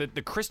there's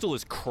the crystal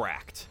is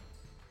cracked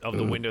of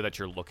the window that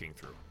you're looking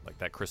through, like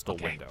that crystal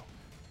window.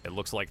 It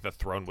looks like the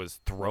throne was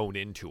thrown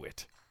into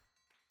it.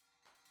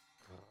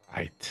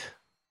 Right.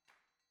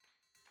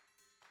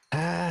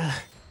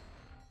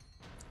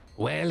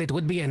 Well, it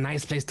would be a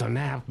nice place to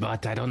nap,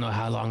 but I don't know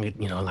how long it,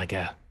 like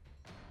a...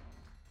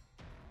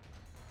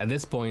 At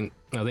this point,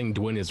 I think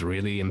Dwayne is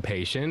really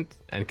impatient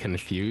and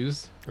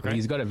confused. Okay.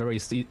 He's got a very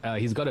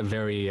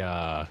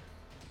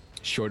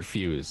short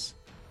fuse.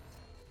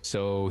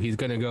 So he's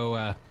gonna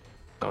go,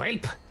 Well,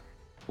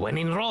 when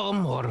in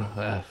Rome,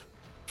 or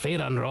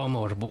fair on Rome,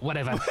 or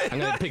whatever. I'm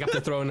gonna pick up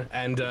the throne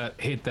and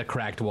hit the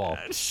cracked wall.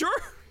 Sure.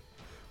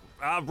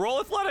 Roll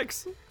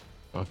athletics.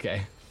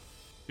 Okay.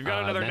 You've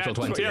got another natural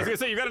 20. Yeah, I was gonna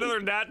say you've got another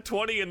nat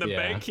 20 in the Yeah.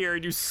 bank here,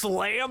 and you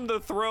slam the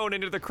throne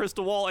into the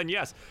crystal wall. And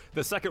yes,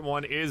 the second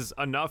one is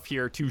enough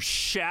here to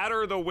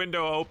shatter the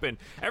window open.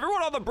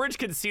 Everyone on the bridge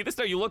can see this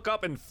now. You look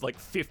up, and like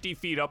 50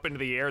 feet up into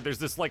the air, there's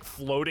this like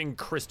floating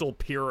crystal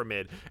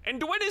pyramid, and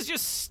Dwayne is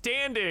just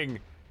standing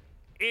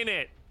in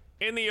it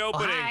in the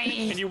opening, Hi.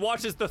 and you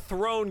watch as the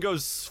throne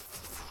goes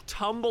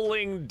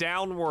tumbling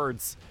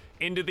downwards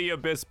into the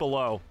abyss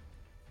below.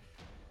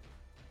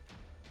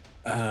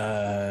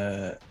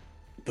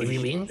 But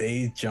You mean?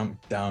 they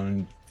jumped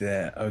down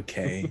there.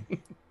 Okay.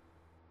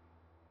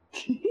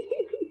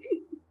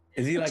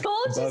 Is he like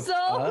Told you above so.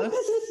 us?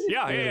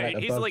 Yeah, Or, yeah, like,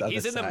 he's above like the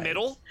he's in other the side?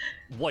 middle,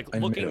 like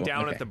In the looking middle,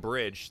 down okay. at the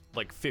bridge,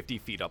 like 50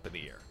 feet up in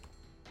the air.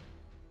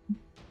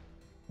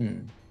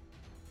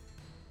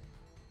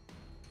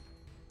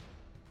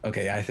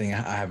 Okay, I think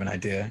I have an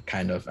idea.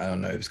 Kind of. I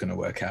don't know if it's gonna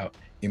work out.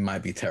 It might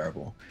be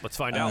terrible. Let's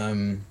find out.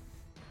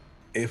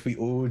 If we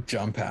all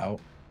jump out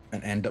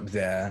and end up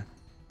there,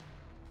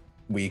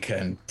 we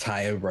can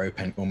tie a rope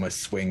and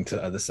almost swing to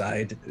the other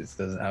side.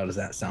 How does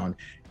that sound?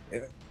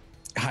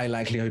 High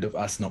likelihood of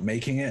us not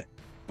making it,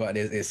 but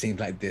it seems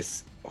like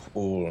this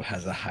all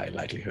has a high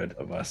likelihood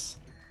of us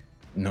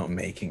not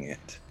making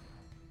it.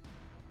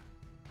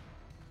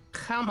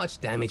 How much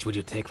damage would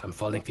you take from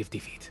falling 50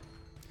 feet?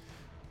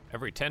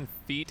 Every 10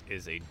 feet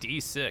is a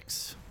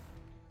d6.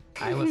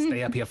 I will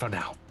stay up here for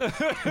now.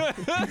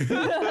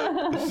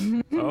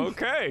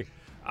 Okay.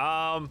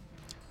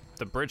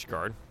 The bridge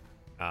guard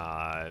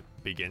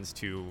begins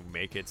to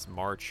make its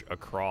march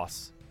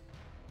across.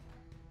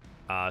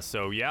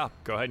 So yeah,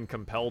 go ahead and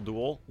compel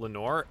duel,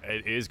 Lenore.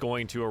 It is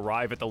going to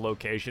arrive at the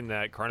location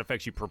that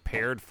Carnifex you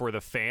prepared for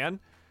the fan.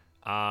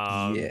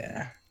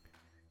 Yeah.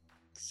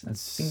 So I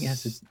think it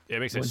has It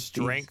makes a what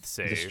strength It's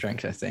save. a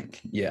strength, I think.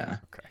 Yeah.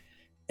 Okay.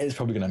 It's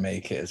probably gonna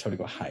make it. It's probably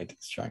got high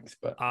strength,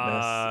 but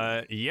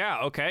Yeah,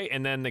 okay.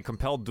 And then the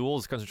compelled duel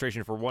is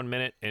concentration for 1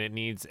 minute, and it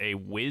needs a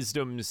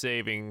wisdom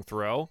saving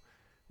throw.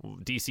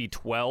 DC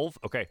 12.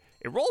 Okay.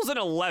 It rolls an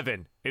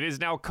 11. It is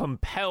now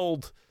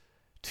compelled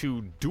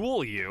to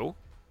duel you,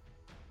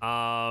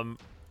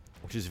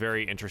 which is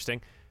very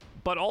interesting.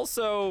 But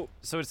also,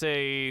 so it's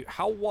a,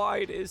 how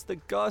wide is the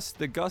gust?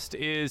 The gust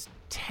is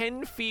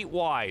 10 feet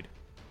wide.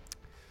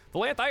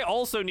 Valanth, I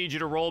also need you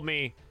to roll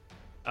me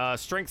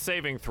strength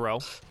saving throw.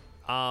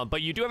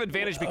 But you do have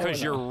advantage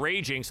because you're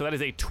raging, so that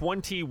is a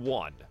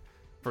 21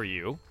 for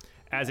you.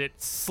 As it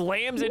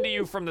slams into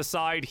you from the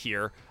side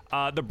here.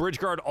 The bridge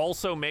guard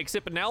also makes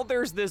it, but now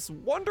there's this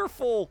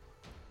wonderful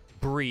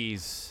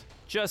breeze.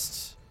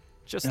 Just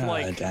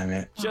like damn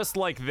it. just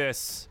like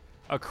this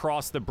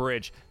across the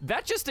bridge.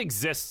 That just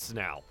exists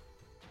now.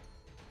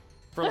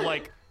 For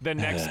like the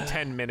next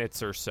 10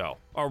 minutes or so.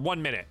 Or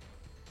 1 minute.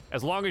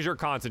 As long as you're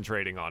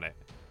concentrating on it.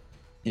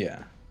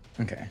 Yeah.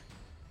 Okay.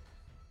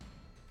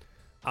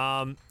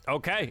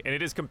 Okay, and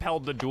it is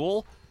compelled to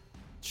duel.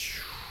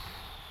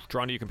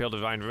 Drawn to you, compelled to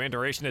divine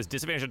duration has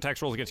disadvantage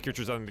attacks rolls against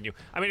creatures other than you.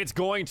 I mean, it's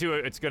going to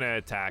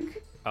attack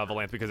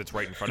Valanth because it's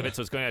right in front of it,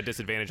 so it's going to have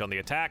disadvantage on the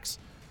attacks.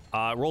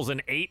 Rolls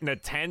an 8 and a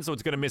 10, so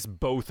it's going to miss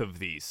both of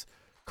these.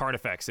 Card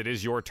effects, it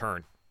is your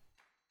turn.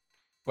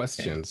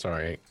 Question,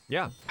 sorry.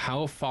 Yeah.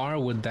 How far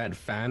would that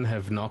fan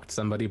have knocked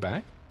somebody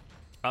back?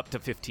 Up to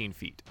 15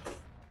 feet.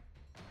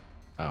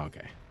 Oh,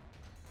 okay.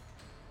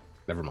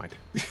 Never mind.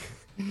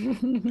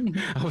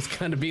 I was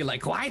gonna be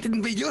like, why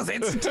didn't we use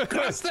it to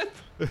cross them?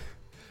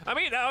 I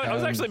mean, I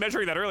was actually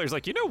measuring that earlier. It's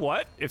like, you know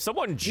what? If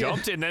someone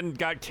jumped and then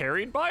got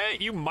carried by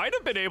it, you might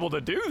have been able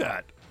to do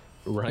that.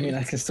 Right. I mean,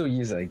 I can still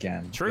use it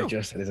again. True.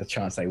 There's a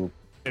chance I will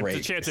break.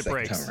 It's a chance the it second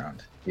breaks. time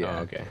around. Yeah.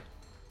 Oh, okay.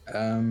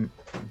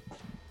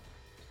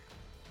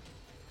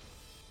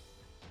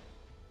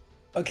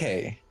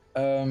 Okay.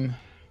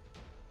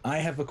 I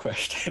have a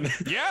question.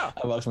 Yeah.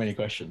 I've asked many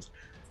questions.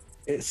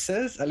 It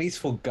says, at least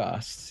for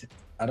Gust,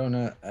 I don't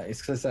know, it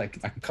says that I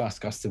can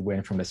cast Gust of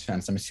Wind from this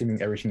fence. I'm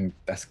assuming everything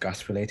that's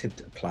Gust related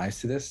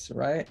applies to this,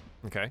 right?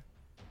 Okay.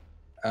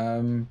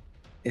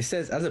 It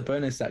says, as a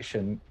bonus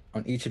action,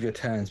 on each of your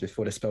turns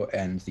before the spell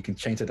ends, you can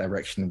change the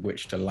direction in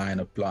which the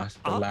line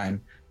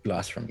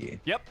blasts from you.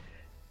 Yep.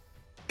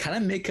 Can I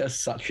make a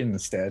suction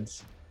instead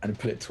and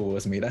put it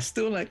towards me? That's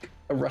still like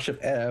a rush of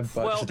air,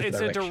 but Well, just it's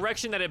a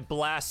direction that it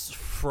blasts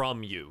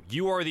from you.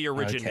 You are the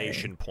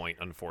origination point,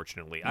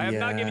 unfortunately. I have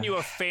not given you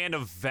a fan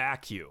of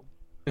vacuum,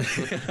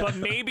 but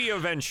maybe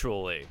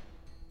eventually.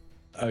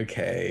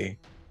 Okay.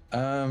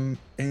 In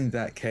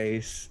that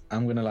case,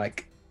 I'm gonna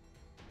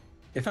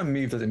if I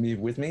move, does it move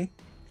with me?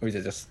 Or is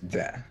it just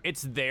there?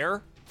 It's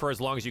there for as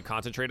long as you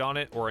concentrate on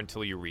it or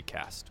until you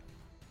recast.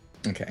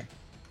 Okay.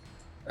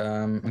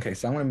 Okay,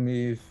 so I'm gonna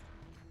move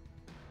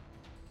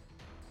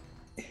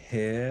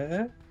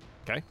here.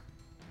 Okay.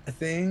 I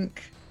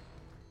think.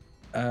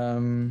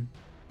 Oh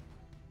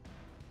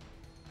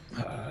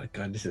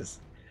god, this is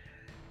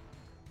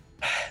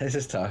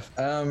tough.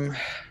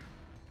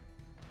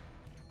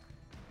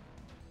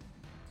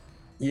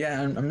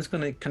 Yeah, I'm just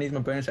gonna. Can I use my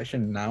bonus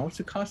action now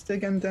to cast it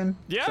again? Then.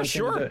 Yeah, So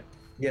sure.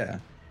 Yeah.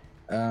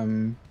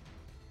 And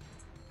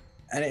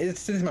it's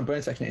since my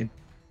bonus action.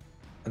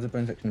 As a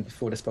bonus action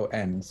before the spell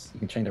ends, you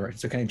can change direction.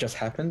 So can it just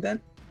happen then?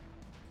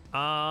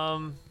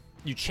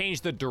 You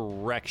change the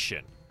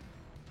direction,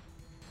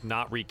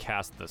 not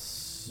recast the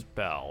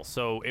spell.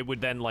 So it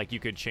would then you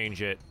could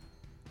change it.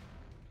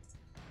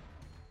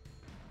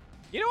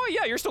 You know what?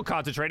 Yeah, you're still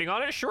concentrating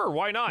on it. Sure,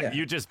 why not? Yeah.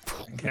 You just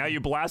now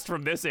you blast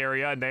from this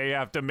area and they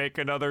have to make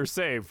another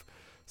save.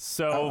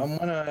 So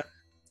I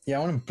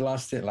wanna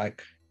blast it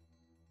like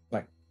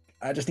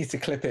I just need to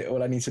clip it.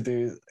 All I need to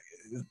do,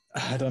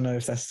 I don't know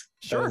if that's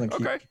sure.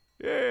 Okay.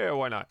 Yeah,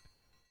 why not?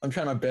 I'm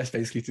trying my best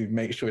basically to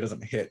make sure it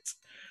doesn't hit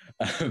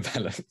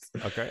balance.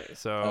 Okay,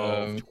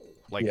 so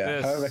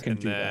this, however I can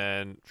and do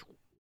then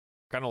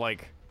kind of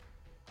like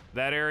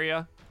that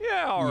area.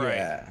 Yeah, all right.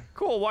 Yeah.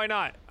 Cool, why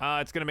not?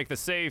 It's going to make the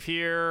save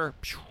here.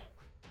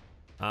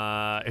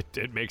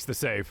 It makes the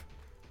save.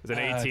 It's an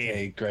 18.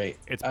 Okay, great.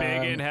 It's big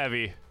and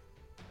heavy.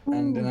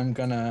 And then I'm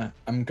going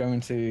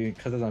to,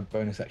 because there's a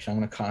bonus action, I'm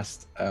going to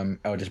cast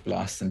Eldritch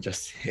Blast and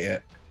just hit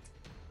it.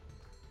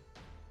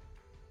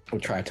 Or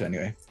try to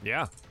anyway.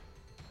 Yeah.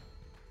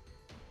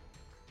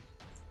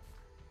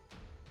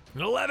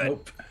 An 11.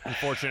 Nope.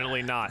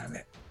 Unfortunately not. Damn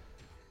it.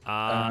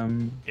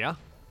 Yeah.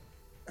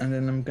 And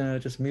then I'm going to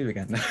just move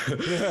again. I'm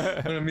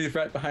going to move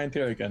right behind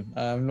here again.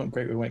 I'm not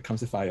great when it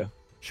comes to fire.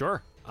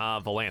 Sure.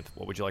 Valanth,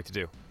 what would you like to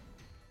do?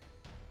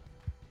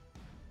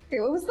 Okay,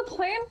 what was the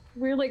plan?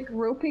 We're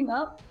roping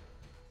up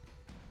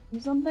or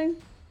something?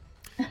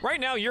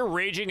 Right now, you're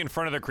raging in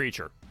front of the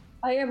creature.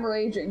 I am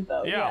raging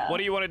though. Yeah. What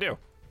do you want to do?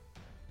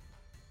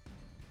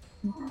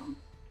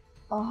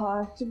 I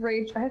have to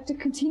rage. I have to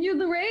continue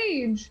the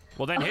rage.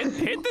 Well, then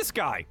hit this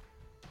guy.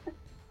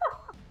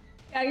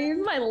 I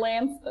use my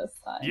lance this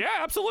time. Yeah,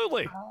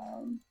 absolutely.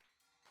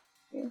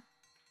 Yeah.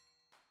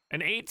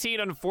 An 18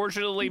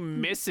 unfortunately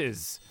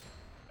misses,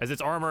 as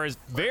its armor is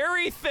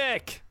very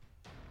thick.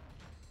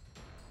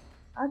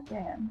 God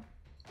damn.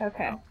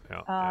 Okay.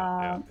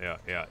 Yeah.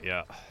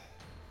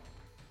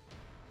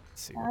 Let's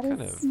see, what That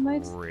kind is of my-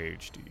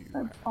 rage do you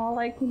have? That's all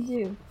I can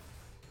do.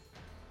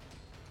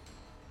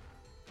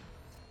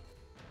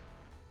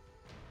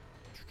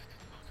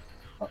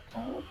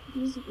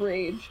 Use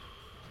rage.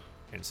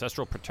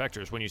 Ancestral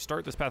Protectors. When you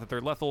start this path at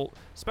third level,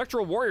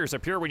 spectral warriors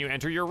appear when you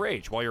enter your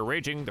rage. While you're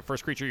raging, the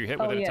first creature you hit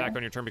with an attack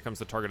on your turn becomes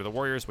the target of the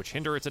warriors, which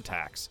hinder its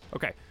attacks.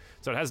 Okay,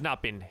 so it has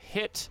not been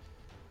hit.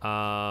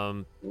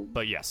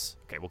 But yes,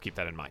 okay, we'll keep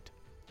that in mind.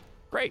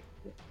 Great.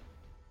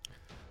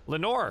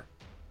 Lenore,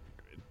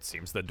 it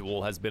seems the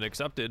duel has been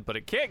accepted, but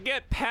it can't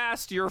get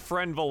past your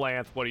friend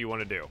Valanth. What do you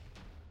want to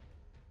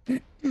do?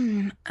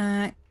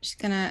 Just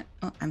gonna.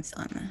 Oh, I'm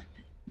still on the.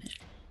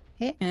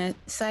 Okay, I'm gonna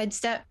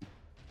sidestep.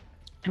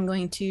 I'm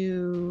going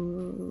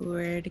to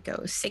where to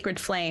go? Sacred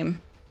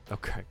Flame.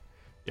 Okay.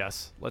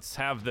 Yes. Let's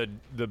have the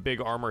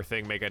big armor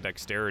thing make a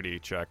dexterity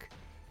check.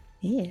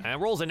 Yeah. And it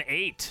rolls an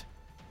 8.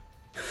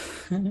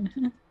 So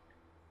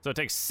it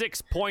takes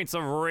 6 points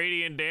of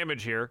radiant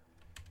damage here.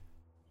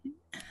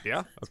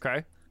 Yeah.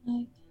 Okay.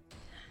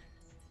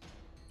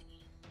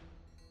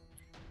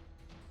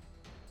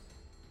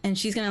 And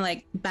she's gonna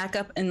like back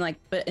up and like,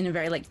 but in a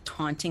very like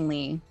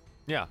tauntingly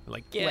Yeah.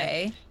 Like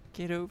way.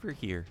 Get over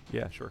here.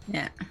 Yeah. Sure.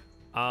 Yeah.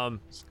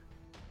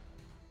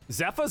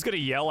 Zepha's gonna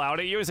yell out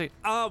at you and say,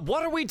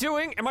 what are we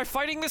doing? Am I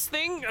fighting this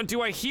thing?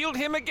 Do I heal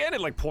him again?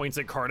 It like points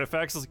at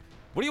Carnifex. Like,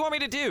 what do you want me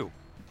to do?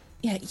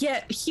 Yeah.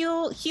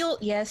 Heal.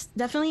 Yes,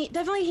 definitely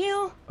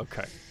heal.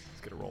 Okay.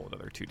 Let's gonna roll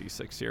another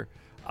 2d6 here.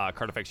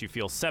 Carnifex, you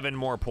feel 7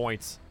 more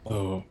points.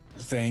 Oh,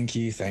 thank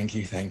you.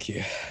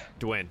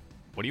 Dwyn,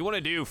 what do you want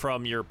to do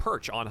from your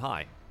perch on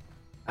high?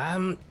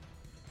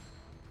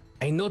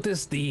 I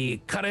notice the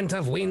current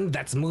of wind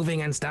that's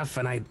moving and stuff,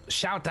 and I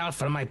shout out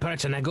from my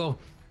perch and I go,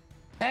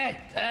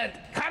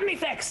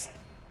 Carnifex!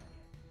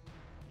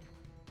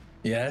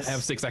 Yes. I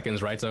have 6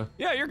 seconds, right? So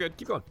Yeah, you're good.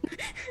 Keep going.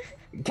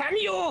 Can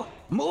you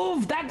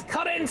move that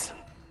current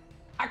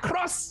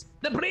across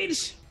the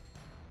bridge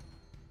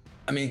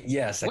I mean,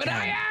 yes, I where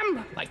can. I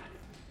am? Like,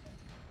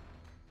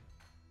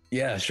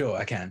 Yeah, sure,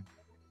 I can.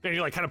 And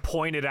you like kind of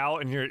point it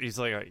out, and he's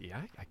like,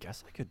 yeah, I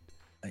guess I could.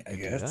 I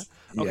guess.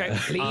 Okay. Yeah.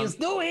 please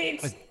do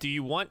it! Do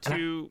you want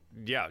to?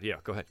 Yeah.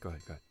 Go ahead.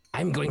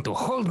 I'm going to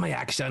hold my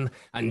action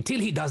until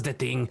he does the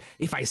thing.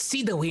 If I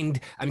see the wind,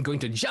 I'm going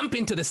to jump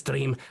into the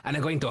stream, and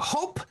I'm going to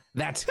hope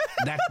that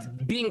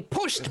being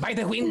pushed by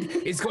the wind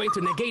is going to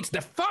negate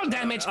the fall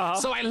damage,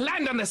 so I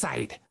land on the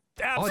side.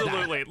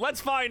 Absolutely. Let's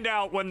find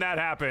out when that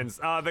happens.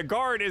 The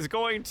guard is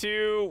going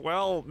to,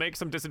 well, make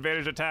some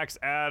disadvantage attacks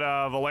at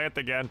Valanth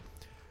again.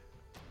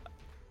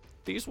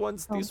 This one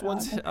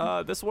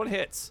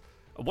hits.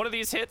 One of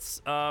these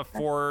hits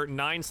for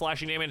 9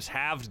 slashing damage,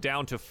 halved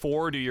down to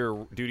 4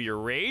 due to your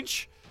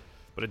rage,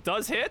 but it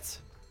does hit.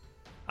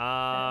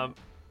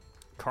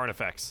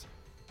 Carnifex.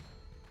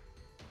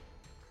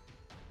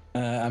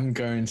 I'm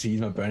going to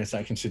use my bonus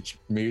action to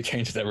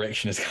change the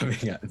direction it's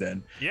coming at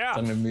then. Yeah. So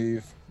I'm going to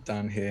move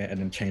down here and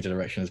then change the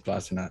direction it's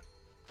blasting at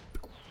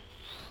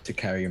to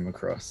carry him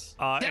across.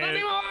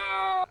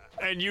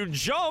 And you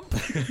jump,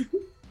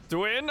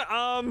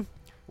 Dwyn.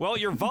 Well,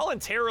 you're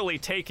voluntarily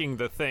taking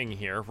the thing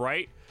here,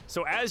 right?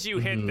 So as you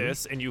hit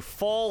this and you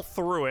fall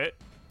through it,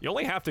 you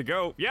only have to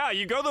go,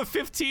 you go the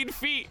 15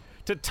 feet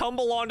to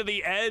tumble onto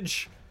the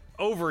edge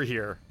over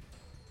here.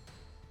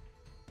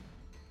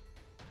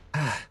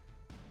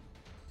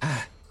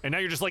 And now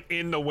you're just like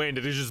in the wind.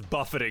 It is just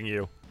buffeting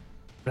you.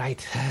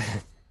 Right.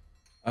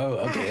 Oh,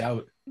 okay.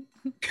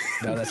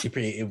 That was actually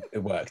pretty. It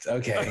worked.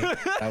 Okay.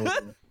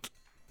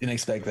 Didn't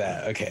expect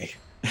that. Okay.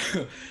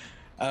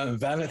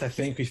 Valanth, I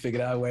think we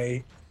figured out a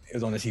way. It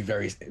was honestly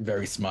very,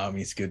 very smart. We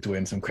need to give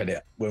Dwyn some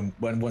credit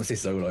once this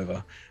is all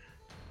over.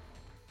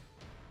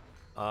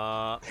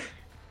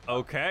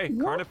 Okay.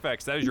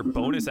 Carnifex, that is your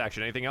bonus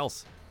action. Anything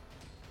else?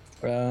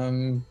 I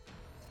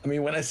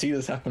mean, when I see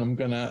this happen, I'm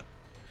gonna.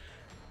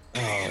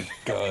 Oh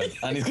God!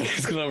 And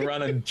he's gonna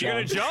run and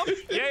jump. You're gonna jump?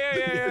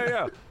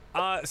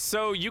 Yeah.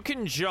 So you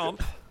can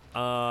jump.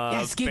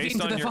 Yes, give based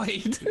into on the your...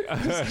 void.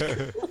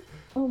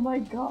 Oh my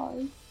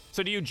god.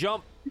 So do you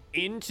jump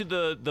into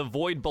the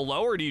void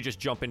below, or do you just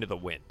jump into the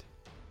wind?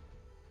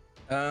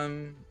 I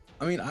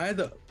mean,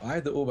 either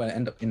or, but I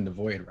end up in the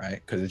void,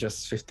 right? Because it's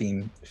just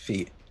 15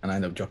 feet, and I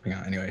end up dropping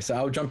out anyway. So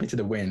I'll jump into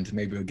the wind.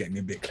 Maybe it'll get me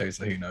a bit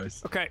closer. Who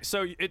knows? Okay,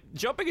 so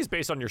jumping is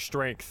based on your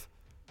strength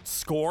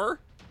score.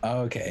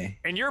 Oh, okay.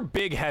 And you're a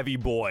big, heavy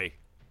boy.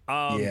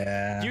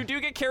 Yeah. You do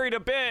get carried a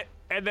bit,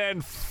 and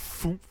then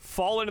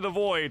fall into the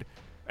void,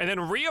 and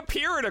then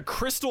reappear in a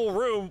crystal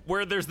room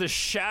where there's this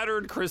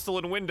shattered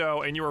crystalline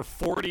window, and you are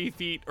 40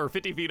 feet or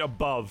 50 feet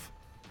above.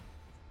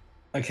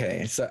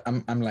 Okay, so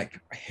I'm like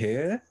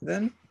here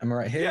then? Am I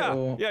right here? Yeah,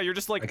 or... yeah, you're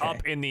just like Okay.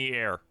 up in the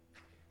air,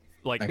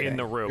 like Okay. in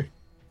the room.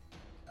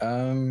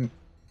 Oh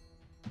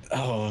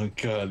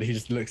God, he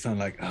just looks on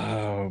like,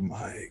 oh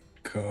my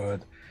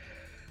God.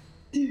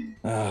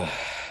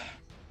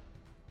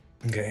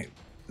 Okay,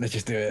 let's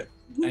just do it.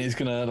 And he's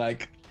gonna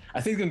like,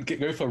 I think he's gonna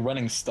go for a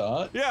running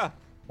start. Yeah.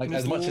 Like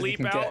Just as much as he leap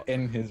can out. get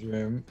in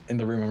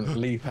the room and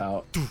leap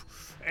out.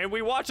 And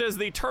we watch as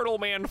the turtle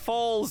man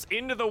falls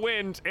into the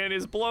wind and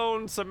is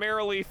blown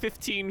summarily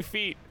 15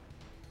 feet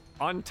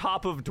on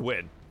top of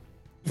Dwyn.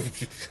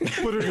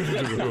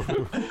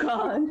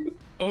 God.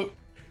 Oh,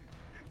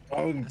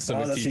 so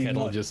that's Misty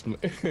Kettle not- just.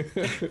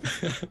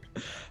 that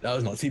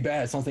was not too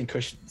bad.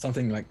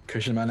 Something like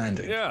cushion my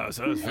landing. Yeah,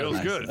 so it feels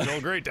good. It's all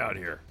great down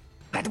here.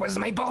 That was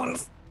my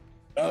balls.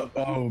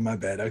 Oh, my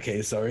bad.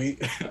 Okay, sorry.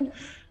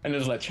 And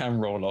just let Cham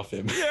roll off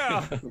him.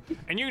 Yeah.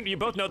 And you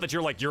both know that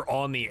you're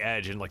on the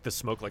edge, and like the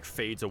smoke like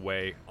fades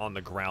away on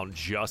the ground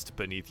just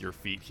beneath your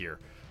feet here.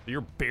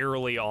 You're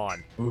barely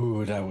on.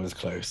 Ooh, that was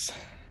close.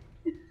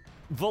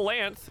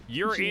 Valanth,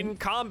 you're in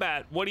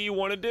combat. What do you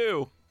want to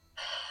do?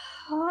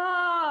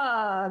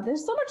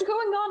 There's so much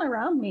going on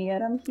around me,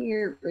 and I'm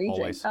here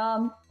raging.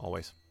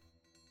 Always.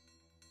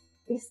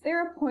 Is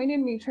there a point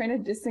in me trying to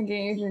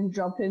disengage and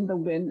jump in the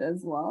wind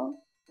as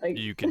well? Like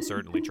You can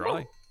certainly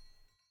try.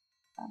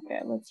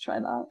 Okay, let's try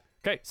that.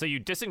 Okay, so you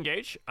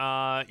disengage.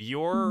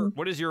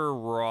 What is your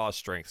raw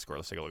strength score?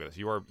 Let's take a look at this.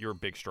 You're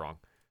big strong.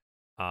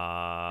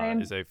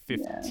 Is a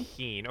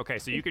 15. Okay,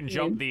 so you can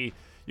jump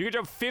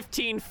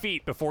 15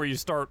 feet before you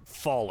start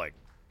falling.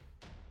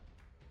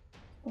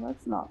 Well,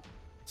 that's not.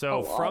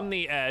 So from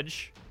the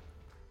edge,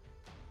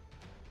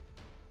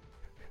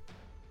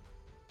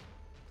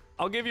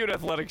 I'll give you an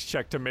athletics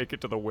check to make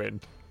it to the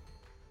wind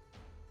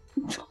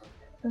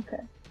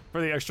Okay.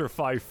 for the extra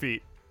 5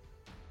 feet.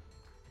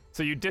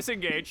 So you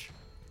disengage,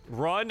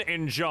 run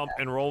and jump,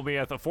 and roll me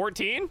at the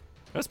 14.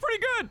 That's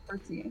pretty good.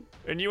 14.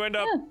 And you end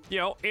up,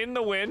 in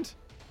the wind.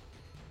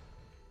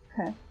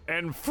 Okay.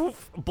 And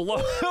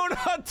blown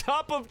on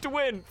top of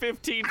Dwin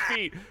 15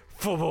 feet.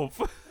 Do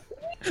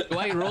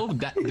I roll?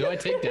 Do I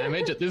take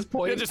damage at this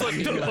point? Yeah, just like,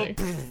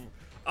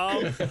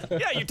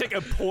 you take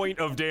a point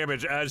of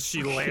damage as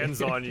she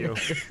lands on you.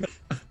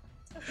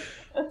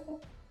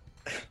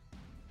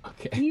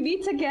 Okay. We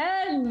meet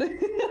again.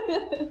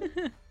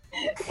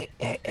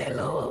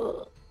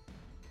 Hello.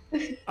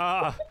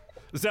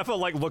 Zephyr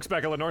like looks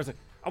back at Lenore and says,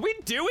 "Are we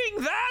doing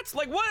that?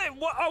 Like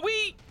what are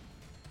we?"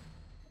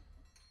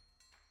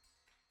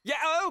 Yeah,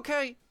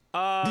 okay.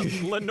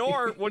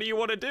 Lenore, what do you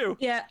want to do?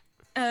 Yeah.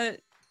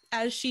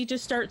 As she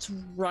just starts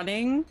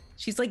running,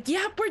 she's like,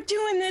 "Yep, we're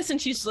doing this,"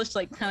 and she's just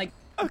like kind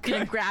of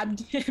gonna grab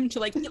him to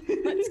like,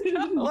 "Let's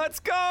go." Let's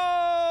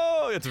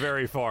go. It's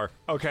very far.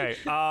 Okay.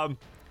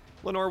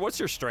 Lenore, what's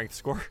your strength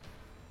score?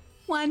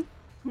 1.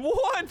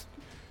 What?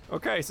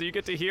 Okay, so you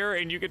get to here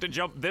and you get to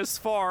jump this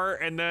far,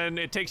 and then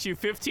it takes you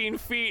 15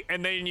 feet,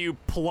 and then you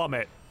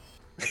plummet.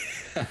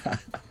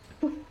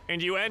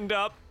 And you end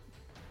up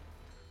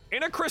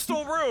in a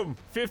crystal room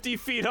 50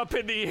 feet up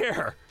in the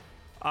air.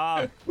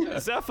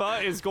 Zephyr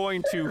is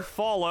going to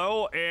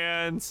follow,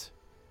 and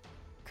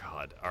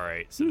God, all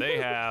right. So they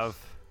have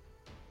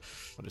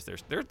what is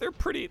theirs? They're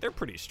pretty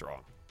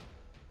strong.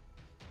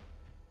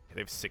 They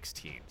have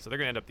 16, so they're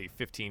gonna end up the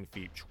 15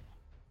 feet.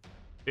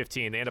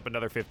 15. They end up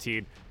another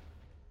 15.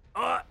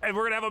 And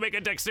we're gonna have to make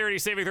a dexterity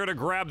saving throw to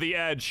grab the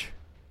edge.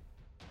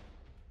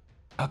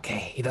 Okay,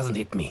 he doesn't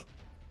hit me.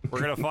 We're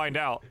gonna find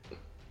out.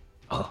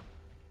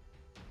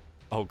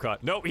 Oh God,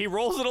 nope, he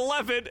rolls an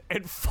 11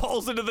 and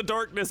falls into the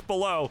darkness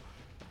below,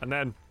 and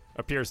then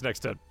appears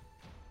next to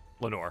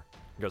Lenore.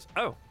 He goes,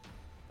 Yeah,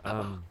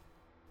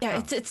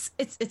 it's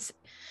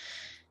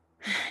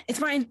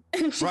mine.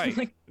 right.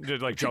 Like,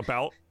 Did like jump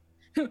out?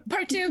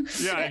 part 2.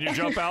 Yeah, and you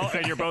jump out,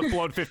 and you're both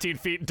blown 15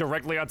 feet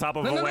directly on top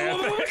of a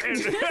lamp.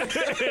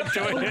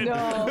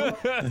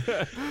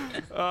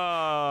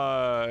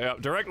 Yeah,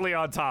 directly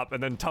on top,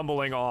 and then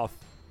tumbling off.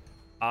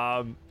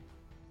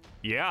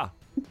 Yeah.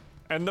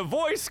 And the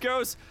voice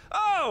goes,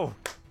 oh,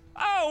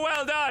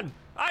 well done.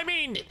 I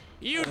mean,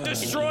 you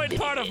destroyed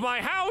part of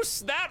my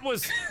house. That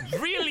was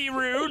really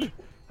rude.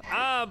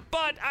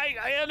 But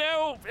I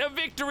know a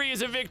victory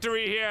is a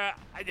victory here.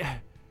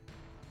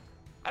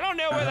 I don't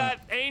know where that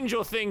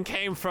angel thing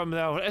came from,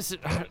 though.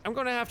 I'm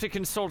gonna have to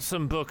consult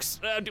some books.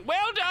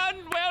 Well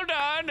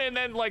done. And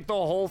then, like, the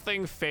whole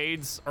thing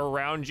fades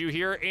around you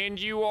here, and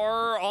you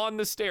are on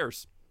the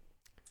stairs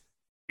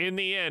in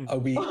the inn. Are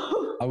we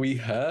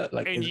hurt?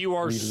 Like, and you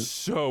are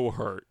so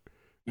hurt.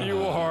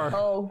 You are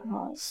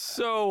God.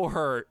 so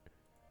hurt.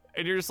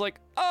 And you're just like,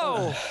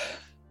 oh,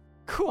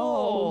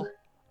 cool.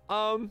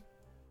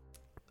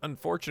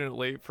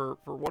 Unfortunately for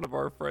one of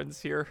our friends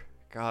here,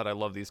 God, I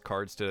love these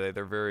cards today.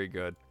 They're very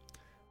good.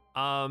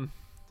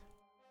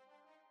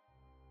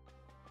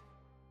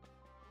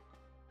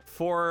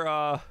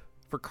 For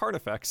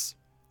Carnifex.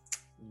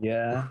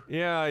 Yeah.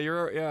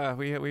 Yeah,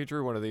 we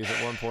drew one of these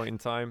at one point in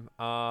time.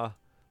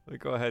 Let me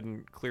go ahead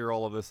and clear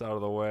all of this out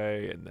of the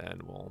way, and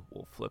then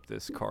we'll flip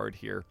this card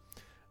here.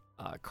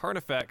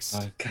 Carnifex.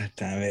 Oh, God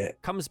damn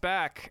it. Comes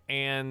back,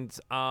 and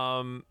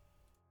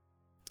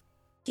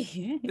this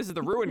is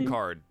the Ruin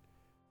card.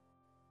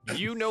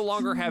 You no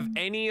longer have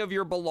any of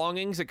your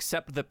belongings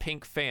except the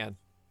pink fan.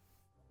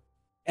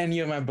 Any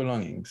of my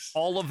belongings.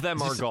 All of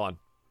them are gone.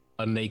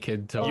 A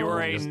naked turtle. You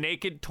are a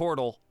naked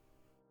turtle.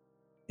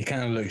 He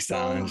kind of looks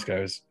down and just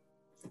goes,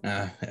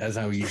 that's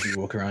how we usually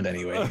walk around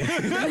anyway.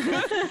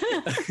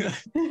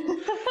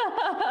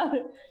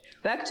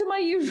 Back to my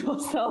usual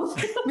self.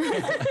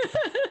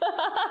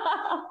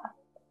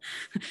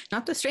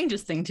 Not the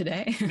strangest thing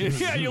today.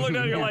 Yeah, you look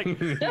down and you're like,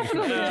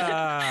 Definitely.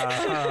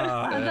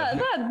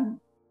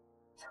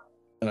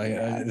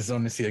 It's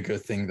honestly a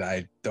good thing that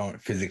I don't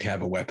physically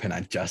have a weapon. I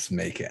just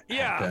make it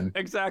happen.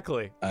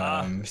 Exactly.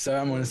 So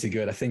I'm honestly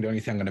good. I think the only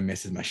thing I'm gonna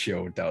miss is my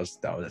shield. That was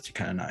actually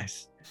kind of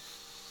nice.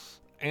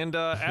 And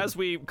as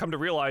we come to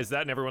realize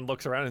that, and everyone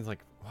looks around and is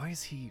like, "Why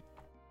is he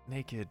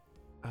naked?"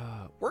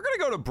 We're gonna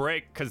go to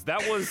break because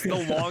that was the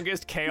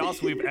longest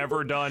chaos we've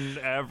ever done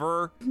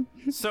ever.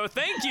 So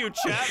thank you,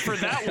 chat, for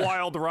that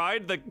wild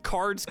ride. The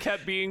cards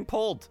kept being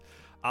pulled.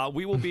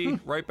 We will be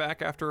right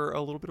back after a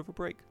little bit of a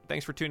break.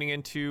 Thanks for tuning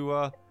in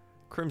to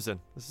Crimson.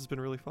 This has been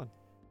really fun.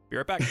 Be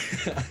right back.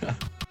 Hey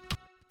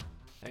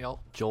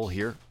y'all, Joel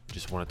here.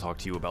 Just want to talk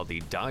to you about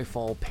the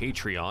Diefall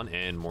Patreon,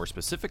 and more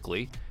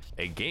specifically,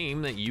 a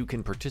game that you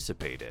can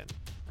participate in.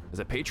 As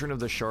a patron of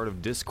the Shard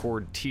of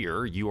Discord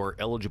tier, you are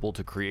eligible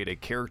to create a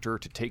character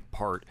to take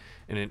part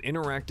in an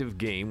interactive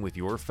game with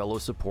your fellow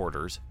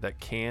supporters that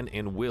can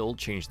and will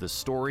change the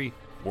story,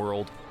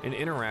 world, and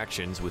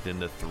interactions within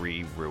the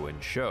 3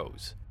 Ruin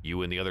shows.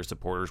 You and the other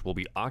supporters will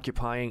be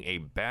occupying a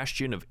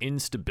bastion of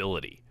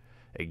instability,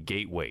 a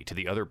gateway to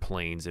the other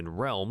planes and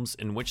realms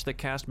in which the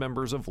cast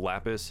members of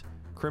Lapis,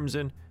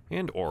 Crimson,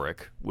 and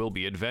Auric will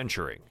be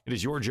adventuring. It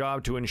is your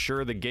job to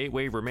ensure the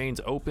gateway remains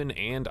open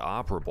and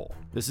operable.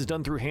 This is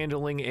done through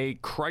handling a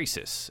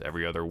crisis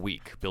every other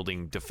week,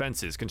 building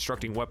defenses,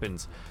 constructing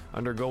weapons,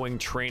 undergoing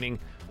training,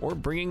 or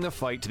bringing the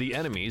fight to the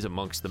enemies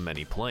amongst the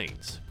many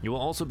planes. You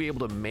will also be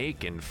able to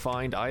make and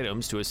find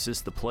items to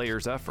assist the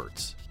player's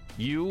efforts.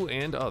 You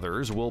and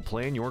others will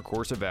plan your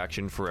course of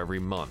action for every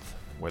month,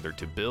 whether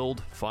to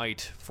build,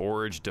 fight,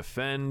 forage,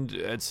 defend,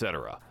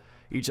 etc.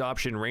 Each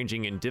option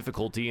ranging in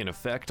difficulty and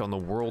effect on the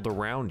world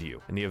around you.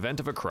 In the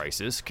event of a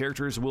crisis,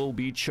 characters will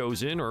be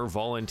chosen or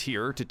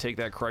volunteer to take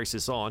that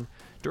crisis on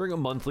during a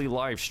monthly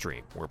live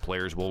stream, where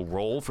players will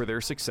roll for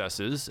their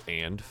successes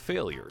and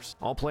failures.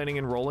 All planning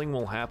and rolling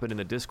will happen in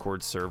the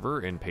Discord server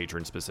and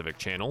patron-specific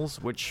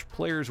channels, which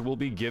players will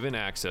be given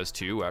access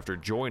to after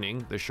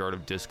joining the Shard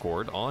of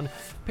Discord on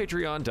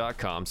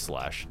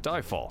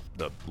patreon.com/Diefall.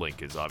 The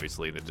link is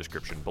obviously in the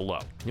description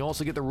below. You'll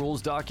also get the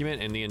rules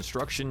document and the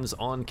instructions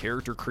on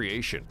character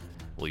creation.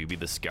 Will you be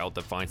the scout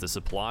that finds the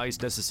supplies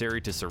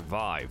necessary to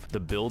survive, the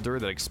builder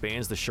that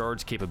expands the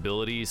Shard's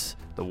capabilities,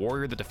 the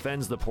warrior that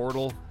defends the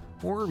portal,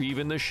 or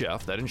even the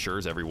chef that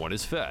ensures everyone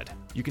is fed?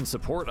 You can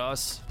support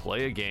us,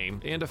 play a game,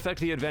 and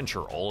affect the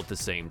adventure all at the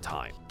same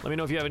time. Let me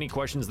know if you have any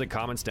questions in the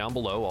comments down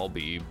below. I'll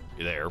be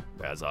there,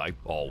 as I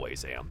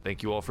always am.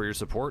 Thank you all for your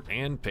support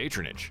and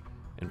patronage.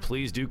 And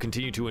please do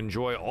continue to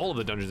enjoy all of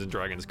the Dungeons &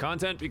 Dragons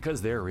content,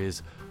 because there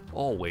is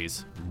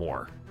always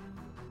more.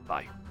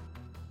 Bye.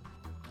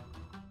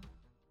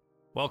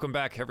 Welcome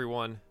back,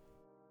 everyone,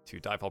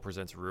 to Diefall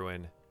Presents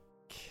Ruin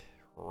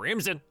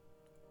Crimson.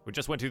 We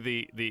just went to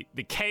the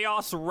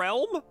Chaos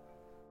Realm?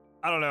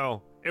 I don't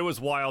know. It was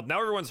wild.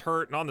 Now everyone's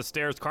hurt and on the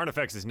stairs.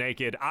 Carnifex is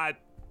naked.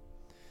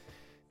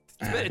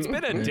 It's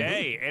been a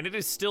day, and it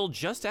is still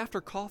just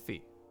after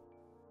coffee.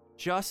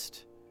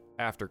 Just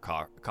after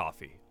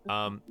coffee.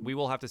 We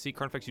will have to see.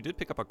 Carnifex, you did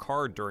pick up a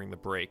card during the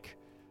break,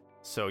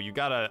 so you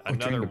got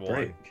another one.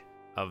 Break.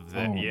 Of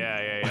the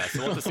yeah.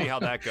 So we'll have to see how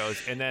that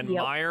goes. And then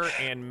Meyer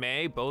and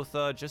May both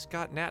just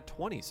got nat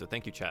 20. So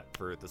thank you, chat,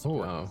 for the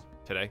support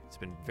today. It's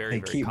been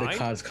very keep kind. The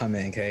cards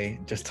coming,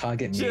 okay? Just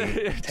target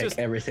me. Take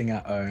everything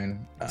I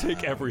own.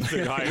 Take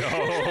everything I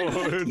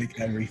own. Take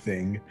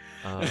everything.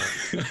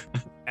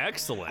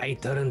 Excellent. I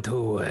turn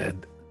to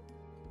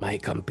my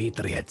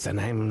compatriots and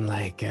I'm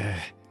like,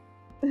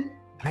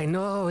 I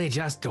know we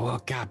just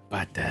woke up,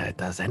 but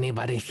does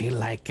anybody feel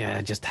like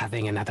just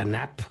having another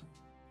nap?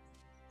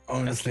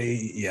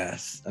 Honestly,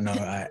 yes. No,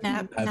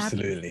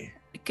 absolutely.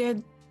 Nap.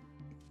 Good.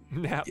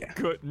 Nap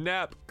good.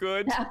 Nap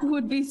good. That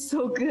would be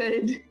so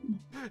good.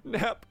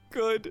 Nap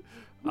good.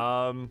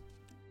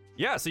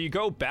 Yeah, so you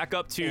go back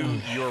up to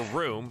your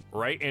room,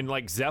 right? And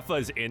like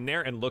Zepha's in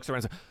there and looks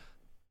around.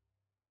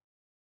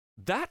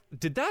 Yes.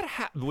 Did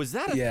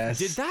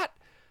that?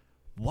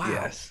 Wow.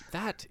 Yes.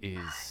 That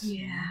is.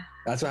 Yeah.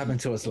 That's what happened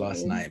to us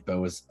last night, but it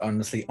was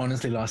honestly,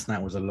 last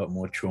night was a lot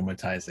more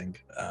traumatizing.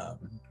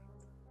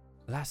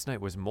 Last night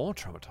was more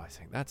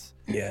traumatizing. That's.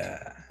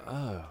 Yeah.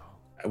 Oh.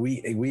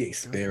 We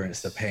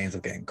experienced the pains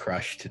of getting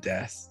crushed to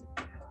death.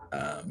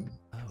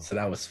 So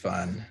that was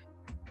fun.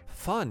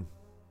 Fun.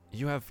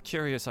 You have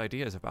curious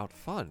ideas about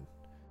fun.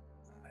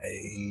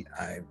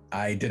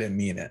 I didn't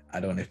mean it.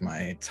 I don't know if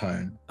my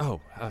tone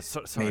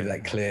sorry. made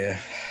that clear.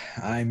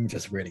 I'm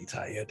just really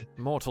tired.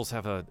 Mortals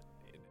have a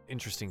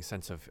interesting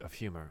sense of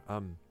humor.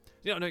 Come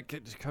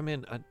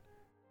in.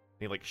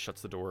 He like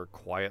shuts the door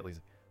quietly.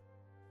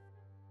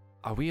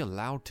 Are we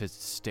allowed to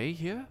stay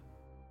here?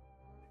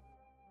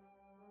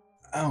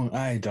 Oh,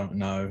 I don't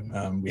know.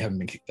 We haven't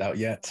been kicked out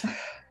yet.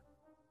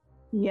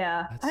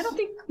 Yeah, I don't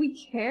think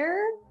we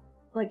care.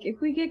 Like,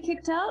 if we get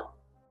kicked out,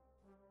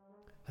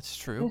 that's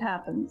true. It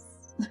happens.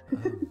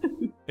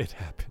 It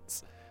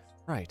happens.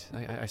 Right.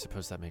 I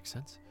suppose that makes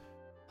sense.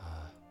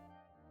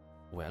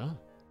 Well,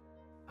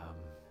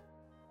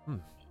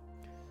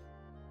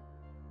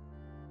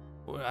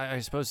 I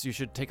suppose you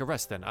should take a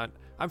rest then.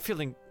 I'm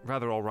feeling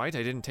rather all right.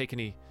 I didn't take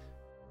any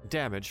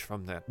damage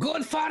from that.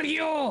 Good for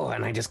you!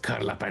 And I just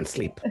curl up and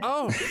sleep.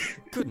 Oh,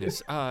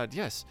 goodness.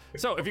 Yes.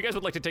 So if you guys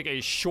would like to take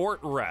a short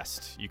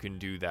rest, you can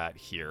do that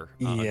here.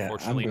 Yeah,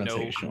 Unfortunately, I'm gonna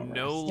take a short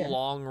no rest. Yeah.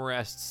 long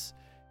rests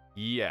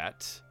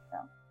yet.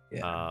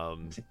 Yeah.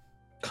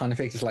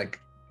 Carnifex is like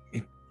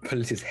he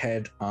pulls his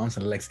head, arms,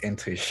 and legs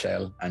into his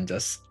shell and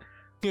just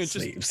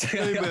sleeps.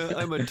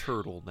 I'm a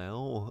turtle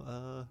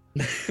now.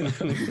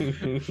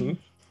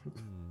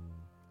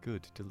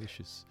 Good,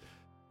 delicious.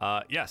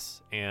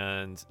 Yes,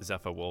 and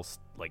Zephyr will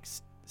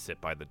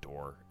sit by the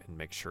door and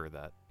make sure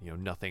that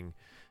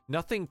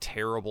nothing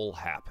terrible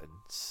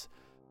happens.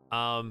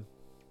 Yeah,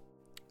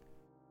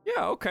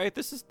 okay,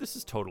 this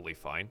is totally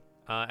fine.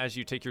 As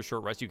you take your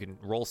short rest, you can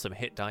roll some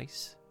hit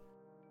dice,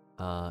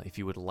 if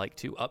you would like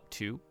to, up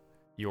to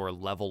your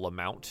level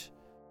amount.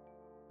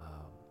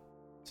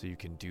 So you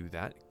can do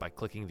that by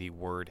clicking the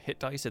word hit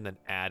dice and then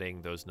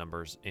adding those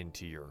numbers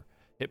into your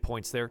hit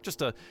points there, just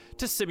to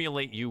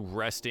simulate you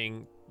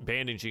resting,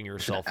 bandaging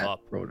yourself up,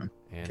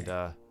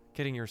 and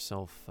getting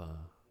yourself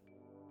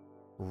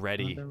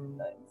ready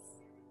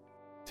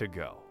to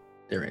go.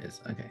 There it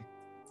is. Okay.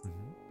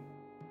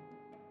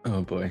 Mm-hmm.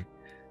 Oh boy.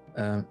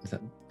 Is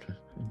that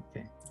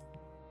okay?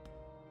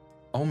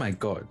 Oh my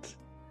god.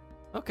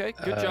 Okay,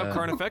 good job,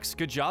 Carnifex.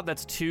 Good job.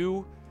 That's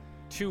two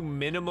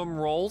minimum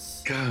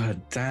rolls.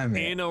 God damn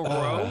it. In a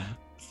row.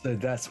 So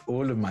that's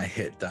all of my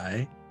hit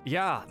die.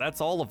 Yeah,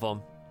 that's all of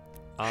them.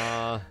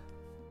 I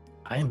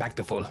am back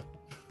to full.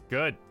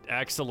 Good.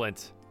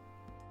 Excellent.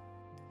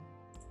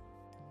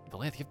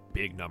 Valanth, you have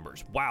big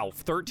numbers. Wow,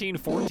 13,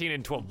 14,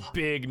 and 12.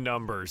 Big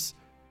numbers.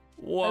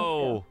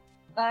 Whoa.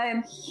 I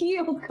am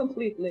healed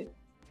completely.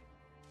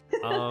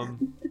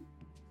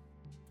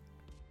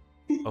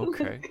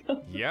 Okay.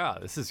 Yeah,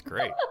 this is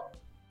great.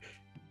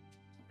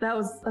 That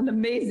was an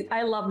amazing.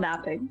 I love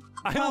napping.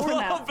 I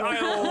love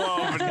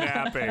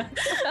napping.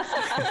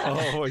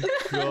 Oh my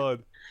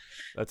god.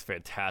 That's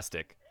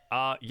fantastic.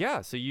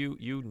 Yeah, so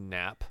you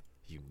nap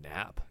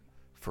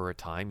for a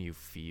time. You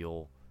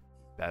feel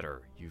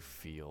better. You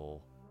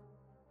feel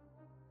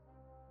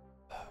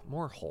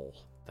more whole,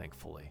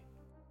 thankfully.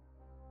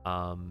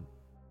 And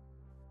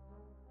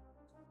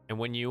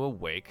when you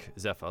awake,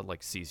 Zephyr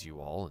sees you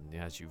all, and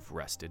as you've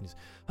rested, he's,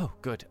 oh,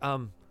 good.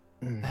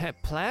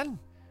 Plan?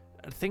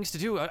 Things to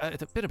do.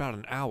 It's been about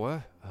an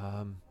hour.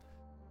 I'm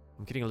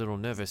getting a little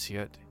nervous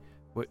here.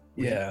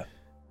 Yeah.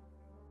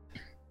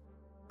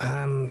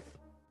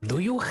 Do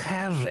you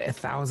have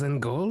 1,000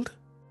 gold?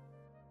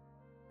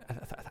 I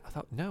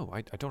thought, no,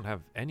 I don't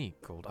have any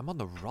gold. I'm on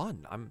the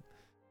run. I'm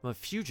a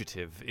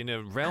fugitive in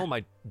a realm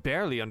I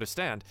barely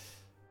understand.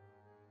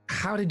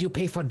 How did you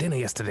pay for dinner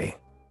yesterday?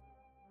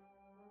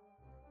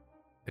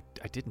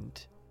 I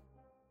didn't.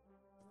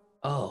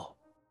 Oh.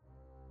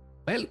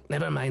 Well,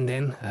 never mind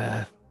then.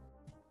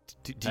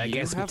 Do I you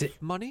guess have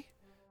money?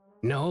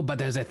 No, but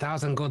there's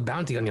 1,000 gold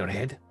bounty on your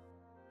head.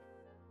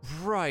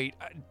 Right.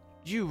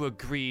 You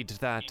agreed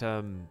that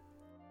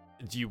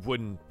you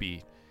wouldn't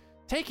be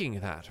taking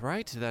that,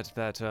 right?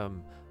 That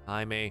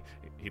I'm a,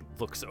 he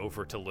looks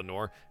over to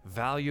Lenore,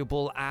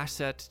 valuable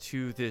asset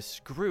to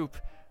this group.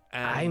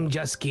 And I'm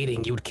just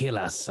kidding. You'd kill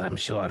us, I'm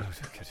sure.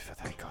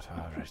 Thank God.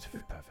 All right,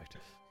 perfect.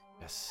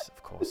 Yes,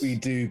 of course. We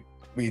do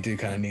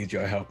kind of need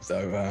your help,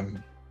 though.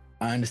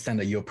 I understand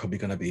that you're probably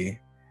going to be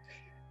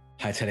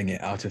hightailing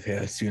it out of here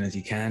as soon as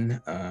you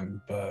can,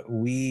 but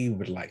we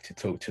would like to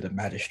talk to the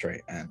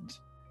magistrate, and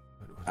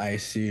I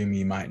assume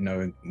you might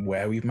know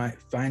where we might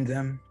find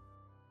them.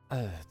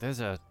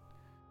 There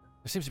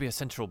seems to be a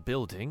central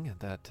building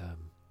that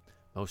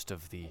most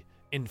of the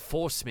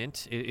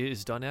enforcement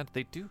is done at.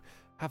 They do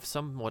have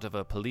somewhat of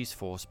a police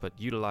force, but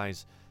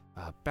utilize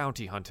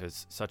bounty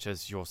hunters such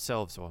as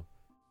yourselves, or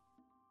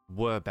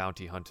were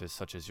bounty hunters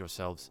such as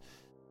yourselves,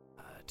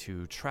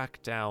 to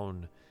track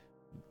down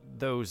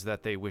those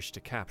that they wish to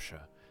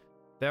capture.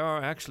 There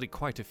are actually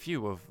quite a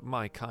few of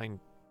my kind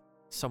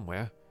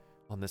somewhere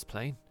on this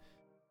plane.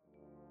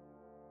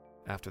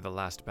 After the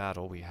last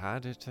battle we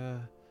had, it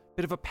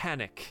bit of a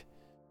panic.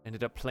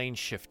 Ended up plane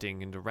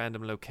shifting into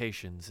random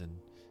locations, and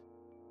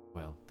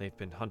well, they've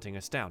been hunting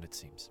us down, it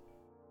seems.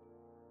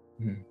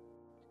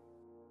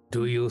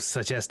 Do you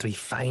suggest we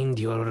find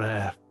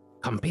your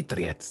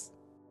compatriots?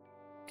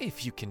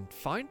 If you can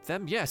find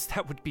them, yes,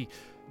 that would be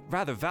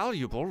rather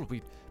valuable.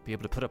 We'd be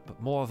able to put up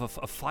more of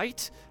a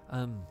fight.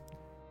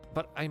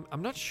 But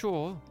I'm not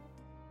sure.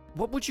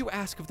 What would you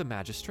ask of the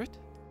magistrate?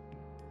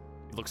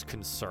 He looks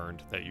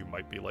concerned that you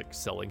might be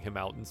selling him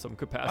out in some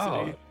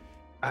capacity.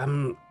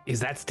 Is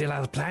that still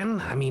our plan?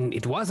 I mean,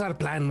 it was our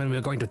plan when we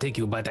were going to take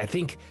you, but I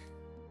think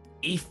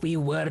if we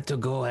were to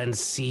go and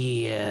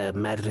see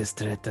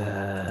Magistrate,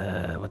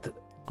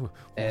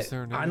 What's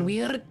their name?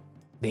 Anweir,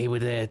 they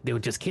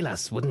would just kill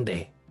us, wouldn't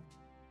they?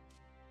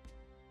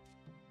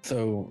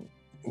 So,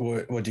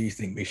 what do you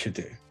think we should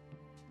do?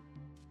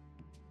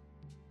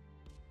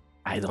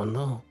 I don't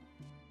know.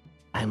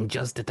 I'm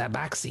just a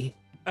tabaxi.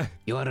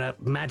 You're a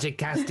magic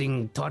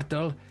casting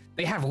turtle.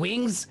 They have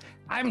wings.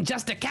 I'm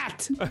just a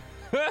cat.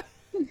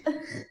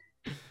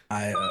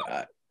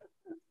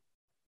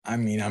 I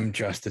mean, I'm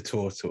just a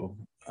turtle.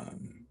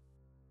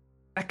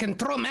 I can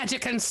throw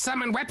magic and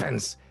summon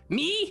weapons.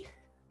 Me?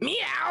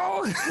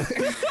 Meow!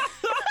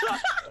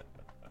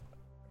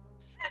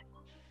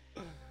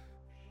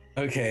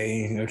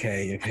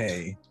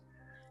 Okay.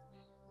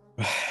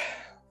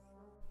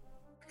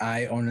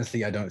 I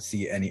don't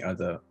see any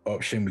other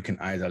option. We can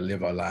either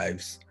live our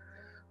lives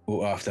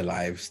or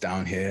afterlives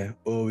down here,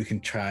 or we can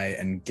try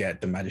and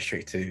get the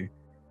magistrate to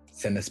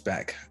send us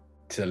back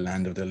to the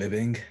land of the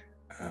living.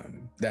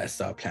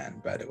 That's our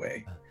plan, by the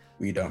way.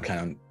 We don't plan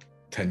on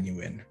turning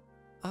you in.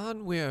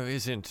 Anwir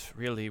isn't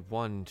really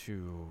one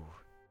to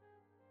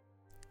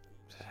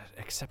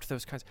accept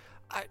those kinds.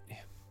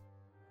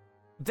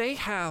 They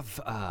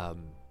have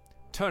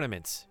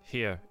tournaments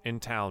here in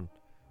town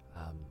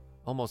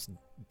almost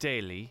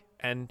daily,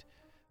 and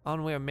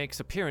Anwir makes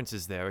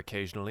appearances there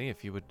occasionally.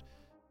 If you would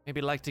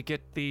maybe like to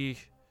get the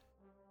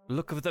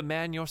look of the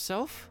man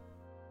yourself.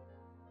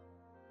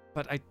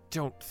 But I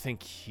don't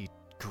think he'd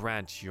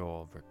grant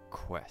your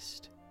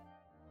request.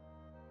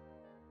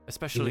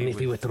 Especially Even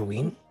if you were to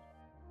win?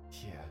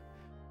 Yeah.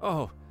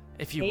 Oh,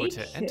 if you were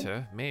to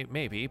enter,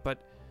 maybe, but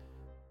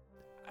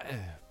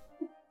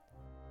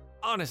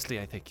honestly,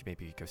 I think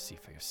maybe you go see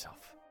for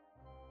yourself.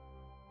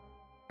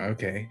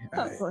 Okay.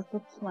 Sounds like a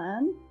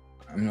plan.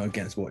 I'm not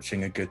against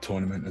watching a good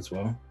tournament as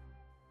well.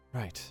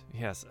 Right.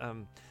 Yes.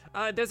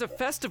 There's a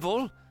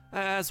festival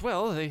as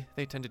well. They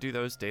tend to do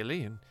those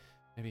daily, and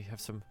maybe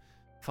have some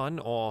fun.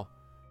 Or,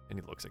 and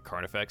he looks at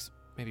Carnifex.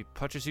 Maybe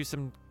purchase you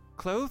some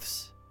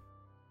clothes.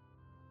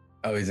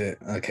 Oh, is it?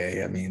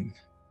 Okay. I mean,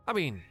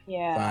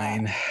 yeah.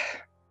 fine.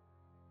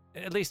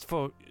 At least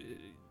for,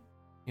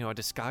 a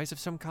disguise of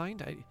some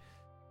kind.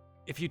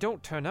 If you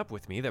don't turn up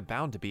with me, they're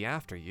bound to be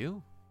after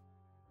you,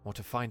 or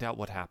to find out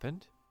what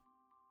happened.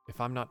 If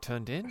I'm not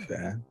turned in.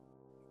 Fair.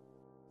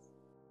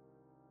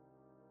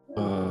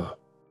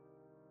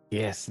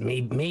 Yes,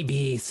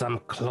 maybe some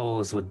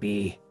clothes would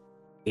be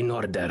in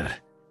order.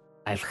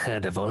 I've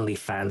heard of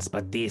OnlyFans,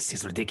 but this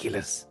is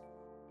ridiculous.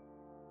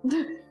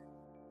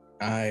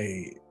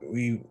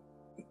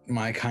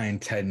 My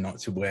kind tend not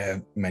to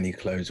wear many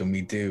clothes. When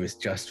we do, it's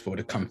just for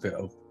the comfort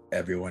of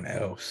everyone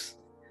else.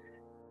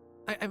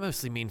 I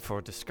mostly mean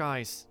for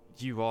disguise.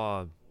 You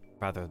are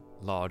rather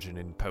large and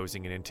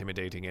imposing and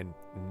intimidating and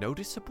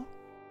noticeable.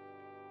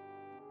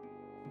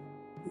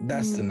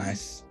 That's the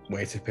nice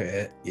way to put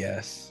it,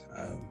 yes.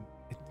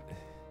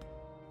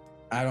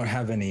 I don't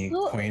have any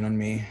coin on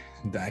me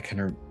that I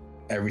can...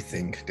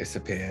 everything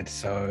disappeared,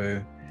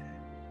 so...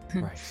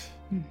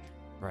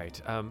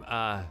 Right.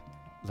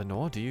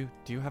 Lenore, do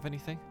you have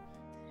anything?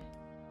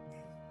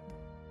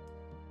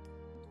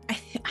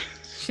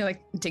 She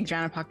digs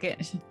around her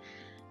pocket.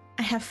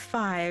 I have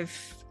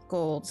 5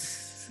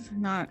 golds.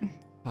 Not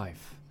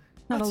 5.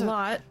 Not a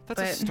lot.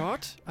 That's but a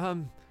start.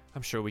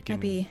 I'm sure we can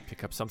maybe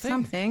pick up something.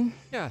 Something.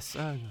 Yes.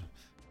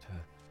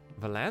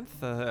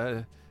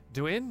 Valanth,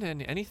 Duin,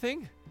 and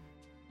anything?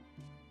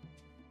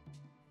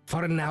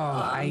 For now,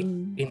 I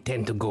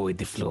intend to go with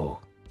the flow.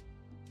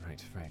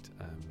 Right.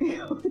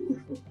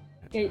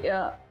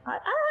 Yeah, I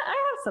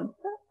have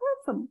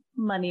some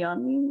money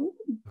on me.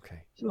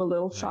 Okay. Do a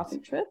little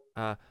shopping trip.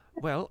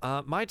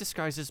 My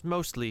disguise is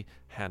mostly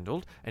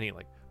handled, and he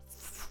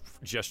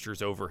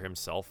gestures over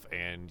himself,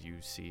 and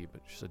you see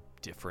just a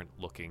different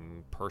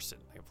looking person.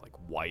 They have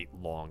white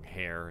long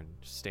hair and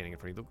just standing in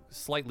front of you, look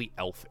slightly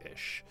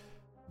elfish,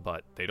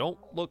 but they don't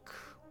look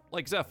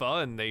like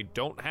Zephyr, and they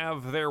don't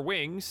have their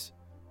wings.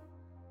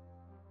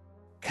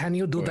 Can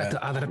you do that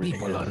to other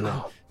people or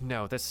no?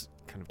 No, that's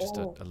kind of just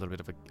a little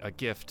bit of a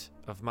gift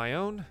of my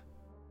own.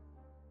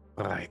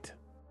 Right.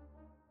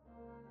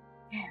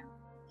 Yeah.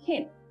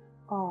 Can't.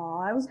 Oh,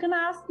 I was gonna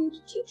ask you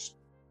to teach.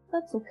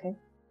 That's okay.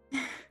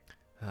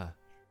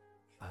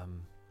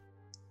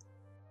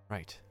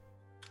 Right.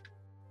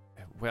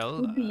 Well,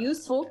 Would be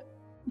useful.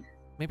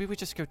 Maybe we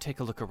just go take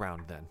a look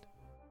around then.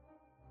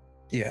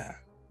 Yeah,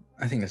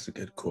 I think that's a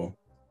good call.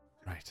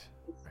 Right.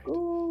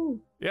 Ooh.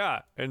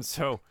 Yeah, and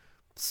so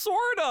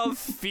sort of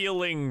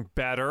feeling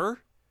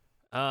better,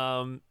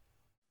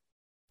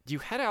 you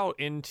head out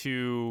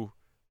into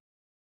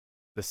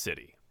the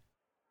city.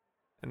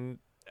 And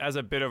as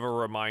a bit of a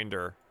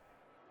reminder,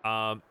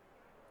 the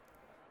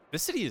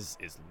city is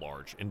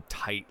large and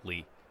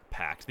tightly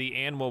packed. The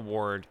Anwa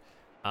ward,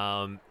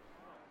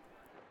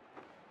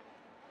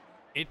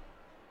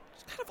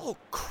 it's kind of all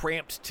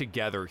cramped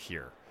together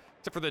here,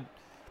 except for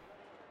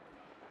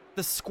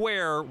the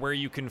square where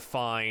you can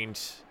find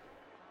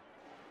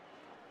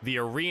the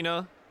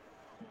arena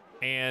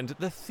and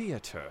the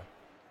theater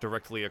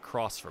directly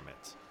across from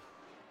it.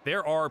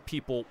 There are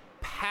people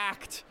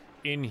packed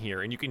in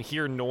here, and you can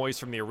hear noise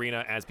from the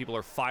arena as people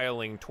are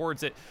filing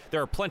towards it.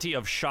 There are plenty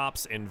of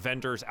shops and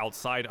vendors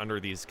outside under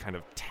these kind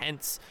of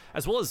tents,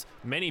 as well as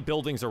many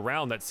buildings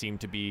around that seem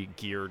to be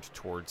geared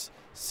towards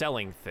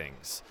selling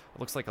things. It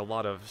looks like a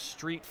lot of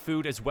street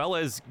food, as well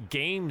as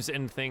games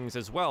and things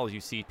as well, you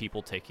see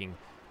people taking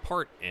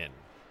part in.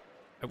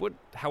 I would,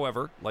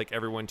 however, like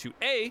everyone to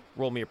A,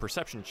 roll me a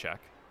perception check,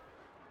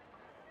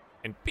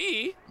 and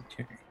B,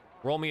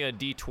 roll me a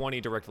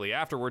d20 directly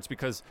afterwards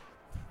because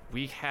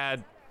we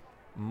had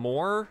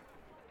more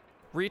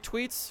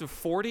retweets,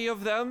 40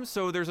 of them,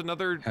 so there's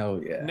another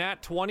Hell yeah.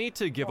 nat 20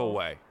 to give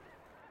away.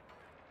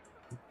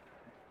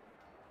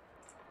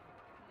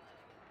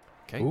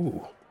 Okay.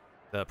 Ooh.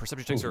 The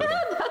perception checks are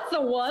That's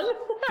the one.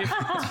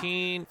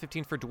 15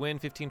 for Dwyn,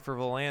 15 for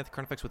Valanth,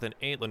 Carnifex with an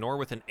 8, Lenore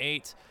with an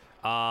 8.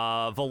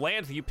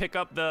 Valanth, you pick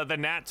up the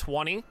nat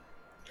 20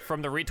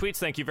 from the retweets.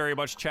 Thank you very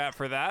much, chat,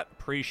 for that.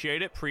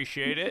 Appreciate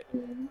it.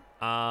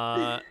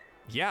 Yeah,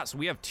 so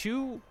we have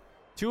two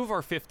of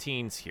our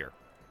 15s here.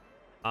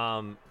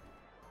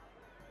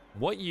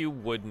 What you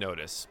would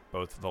notice,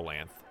 both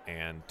Valanth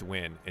and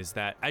Dwyn, is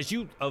that as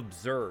you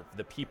observe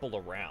the people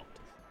around,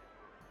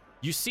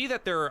 you see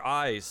that their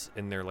eyes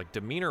and their like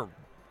demeanor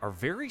are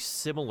very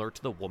similar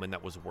to the woman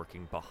that was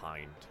working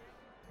behind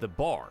the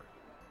bar.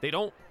 They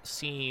don't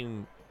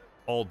seem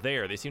all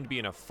there. They seem to be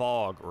in a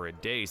fog or a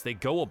daze. They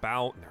go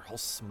about and they're all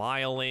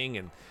smiling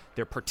and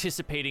they're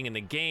participating in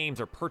the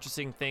games or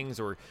purchasing things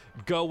or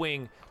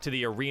going to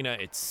the arena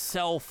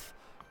itself.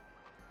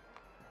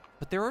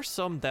 But there are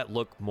some that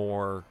look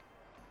more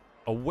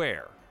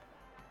aware.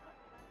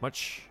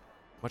 Much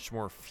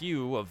more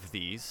few of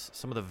these.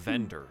 Some of the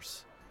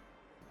vendors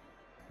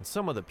and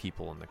some of the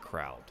people in the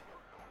crowd.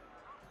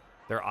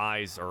 Their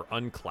eyes are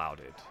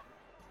unclouded.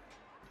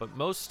 But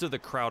most of the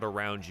crowd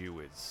around you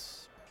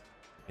is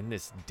in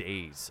this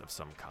daze of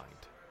some kind.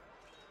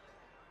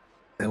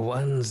 The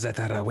ones that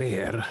are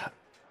aware,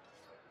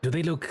 do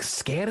they look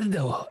scared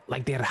or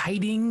like they're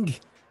hiding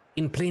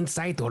in plain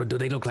sight, or do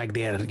they look like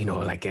they're,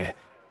 like They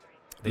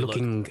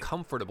looking look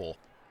comfortable.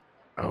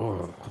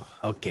 Oh,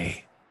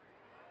 okay.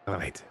 All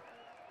right.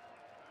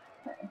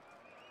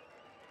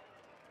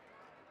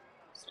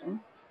 So,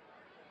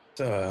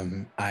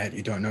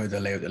 you don't know the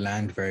lay of the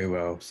land very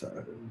well,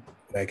 so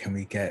where can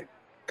we get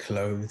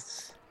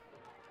clothes?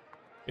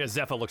 Yeah,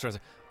 Zephyr looks around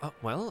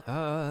and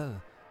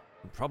says,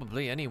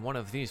 probably any one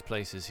of these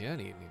places here.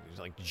 And he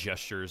like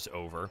gestures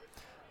over.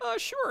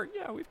 Sure,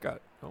 yeah, we've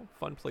got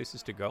fun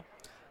places to go.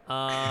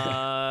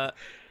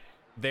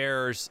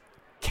 There's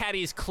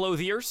Caddy's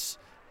Clothiers,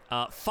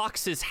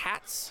 Fox's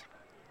Hats,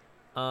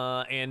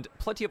 and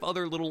plenty of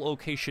other little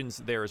locations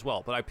there as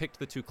well. But I picked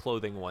the two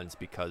clothing ones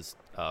because,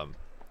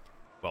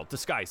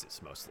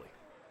 disguises mostly.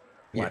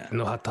 Yeah.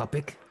 No Hot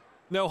Topic?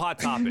 No Hot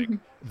Topic.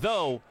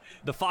 Though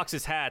the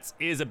Fox's Hats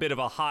is a bit of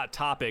a hot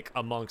topic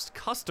amongst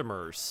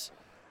customers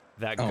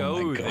that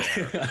go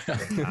there.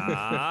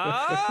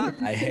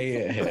 I hate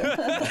it here.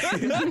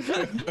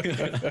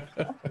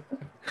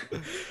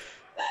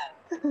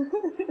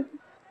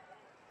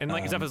 And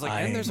like Zephyr's like,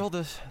 and there's all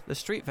the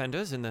street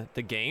vendors and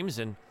the games,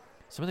 and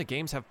some of the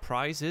games have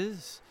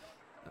prizes.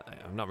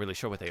 I'm not really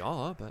sure what they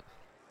are, but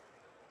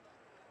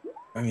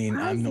I mean,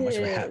 I'm not much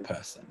of a hat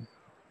person.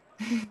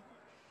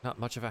 not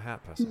much of a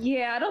hat person.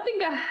 Yeah, I don't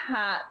think a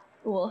hat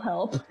will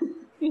help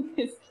in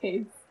this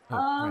case.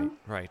 Oh,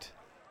 right.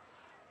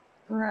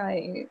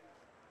 Right.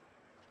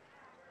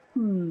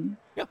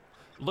 Yeah.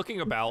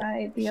 Looking about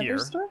The here,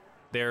 other store?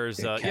 there's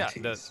you want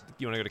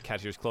to go to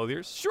Catier's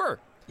Clothiers? Sure.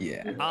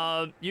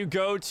 Yeah. You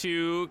go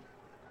to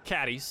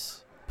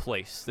Caddy's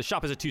place. The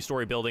shop is a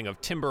 2-story building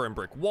of timber and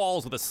brick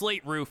walls with a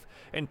slate roof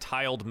and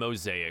tiled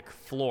mosaic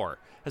floor.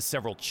 Has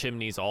several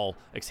chimneys all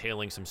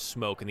exhaling some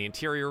smoke, and the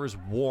interior is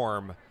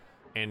warm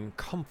and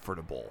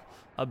comfortable.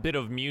 A bit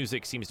of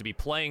music seems to be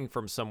playing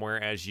from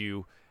somewhere as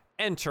you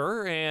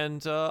enter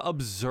and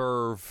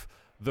observe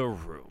the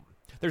room.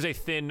 There's a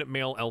thin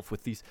male elf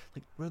with these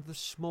like rather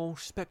small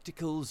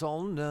spectacles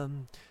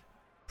on.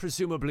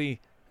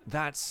 Presumably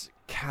that's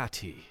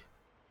Catty.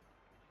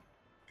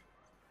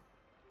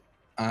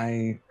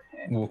 I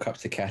walk up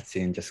to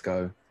Catty and just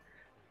go,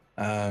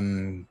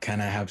 can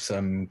I have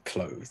some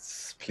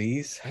clothes,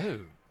 please? Oh,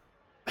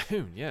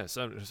 yes,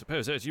 I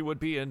suppose that you would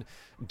be in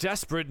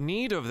desperate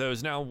need of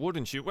those now,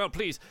 wouldn't you? Well,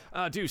 please,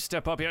 do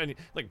step up here. And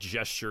like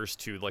gestures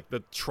to like the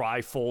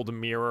trifold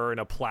mirror and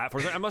a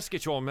platform. I must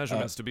get your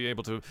measurements to be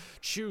able to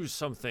choose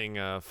something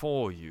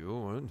for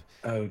you.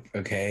 Oh,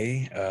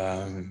 okay.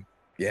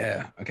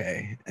 Yeah,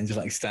 okay. And just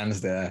like stands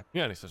there.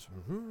 Yeah, and he says,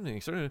 he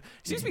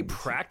seems to be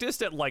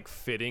practiced at like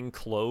fitting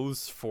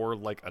clothes for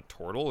like a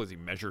turtle as he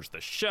measures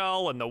the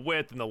shell and the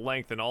width and the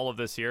length and all of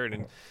this here.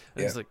 And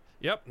he's like,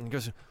 yep. And he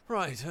goes,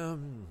 right,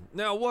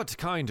 now what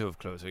kind of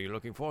clothes are you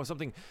looking for?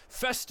 Something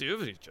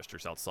festive? He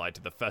gestures outside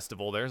to the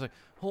festival there. He's like,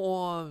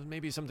 or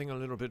maybe something a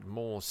little bit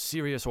more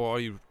serious, or are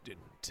you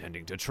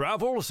intending to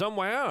travel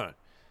somewhere?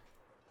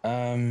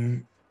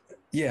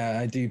 Yeah,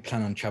 I do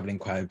plan on traveling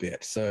quite a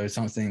bit. So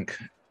something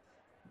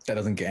that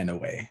doesn't get in the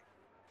way.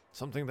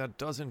 Something that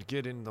doesn't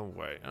get in the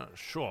way.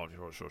 Sure,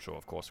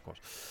 of course.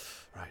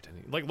 Right, and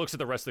he like looks at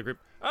the rest of the group.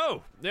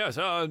 Oh, yes,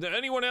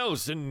 anyone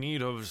else in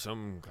need of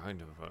some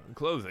kind of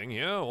clothing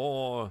here,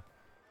 or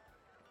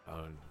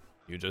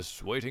you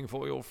just waiting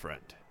for your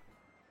friend?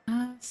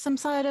 Some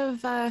sort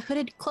of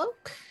hooded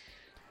cloak?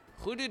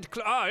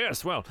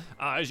 Yes, well,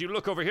 as you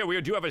look over here, we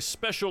do have a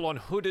special on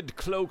hooded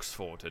cloaks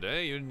for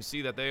today. You can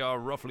see that they are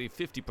roughly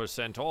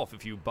 50% off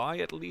if you buy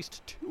at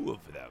least 2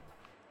 of them.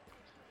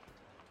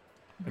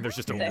 And there's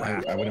just a Yeah,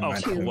 rack I wouldn't of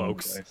mind having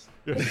cloaks.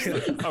 those.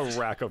 A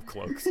rack of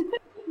cloaks.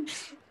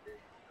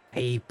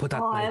 Hey, put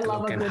up Oh, my I love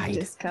cloak a and good hide.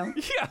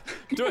 discount. Yeah,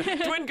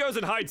 Dwin goes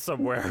and hides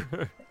somewhere.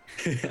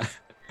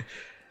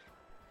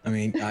 I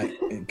mean,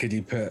 could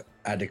you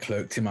add a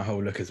cloak to my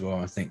whole look as well?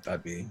 I think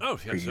that'd be. Oh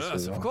pretty yes, useful yes,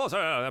 as of well. course,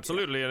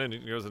 absolutely. And then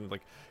he goes and he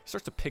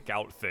starts to pick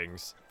out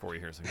things for you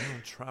here. He's like,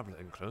 oh,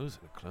 traveling clothes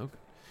and a cloak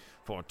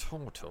for a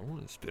turtle.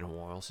 It's been a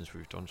while since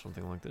we've done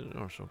something like this.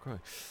 Oh, so okay.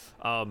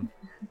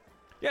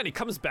 Yeah, and he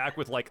comes back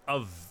with like a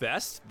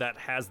vest that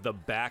has the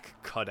back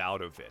cut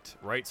out of it,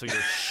 right? So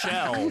your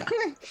shell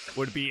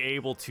would be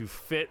able to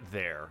fit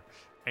there,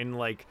 and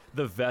like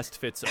the vest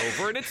fits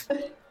over, and it's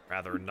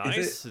rather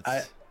nice.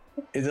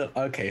 Is it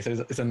okay?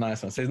 So it's a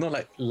nice one. So it's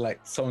not like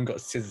someone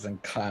got scissors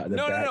and cut out the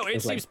No, back. no, no. It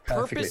It's, like, seems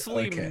perfectly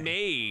purposely okay.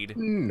 made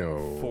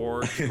No.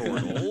 for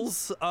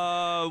turtles,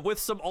 with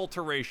some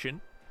alteration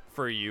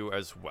for you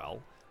as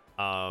well.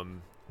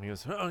 And he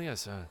goes, oh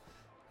yes.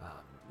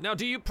 Now,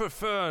 do you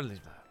prefer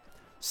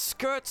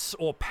skirts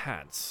or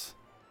pants?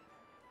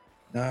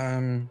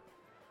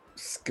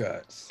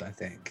 Skirts, I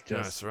think.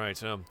 Yes,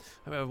 right. I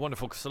have a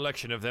wonderful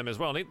selection of them as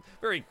well.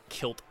 Very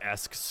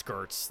kilt-esque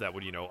skirts that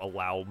would,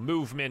 allow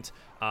movement,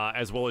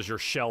 as well as your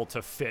shell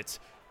to fit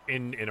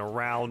in and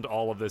around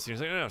all of this.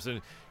 He's like, oh, so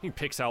he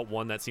picks out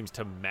one that seems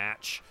to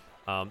match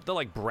the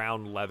like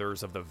brown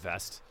leathers of the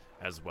vest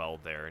as well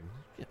there. And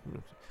yeah,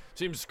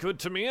 seems good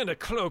to me, and a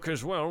cloak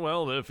as well.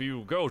 Well, if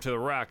you go to the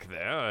rack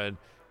there, and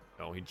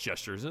he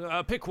gestures,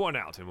 pick one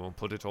out, and we'll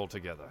put it all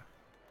together.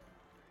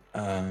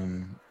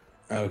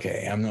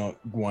 Okay, I'm not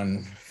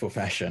one for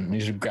fashion. He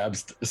just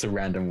grabs just a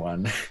random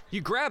one.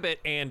 You grab it,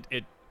 and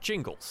it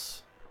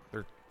jingles.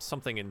 There's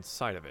something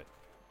inside of it.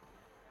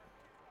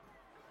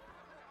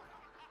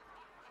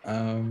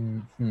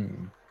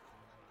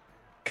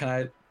 Can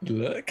I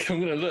look? I'm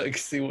gonna look,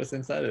 see what's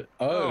inside it.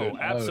 Oh,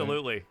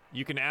 absolutely.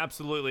 You can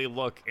absolutely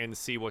look and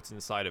see what's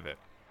inside of it.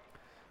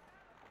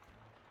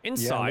 Yeah,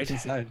 Inside, what's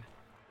inside?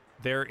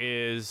 there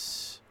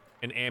is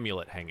an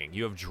amulet hanging.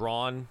 You have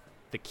drawn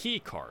the key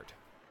card.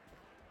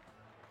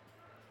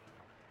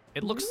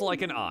 It looks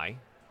like an eye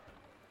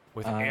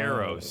with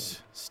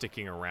arrows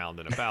sticking around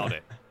and about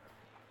it.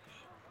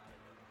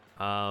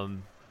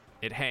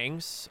 It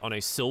hangs on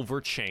a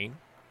silver chain,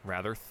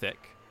 rather thick.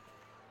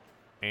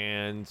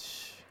 And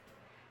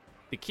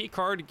the key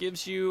card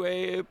gives you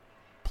a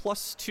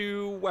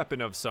 +2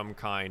 weapon of some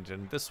kind,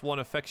 and this one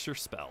affects your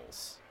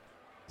spells.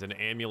 It's an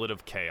amulet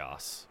of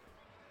chaos.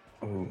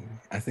 Oh,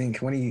 I think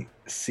when he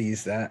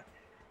sees that,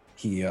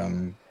 he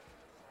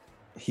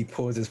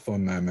pauses for a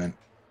moment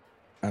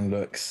and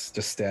looks,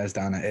 just stares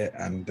down at it,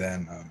 and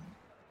then I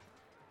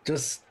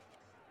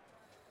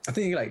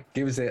think he like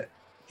gives it.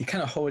 He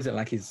kind of holds it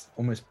like he's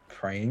almost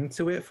praying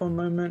to it for a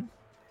moment,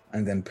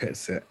 and then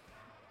puts it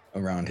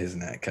around his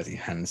neck as he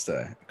hands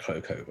the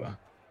cloak over.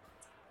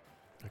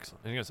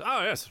 Excellent. And he goes,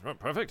 oh, yes,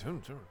 perfect.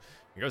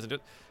 He goes into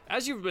it.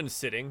 As you've been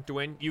sitting,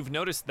 Dwayne, you've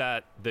noticed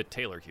that the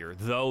tailor here,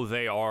 though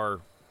they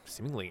are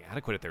seemingly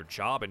adequate at their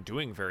job and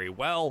doing very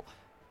well,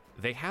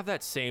 they have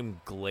that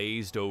same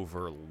glazed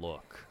over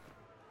look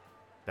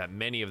that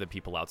many of the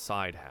people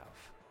outside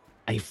have.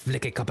 I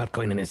flick a copper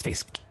coin in his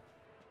face.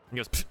 He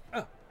goes,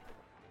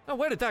 oh,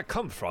 where did that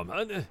come from?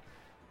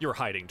 You're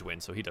hiding,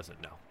 Dwayne, so he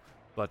doesn't know.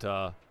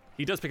 But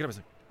he does pick it up and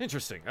say,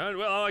 interesting.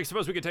 Well, I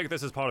suppose we could take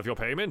this as part of your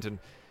payment, and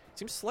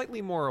seems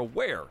slightly more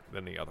aware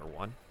than the other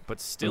one, but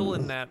still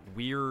in that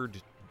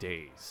weird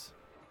daze.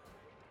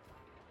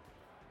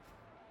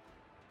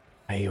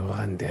 I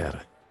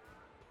wonder.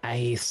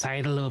 I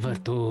sidle over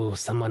to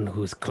someone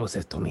who's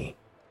closest to me.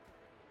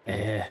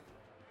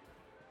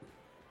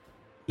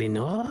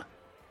 Lenore?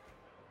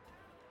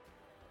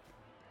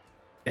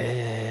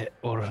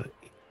 Or...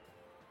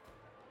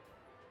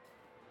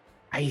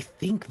 I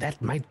think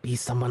that might be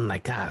someone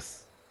like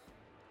us.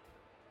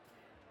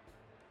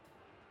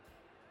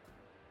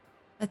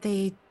 But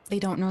they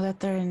don't know that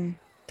they're in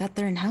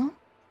hell?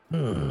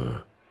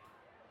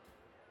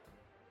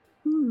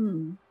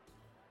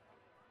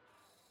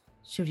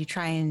 Should we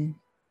try and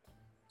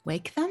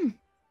wake them?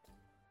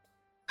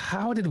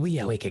 How did we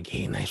awake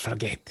again? I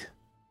forget.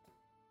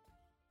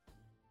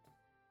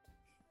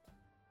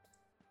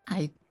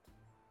 I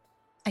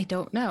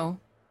don't know.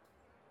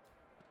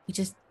 We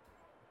just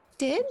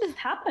did? It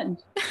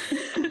happened.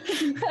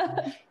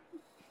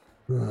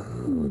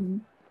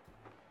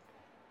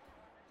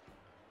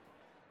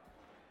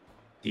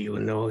 Do you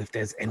know if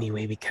there's any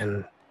way we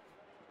can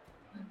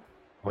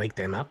wake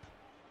them up?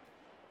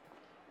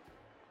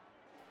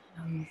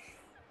 Can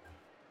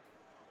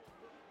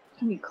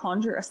you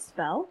conjure a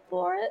spell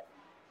for it?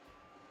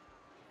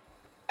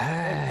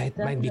 It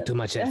might be too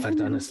much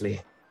effort,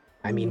 honestly.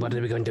 I mean, what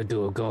are we going to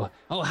do? Go,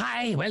 oh,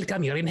 hi,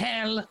 welcome, you're in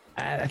hell.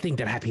 I think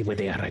they're happy where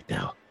they are right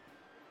now.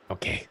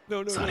 Okay.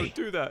 No, sorry.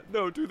 do that.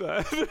 No, do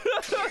that.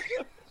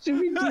 Should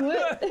we do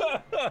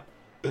it?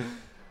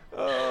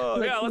 Yeah, let's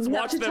we have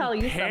watch to them tell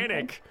you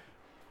panic.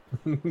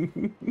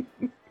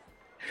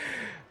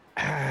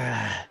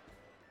 I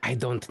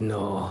don't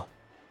know.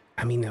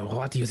 I mean,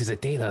 what use is a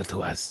tailor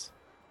to us?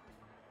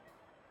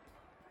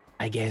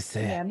 I guess.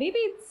 Yeah, maybe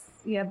it's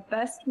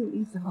best we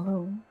leave them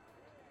alone.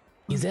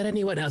 Is there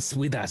anyone else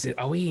with us?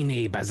 Are we in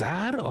a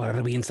bazaar or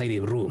are we inside a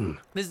room?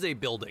 This is a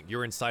building.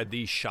 You're inside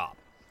the shop.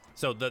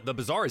 So the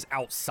bazaar is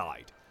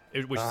outside,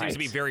 which seems to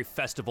be very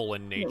festival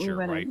in nature,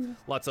 right?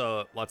 Lots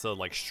of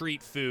like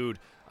street food,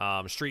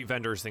 street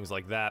vendors, things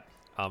like that.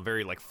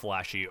 Very like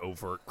flashy,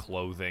 overt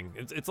clothing.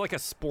 It's like a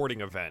sporting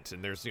event,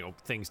 and there's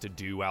things to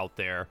do out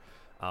there.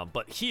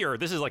 But here,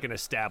 this is like an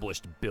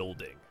established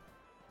building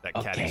that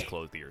Caddy's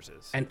Clothiers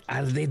is. And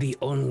are they the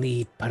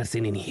only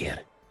person in here?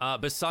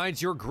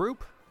 Besides your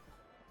group?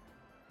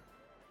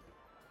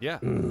 Yeah.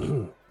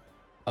 Mm-hmm.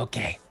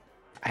 Okay,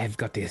 I've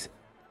got this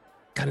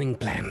cunning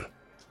plan.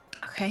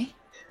 Okay.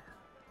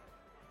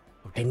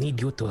 I need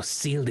you to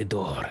seal the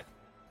door.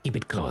 Keep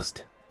it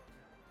closed.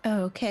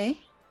 Okay.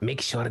 Make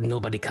sure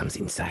nobody comes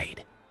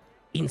inside.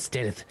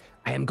 Instead,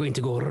 I am going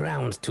to go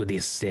around to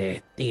this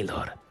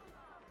tailor.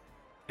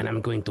 And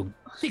I'm going to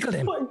tickle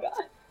him. Oh my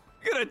god.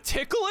 You're gonna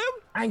tickle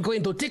him? I'm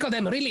going to tickle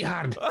them really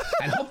hard.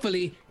 And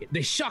hopefully,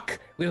 the shock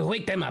will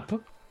wake them up.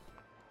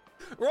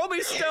 Roll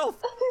me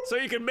stealth so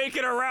you can make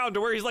it around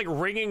to where he's like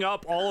ringing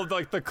up all of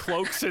like the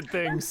cloaks and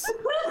things.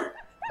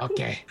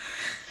 Okay.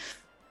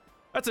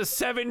 That's a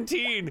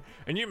 17,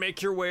 and you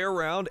make your way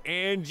around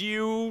and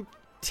you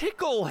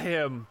tickle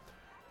him.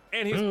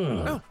 And he's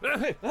oh,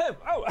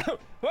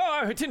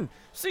 I didn't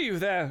see you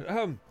there.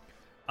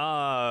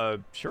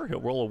 Sure,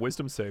 he'll roll a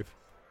wisdom save.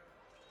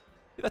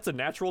 That's a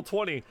natural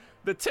 20.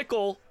 The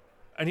tickle,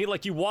 and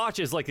you watch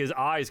as like his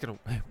eyes kind of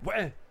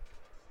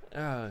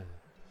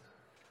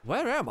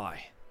where am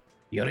I?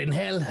 You're in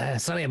hell.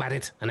 Sorry about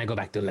it. And I go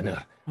back to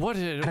Lenore. What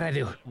did I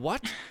do?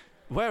 What?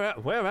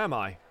 Where am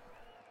I?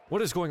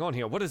 What is going on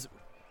here? What is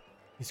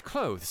these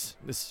clothes?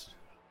 This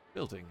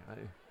building?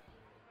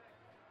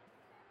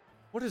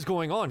 What is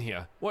going on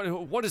here?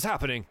 What is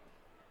happening?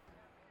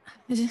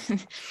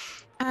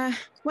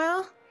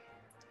 Well,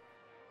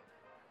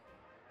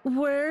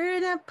 we're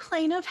in a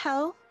plane of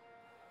hell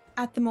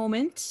at the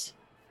moment.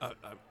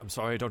 I'm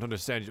sorry, I don't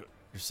understand. You're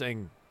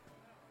saying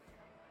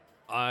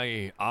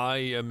I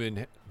am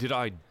in. Did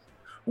I?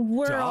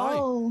 We're die?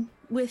 all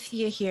with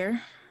you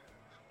here.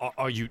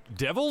 Are you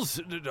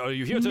devils? Are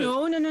you here to?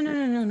 No.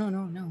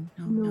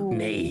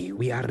 Nay,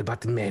 we are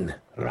but men.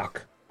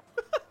 Rock.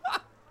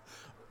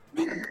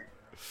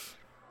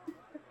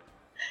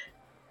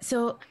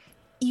 So,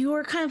 you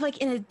were kind of like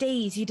in a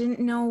daze. You didn't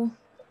know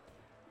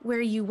where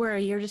you were.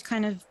 You're just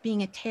kind of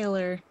being a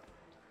tailor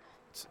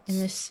in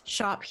this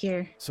shop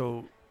here.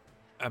 So,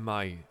 am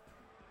I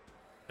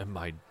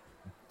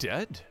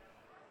dead?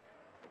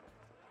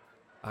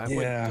 I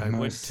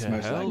went to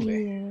hell.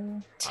 likely.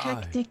 Yeah,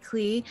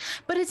 technically,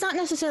 but it's not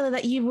necessarily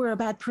that you were a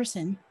bad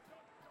person.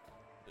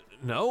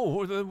 No,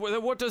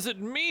 what does it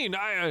mean?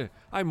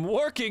 I'm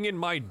working in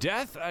my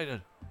death.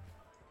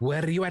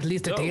 Were you at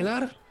least a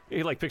tailor?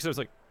 He like picks it up.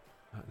 Like,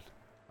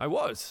 I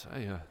was.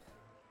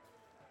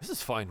 This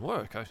is fine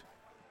work. I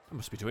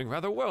must be doing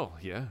rather well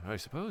here, I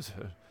suppose.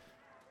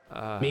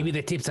 Maybe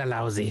the tips are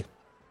lousy.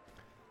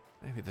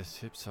 Maybe the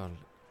tips are.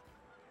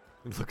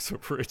 It looks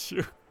over at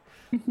you.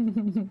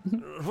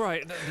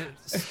 Right.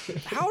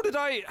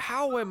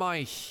 How am I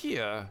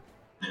here?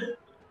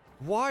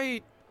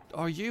 Why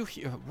are you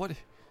here? What?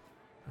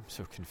 I'm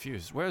so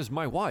confused. Where's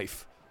my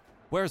wife?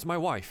 Where's my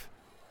wife?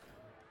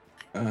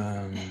 We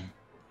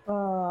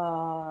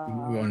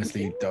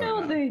honestly don't know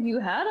know. that you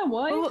had a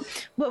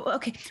wife. Well,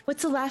 okay.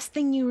 What's the last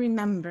thing you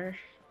remember?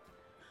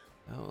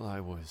 Well,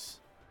 I was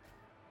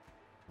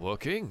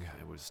working.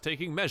 I was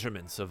taking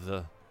measurements of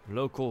the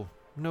local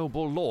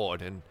noble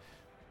lord, and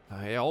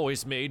I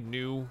always made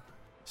new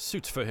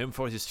suits for him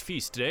for his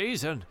feast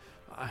days, and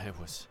I had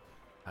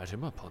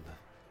him up on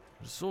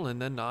the stool,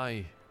 and then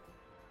I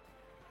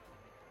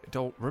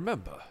don't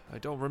remember.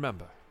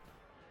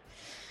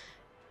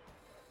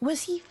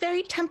 Was he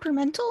very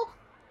temperamental?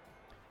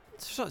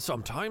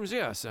 Sometimes,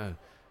 yes. If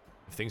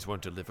things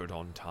weren't delivered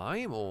on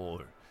time,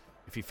 or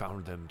if he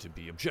found them to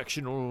be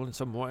objectionable in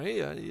some way,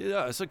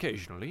 yes,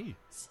 occasionally.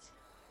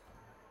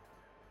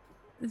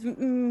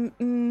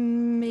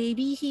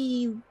 Maybe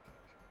he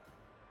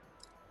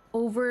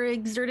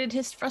overexerted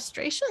his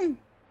frustration.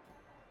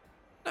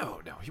 No,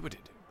 he would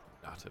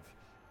not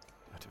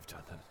have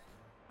done that.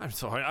 I'm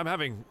sorry, I'm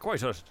having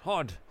quite a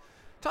hard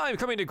time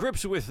coming to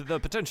grips with the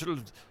potential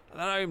that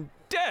I'm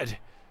dead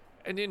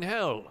and in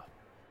hell.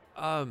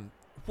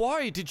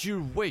 Why did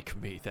you wake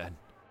me then?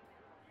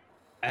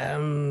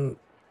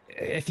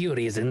 A few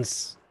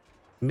reasons.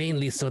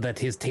 Mainly so that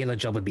his tailor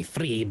job would be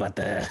free, but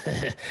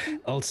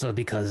also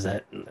because,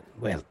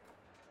 well,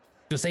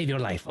 to save your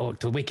life, or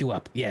to wake you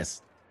up,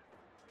 yes.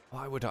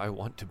 Why would I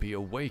want to be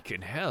awake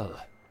in hell?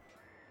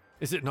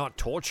 Is it not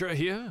torture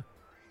here?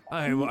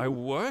 I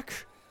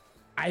work?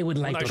 I would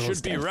like when to I roll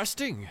should be stealth.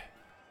 resting.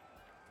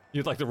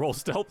 You'd like to roll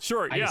stealth?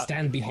 Sure, I yeah.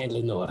 stand behind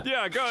Lenore.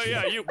 Yeah, go,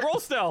 yeah, you roll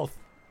stealth.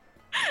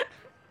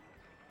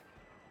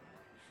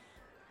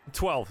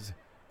 12.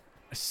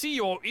 I see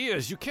your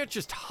ears. You can't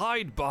just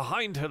hide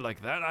behind her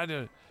like that.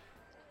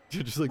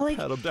 You just like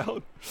pat him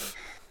down.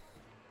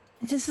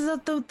 This is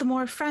the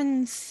more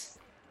friends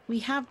we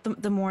have,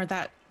 the more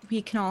that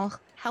we can all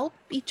help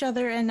each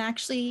other and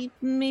actually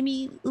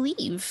maybe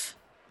leave.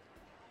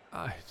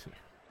 How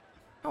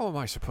am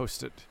I supposed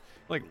to?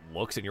 Like,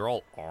 looks and you're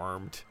all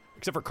armed.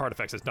 Except for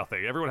Carnifex has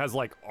nothing. Everyone has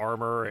like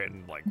armor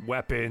and like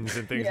weapons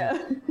and things. Yeah.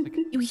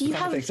 You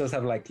have Context does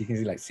have like you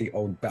can see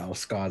old battle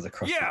scars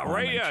across. Yeah, the arm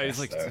right. and Yeah, chest, it's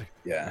like, so,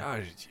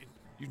 yeah.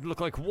 You look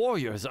like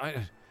warriors.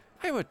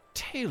 I'm a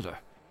tailor.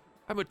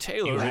 I'm a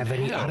tailor. You in have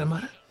any hell.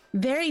 armor?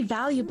 very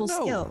valuable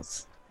No.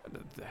 skills.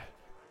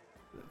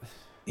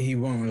 He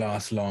won't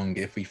last long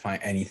if we fight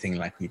anything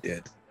like we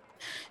did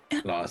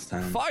last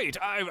time. Fight!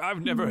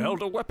 I've never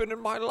held a weapon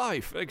in my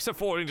life, except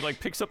for when he like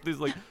picks up these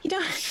like You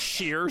don't.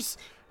 shears.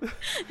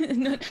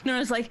 No,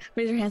 it's like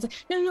raise your hands. Like,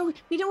 no,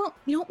 we don't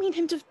mean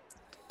him to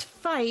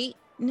fight.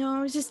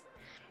 No, it's just,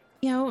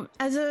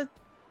 as a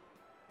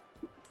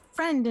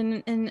friend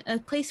and a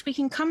place we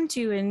can come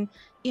to, and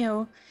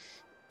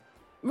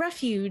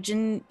refuge,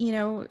 and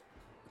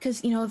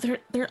because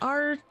there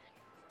are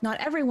not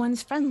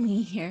everyone's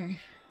friendly here.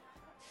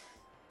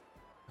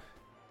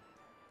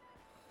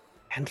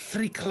 And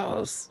free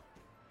clothes.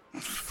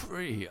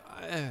 Free.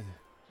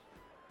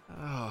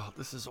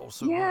 This is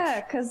also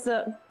Yeah, because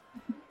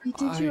we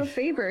did you a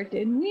favor,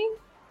 didn't we?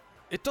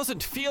 It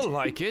doesn't feel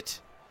like it.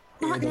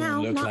 Not It doesn't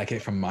now. look Not like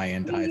it from my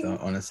end either,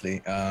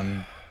 honestly.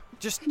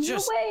 Just No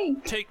way.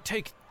 take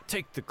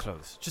the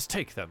clothes. Just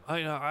take them.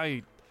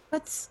 I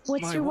what's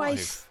my your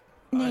wife's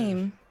wife.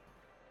 name?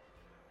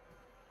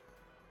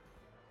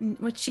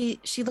 What she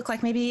look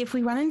like? Maybe if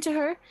we run into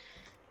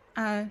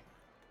her.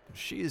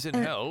 She is in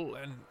hell,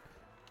 and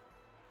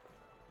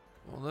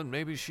well, then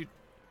maybe she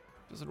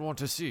doesn't want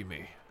to see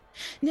me.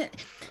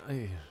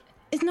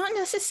 It's not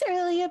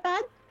necessarily a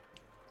bad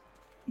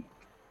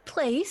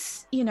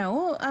place,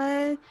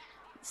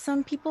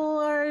 some people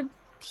are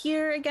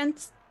here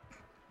against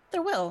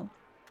their will.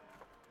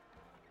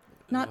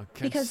 Not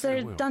Against because their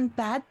they've will. done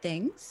bad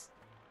things.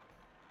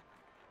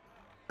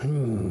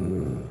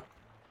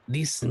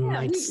 This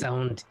might we-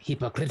 sound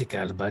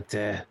hypocritical, but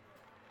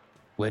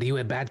were you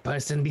a bad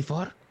person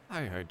before?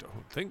 I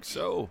don't think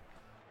so.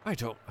 I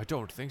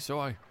don't think so.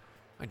 I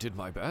did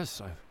my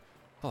best. I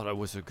thought I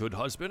was a good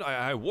husband.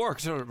 I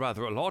worked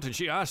rather a lot, and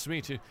she asked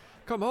me to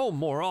come home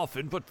more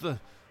often, but the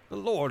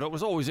Lord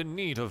was always in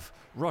need of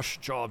rush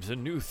jobs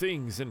and new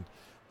things, and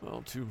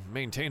well, to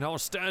maintain our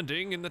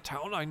standing in the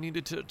town, I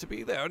needed to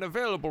be there and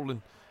available,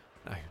 and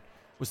I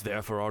was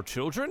there for our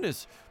children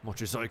as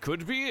much as I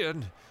could be,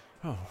 and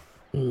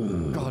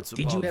God's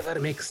Did you above. ever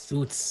make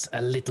suits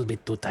a little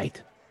bit too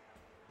tight?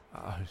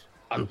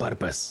 On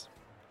purpose?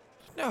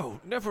 No,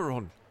 never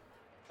on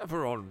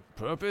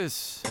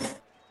purpose.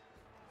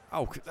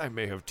 I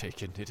may have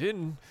taken it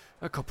in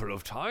a couple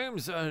of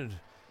times, and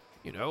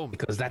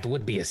Because that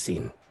would be a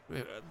sin.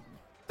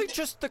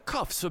 the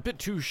cuffs a bit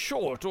too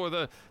short, or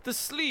the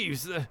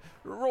sleeves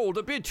rolled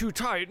a bit too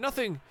tight.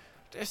 Nothing,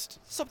 just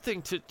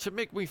something to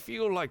make me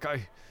feel like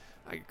I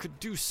could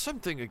do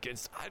something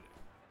against.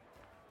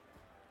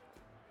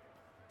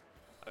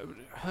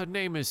 Her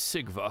name is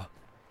Sigva.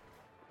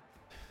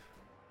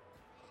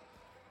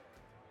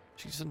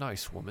 She's a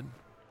nice woman.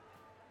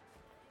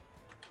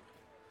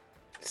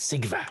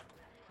 Sigva.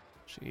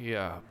 She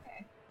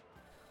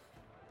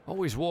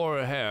always wore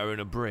her hair in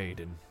a braid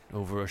and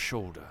over her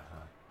shoulder.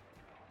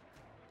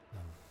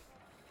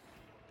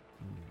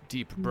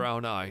 Deep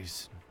brown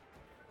eyes.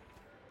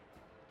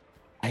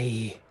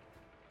 I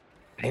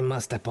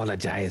must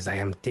apologize. I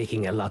am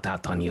taking a lot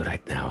out on you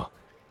right now.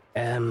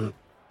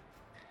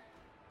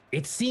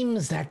 It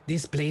seems that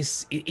this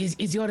place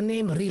is your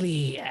name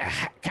really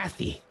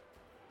Kathy?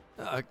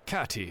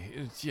 Catty,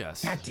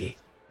 yes. Kathy.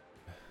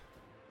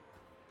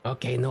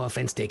 Okay, no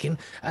offense taken.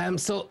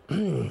 So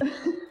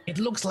it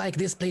looks like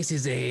this place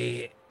is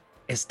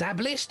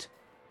established.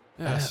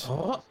 Yes.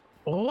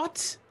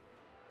 What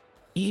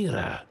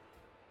era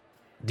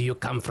do you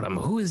come from?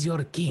 Who is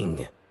your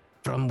king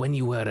from when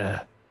you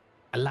were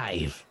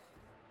alive?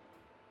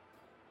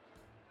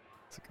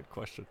 That's a good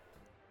question.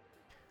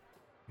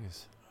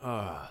 Yes.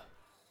 No,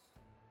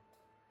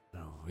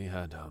 we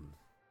had,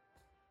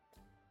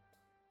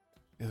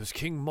 it was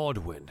King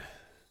Modwin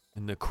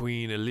and the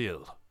Queen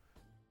Elil.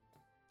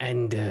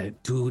 And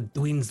to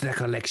Dwin's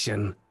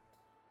recollection,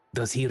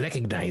 does he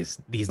recognize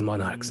these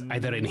monarchs,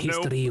 either in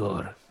history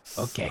or...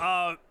 Okay.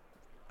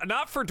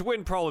 Not for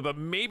Dwin probably, but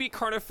maybe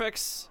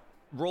Carnifex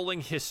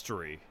rolling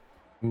history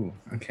Ooh,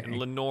 okay. and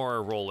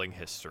Lenore rolling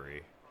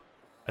history.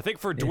 I think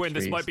for Dwin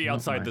this History's might be not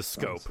outside my the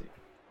scope. strong suit.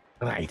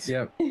 Right.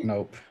 Yep.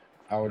 Nope.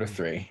 Out of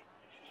 3.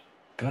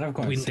 God, I've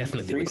gone We some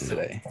definitely threes wouldn't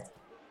know. today.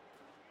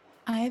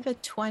 I have a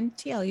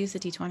 20. I'll use the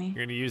d20.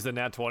 You're gonna use the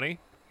nat 20?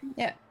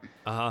 Yeah.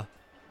 Uh-huh.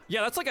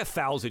 Yeah, that's like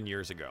 1,000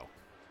 years ago.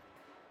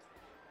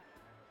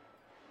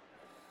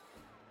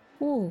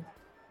 Ooh.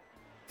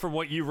 From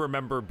what you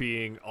remember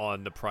being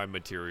on the prime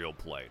material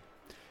plane.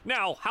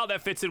 Now, how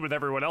that fits in with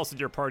everyone else in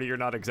your party, you're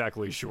not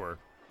exactly sure.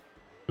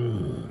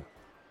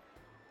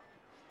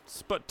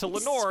 But to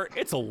Lenore,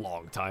 it's a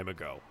long time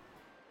ago.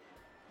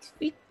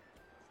 We've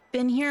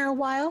been here a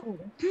while.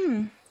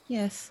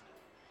 Yes.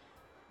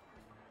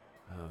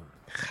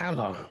 How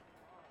long?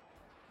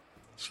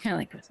 She kind of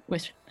like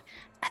whispered,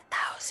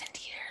 1,000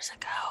 years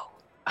ago.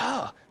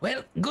 Oh,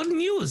 well, good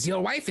news.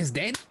 Your wife is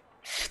dead.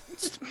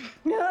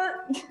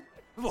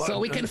 So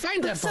we can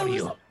find her for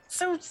you.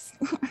 So,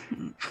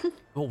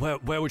 Well,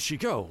 where would she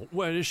go?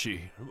 Where is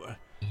she?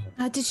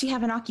 did she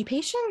have an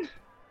occupation?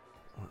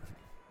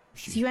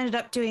 So you ended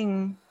up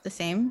doing the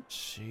same?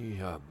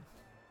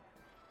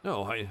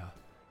 No,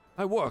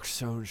 I worked,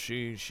 so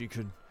she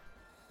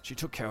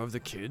took care of the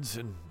kids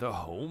and the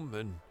home,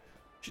 and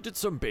she did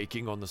some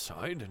baking on the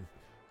side, and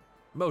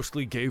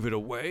mostly gave it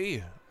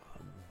away.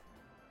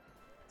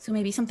 So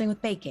maybe something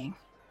with baking.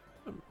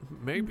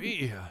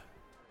 Maybe.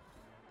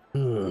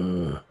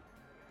 Hmm.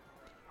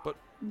 But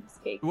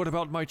what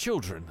about my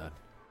children, then?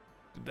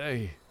 Did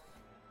they...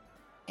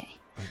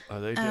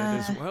 Are they dead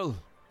as well?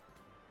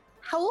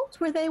 How old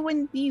were they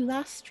when you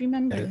last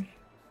remembered?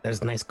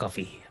 There's nice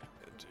coffee here.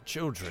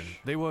 Children.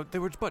 They were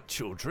but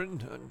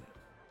children.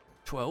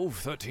 12,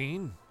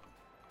 13.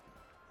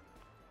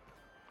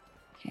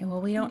 Okay,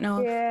 well, we don't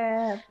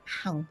know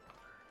how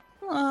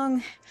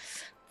long.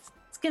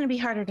 It's going to be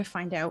harder to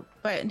find out,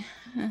 but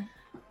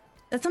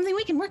that's something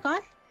we can work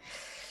on.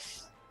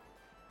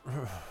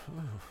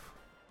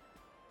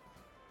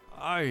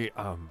 I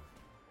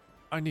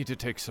need to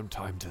take some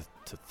time to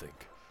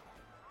think.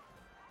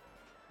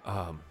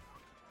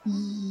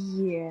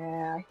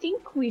 Yeah, I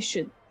think we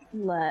should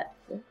let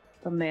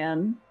the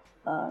man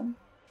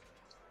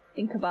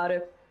think about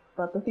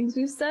the things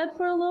we've said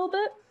for a little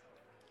bit.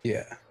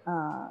 Yeah.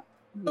 A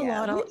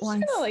Yeah, lot we're at just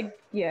once.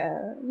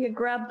 gonna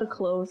grab the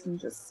clothes and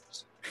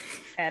just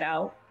head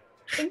out.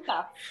 I think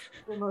that's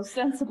the most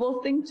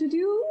sensible thing to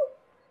do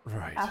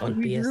Right. after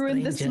Don't be we a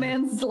ruined this stranger.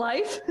 man's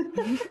life.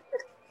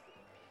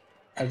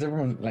 As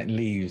everyone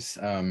leaves,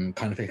 kind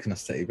of gonna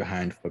stay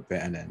behind for a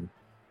bit and then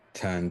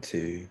turn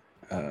to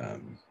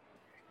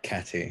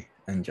Catty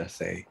and just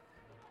say,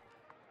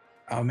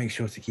 "I'll make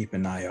sure to keep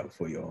an eye out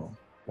for your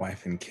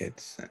wife and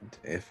kids, and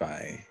if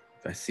I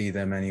see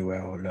them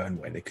anywhere or learn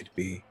where they could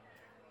be,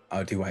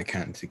 I'll do what I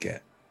can to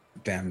get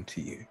them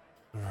to you."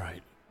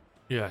 Right.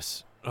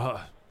 Yes.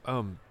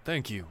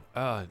 Thank you.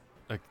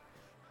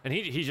 And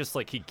he just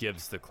he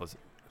gives the clothes.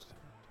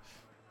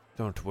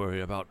 Don't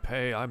worry about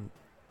pay. I'm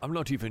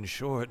not even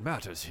sure it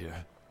matters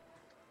here.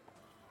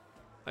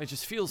 I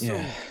just feel so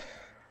Yeah.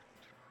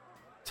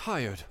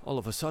 tired all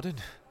of a sudden.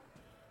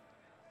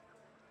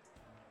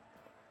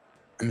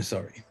 I'm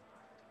sorry.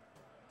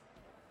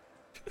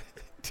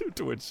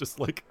 It's just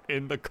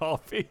in the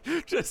coffee.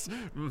 Just,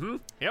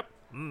 yep,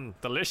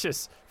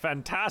 delicious,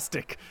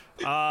 fantastic.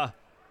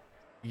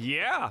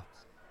 Yeah.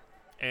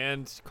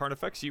 And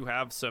Carnifex, you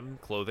have some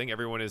clothing.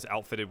 Everyone is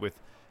outfitted with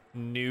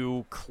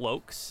new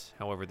cloaks,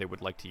 however they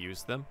would like to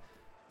use them.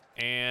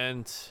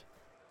 And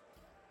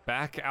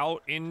back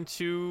out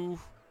into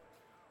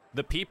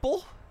the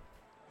people.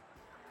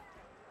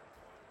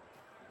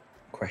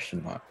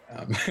 Question mark.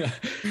 The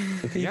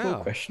people? Yeah.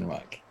 Question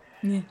mark.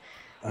 Yeah.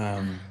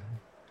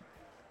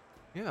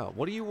 Yeah,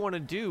 what do you want to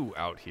do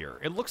out here?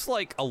 It looks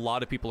like a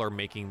lot of people are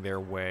making their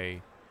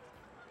way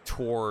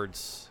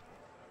towards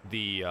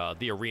the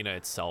arena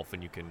itself,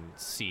 and you can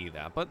see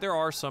that. But there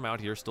are some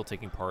out here still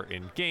taking part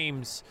in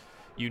games.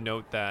 You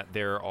note that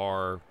there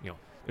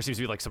seems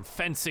to be some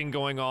fencing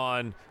going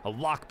on, a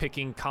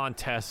lock-picking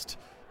contest,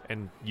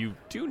 and you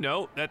do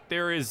note that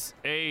there is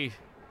a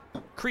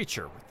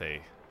creature with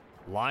a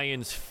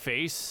lion's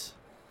face,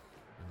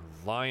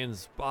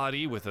 lion's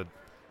body with a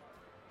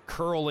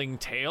curling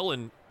tail,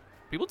 and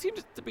people seem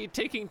to be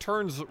taking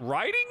turns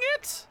riding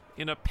it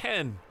in a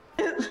pen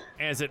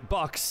as it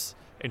bucks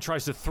and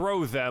tries to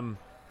throw them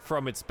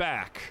from its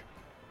back.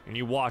 And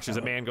you watch as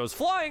a man goes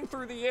flying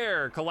through the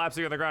air,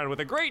 collapsing on the ground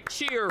with a great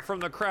cheer from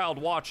the crowd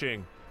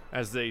watching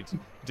as they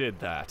did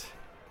that.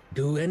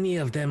 Do any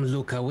of them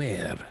look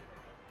aware?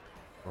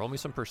 Roll me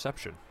some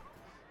perception.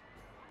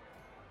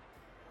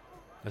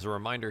 As a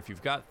reminder, if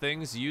you've got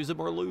things, use them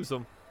or lose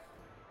them.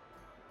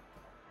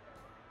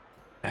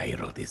 I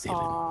rolled a 7.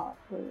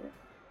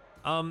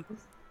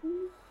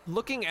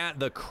 Looking at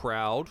the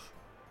crowd,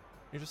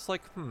 you're just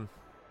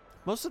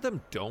most of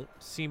them don't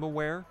seem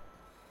aware.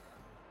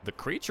 The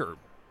creature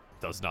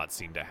does not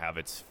seem to have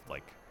its,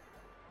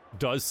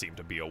 does seem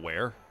to be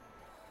aware.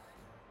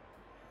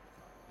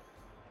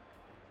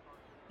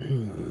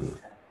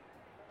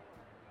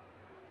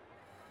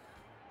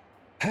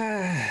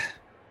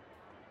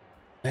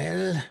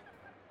 Well,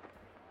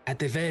 at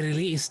the very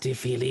least,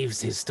 if he leaves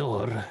his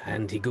store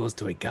and he goes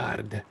to a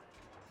guard,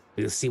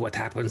 we'll see what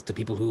happens to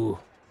people who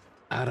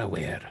are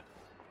aware,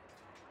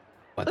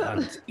 but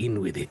aren't in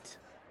with it.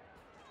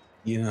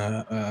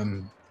 No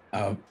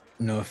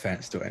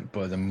offense to it,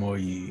 but the more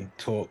you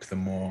talk, the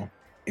more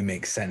it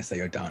makes sense that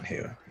you're down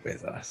here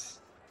with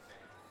us.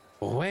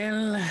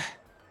 Well,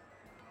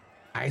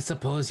 I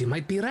suppose you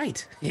might be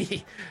right.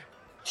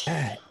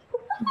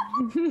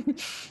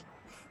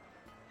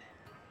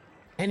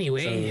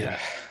 Anyway,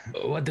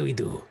 what do we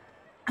do?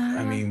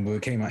 I mean, we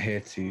came out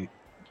here to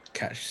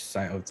catch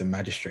sight of the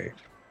magistrate,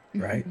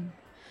 right?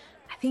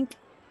 I think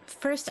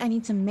first I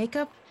need some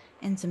makeup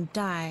and some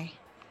dye.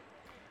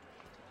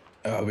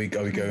 Are we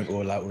going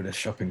all out with a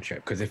shopping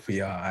trip? Because if we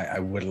are, I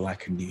would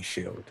like a new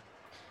shield.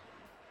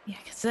 Yeah,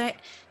 because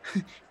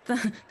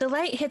the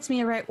light hits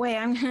me the right way.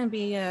 I'm gonna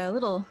be a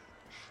little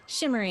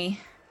shimmery.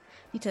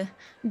 Need to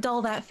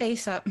dull that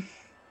face up.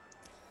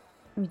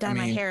 Dye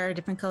my hair a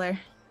different color.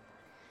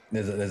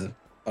 There's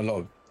a lot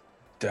of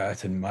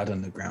dirt and mud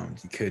on the ground.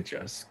 You could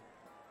just.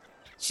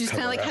 She just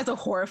kind of like has a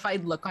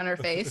horrified look on her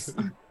face.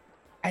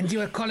 And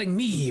you are calling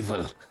me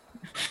evil.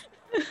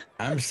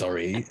 I'm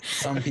sorry.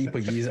 Some people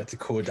use that to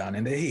cool down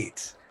in the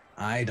heat.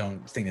 I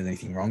don't think there's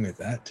anything wrong with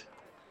that.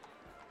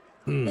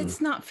 It's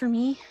not for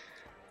me.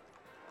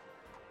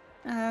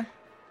 But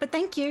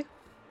thank you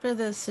for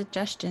the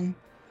suggestion.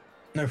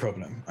 No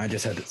problem. I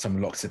just had some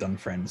Loxodon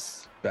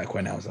friends back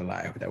when I was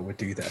alive that would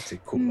do that to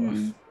cool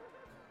off.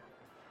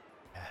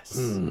 Yes.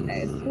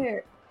 Is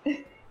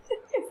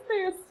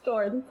there a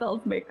store that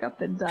sells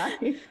makeup and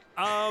dye?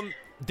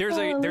 There's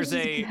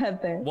head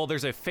there.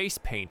 there's a face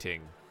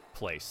painting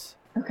place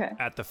Okay.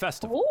 at the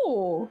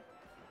festival.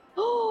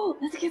 Oh,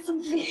 let's get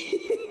some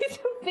face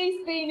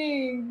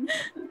painting.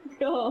 Let's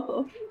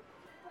go.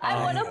 I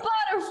want a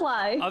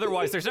butterfly.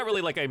 Otherwise, there's not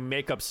really like a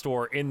makeup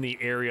store in the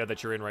area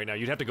that you're in right now.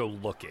 You'd have to go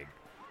looking.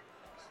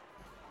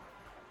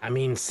 I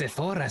mean,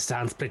 Sephora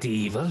sounds pretty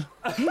evil.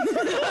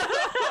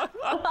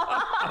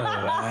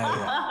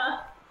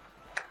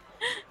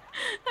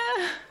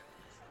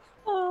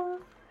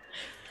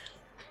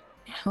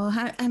 Well,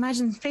 I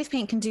imagine face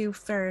paint can do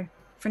for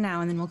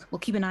now, and then we'll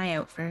keep an eye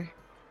out for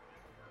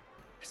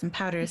some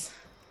powders.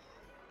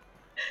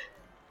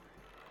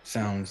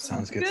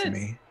 Sounds good to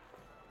me.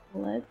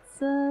 Let's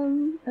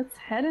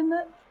head in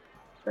that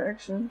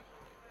direction.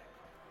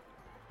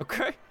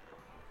 Okay.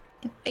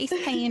 Get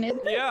face painted.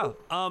 Yeah.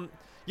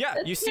 Yeah.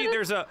 You see,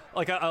 there's a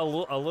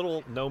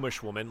little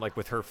gnomish woman, like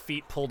with her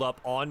feet pulled up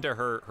onto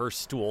her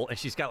stool, and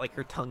she's got like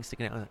her tongue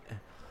sticking out.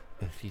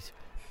 She's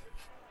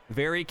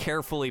very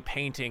carefully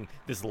painting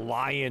this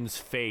lion's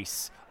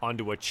face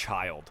onto a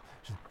child.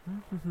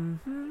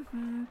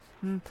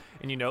 And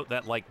you note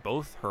that like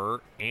both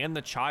her and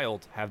the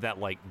child have that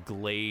like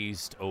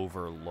glazed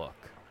over look.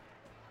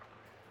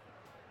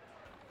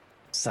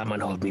 Someone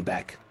hold me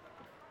back.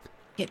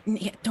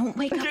 Don't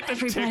wake up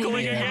everybody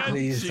right now.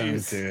 Please Jeez.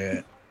 don't do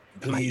it.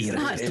 Please,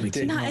 it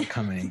did not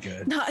come any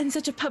good. Not in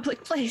such a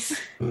public place.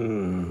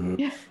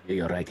 Yeah.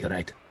 You're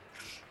right.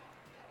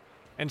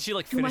 And she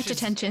like Too finishes. much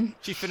attention.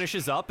 She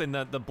finishes up, and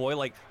the boy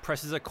like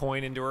presses a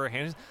coin into her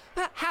hand.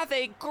 Have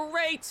a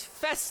great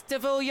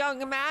festival,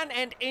 young man,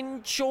 and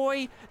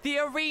enjoy the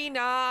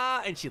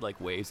arena. And she like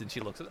waves, and she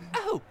looks at them.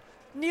 Oh,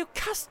 new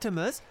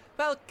customers,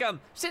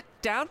 welcome. Sit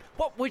down.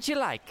 What would you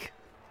like?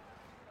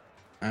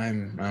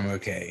 I'm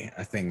okay.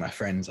 I think my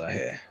friends are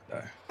here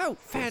though. Oh,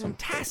 For some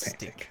face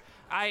painting. fantastic.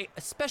 I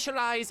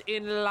specialize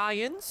in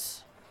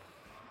lions,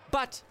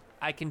 but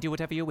I can do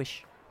whatever you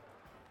wish.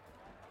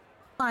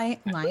 Lion.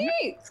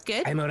 It's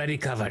good. I'm already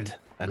covered,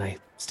 and I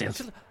still.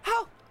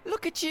 Oh,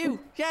 look at you.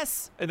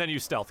 Yes. And then you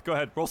stealth. Go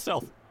ahead, roll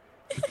stealth.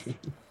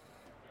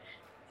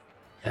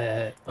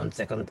 1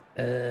 second.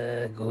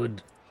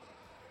 Good.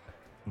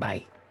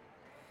 Bye.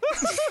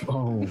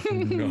 Oh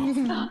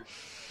no.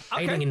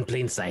 Hiding in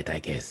plain sight, I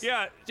guess.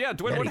 Yeah,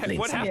 Dwayne, Very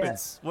what plain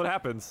happens? What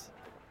happens?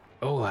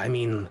 Oh, I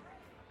mean,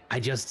 I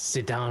just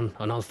sit down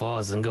on all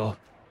fours and go.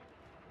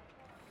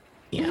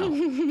 Yeah.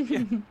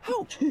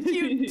 Oh,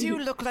 you do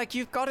look like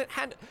you've got it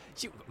hand.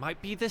 You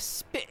might be the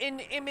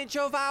spitting image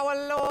of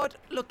our Lord.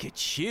 Look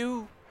at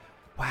you.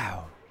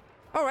 Wow.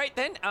 All right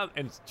then.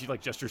 And she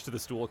like gestures to the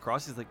stool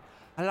across. She's like,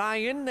 a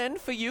lion then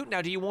for you.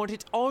 Now, do you want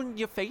it on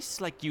your face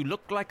like you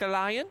look like a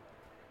lion?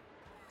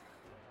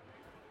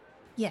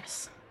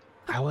 Yes.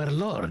 Our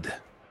Lord.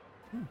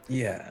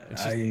 Yeah,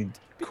 I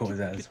caught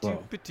that as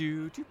well.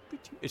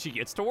 And she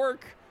gets to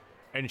work.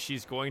 And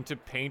she's going to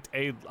paint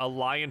a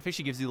lion face.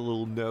 She gives you a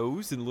little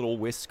nose and little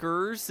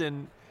whiskers.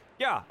 And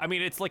yeah, I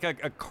mean, it's like a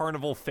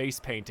carnival face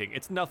painting.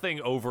 It's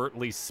nothing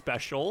overtly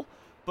special,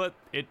 but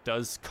it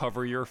does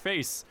cover your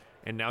face.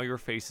 And now your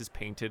face is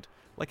painted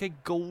like a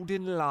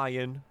golden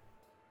lion.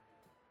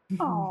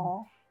 Aww.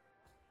 All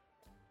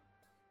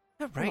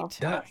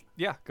right.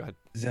 Yeah, go ahead.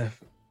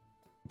 Zeph,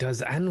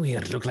 Does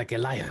Anweir look like a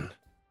lion?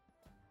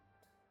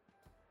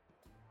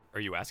 Are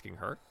you asking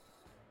her?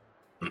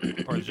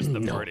 Or just the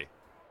No. party?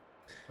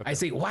 I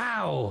say,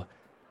 wow,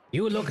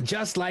 you look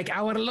just like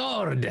our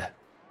Lord.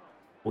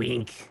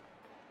 Wink.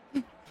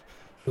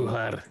 To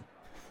her.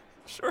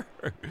 Sure.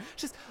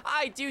 Just,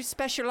 I do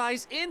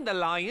specialize in the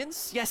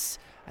lions, yes,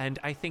 and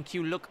I think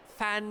you look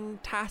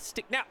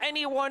fantastic. Now,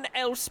 anyone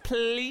else,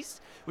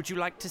 please? Would you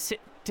like to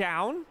sit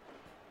down?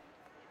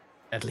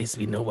 At least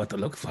we know what to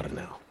look for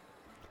now.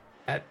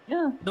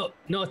 Yeah.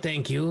 No,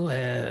 thank you.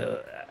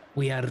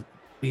 We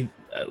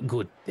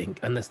good.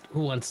 Unless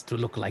who wants to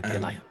look like a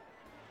lion?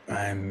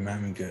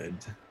 I'm good.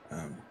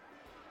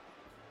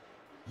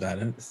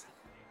 Balance.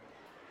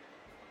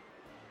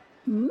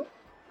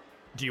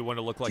 Do you want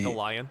to look like Do a you-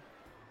 lion?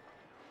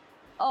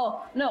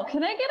 Oh, no.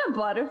 Can I get a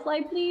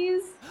butterfly,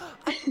 please?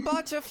 A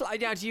butterfly.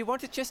 Now, do you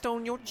want it just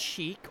on your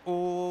cheek,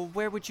 or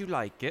where would you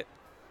like it?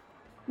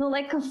 No,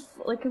 like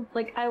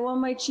I want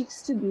my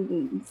cheeks to be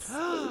wings.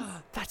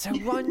 That's a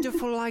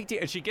wonderful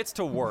idea. And she gets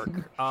to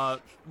work.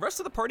 Rest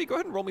of the party, go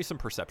ahead and roll me some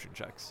perception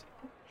checks.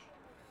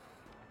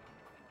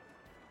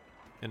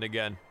 And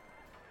again,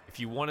 if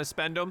you want to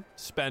spend them,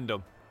 spend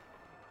them.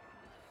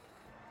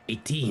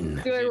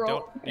 18. Do I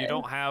roll? You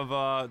don't have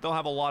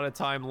a lot of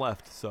time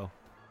left, so.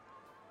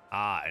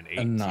 An 18.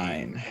 A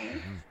 9.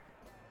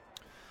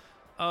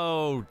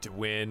 Oh,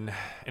 Dwin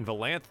and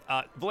Valanth.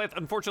 Valanth,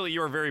 unfortunately,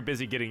 you are very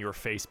busy getting your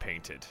face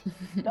painted.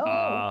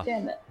 No,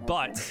 damn it.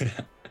 But,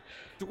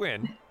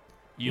 Dwin,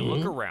 you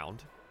look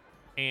around,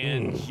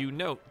 and you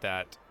note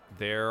that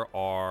there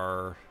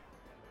are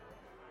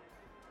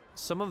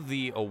some of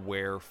the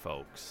aware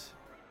folks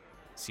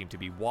seem to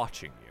be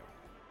watching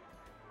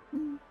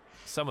you.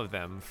 Some of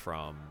them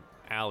from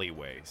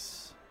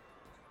alleyways.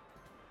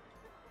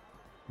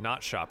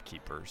 Not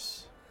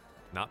shopkeepers,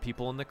 not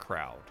people in the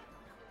crowd.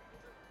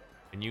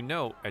 And you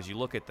note, as you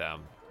look at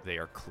them, they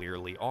are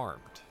clearly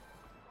armed.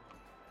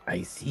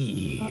 I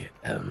see.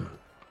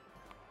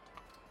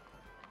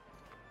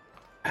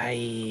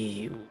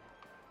 I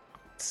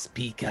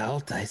speak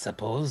out, I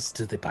suppose,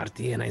 to the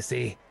party, and I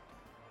say,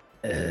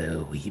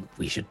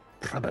 we should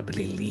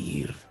probably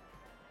leave.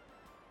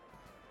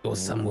 Go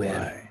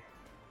somewhere.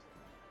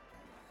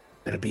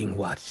 They're being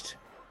watched.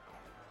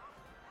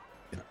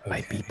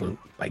 By people,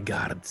 by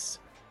guards.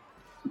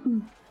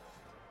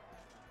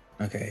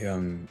 Okay,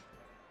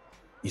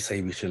 you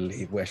say we should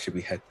leave. Where should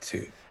we head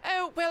to?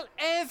 Oh, well,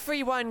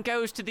 everyone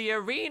goes to the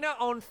arena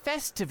on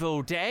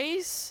festival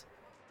days.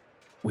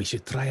 We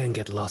should try and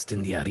get lost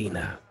in the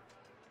arena.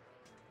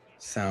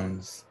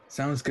 Sounds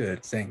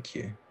good. Thank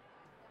you.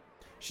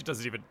 She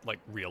doesn't even,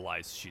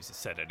 realize she's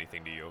said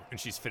anything to you, and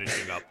she's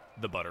finishing up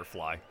the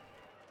butterfly.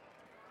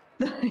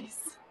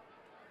 Nice.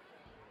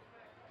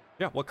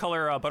 Yeah, what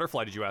color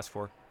butterfly did you ask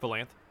for,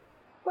 Valanth?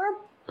 Or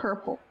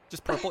purple.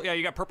 Just purple? Yeah,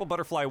 you got purple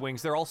butterfly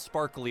wings. They're all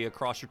sparkly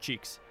across your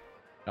cheeks.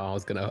 Oh,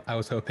 I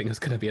was hoping it was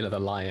gonna be another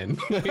lion.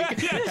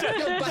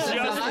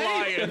 Just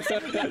lions.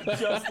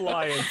 Just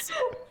lions.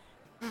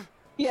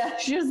 Yeah,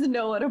 she doesn't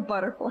know what a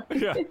butterfly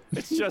is. Yeah,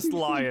 it's just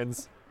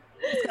lions.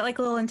 It's got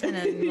little antenna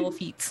and little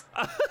feet.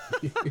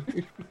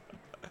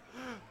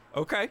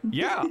 Okay,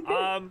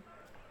 yeah.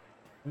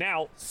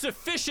 Now,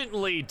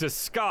 sufficiently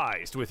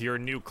disguised with your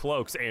new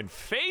cloaks and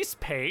face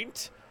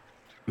paint,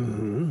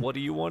 what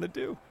do you want to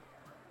do?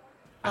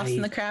 Lost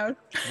in the crowd.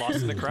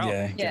 Lost in the crowd?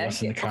 Yeah, get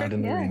lost in the crowd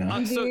in the arena.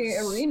 In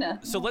the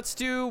arena. So let's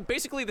do,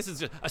 basically this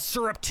is just a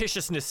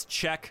surreptitiousness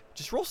check.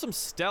 Just roll some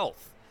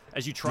stealth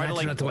as you try to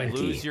Natural 20.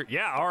 lose your,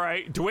 yeah, all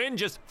right. Dwin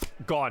just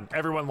gone.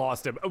 Everyone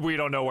lost him. We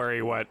don't know where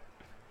he went.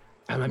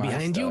 Am I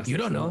behind you? You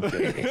don't know.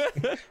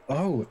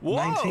 Oh, Whoa,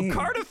 19.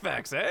 card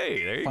effects.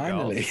 Hey, there you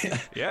Finally. go.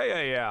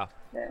 Yeah.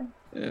 Yeah.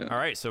 All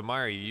right, so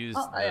Maya, you used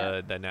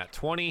yeah. the nat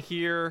 20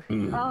 here.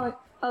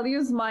 I'll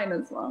use mine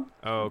as well.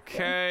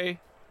 Okay.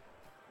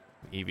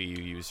 Evie,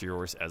 you use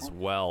yours as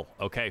well.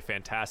 Okay,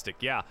 fantastic.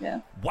 Yeah.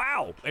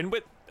 Wow. And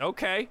with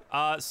okay.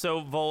 Okay,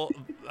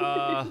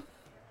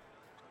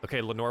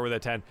 Lenore with a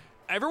 10.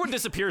 Everyone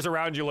disappears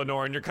around you,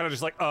 Lenore, and you're kind of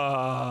just like,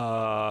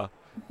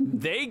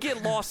 They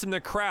get lost in the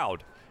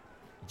crowd.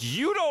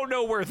 You don't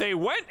know where they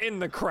went in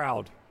the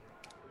crowd.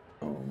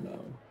 Oh no.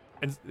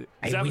 And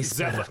I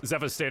whisper.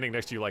 Zepha's standing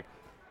next to you like,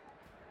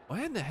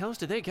 where in the hells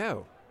did they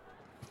go?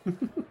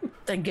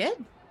 They're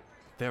good.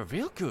 They're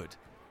real good.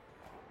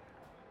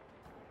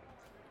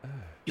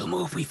 You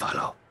move, we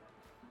follow.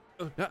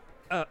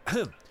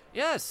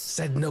 Yes.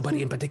 Said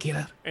nobody in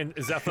particular. And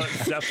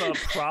Zepha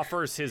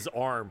proffers his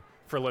arm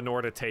for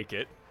Lenore to take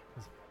it.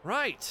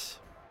 Right.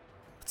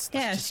 Let's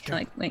Yeah, just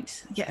go.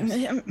 thanks. Yeah.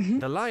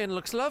 The lion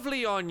looks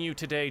lovely on you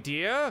today,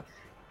 dear.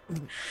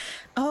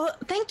 Oh,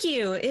 thank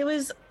you. It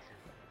was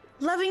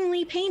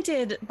lovingly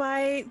painted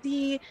by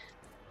the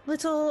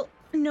little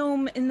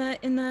gnome in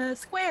the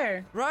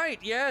square. Right,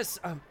 yes.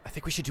 I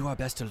think we should do our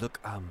best to look,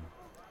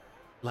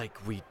 like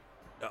we,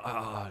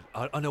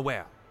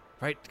 unaware.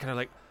 Right? Kind of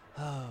like,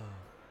 oh,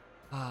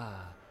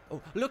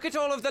 look at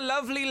all of the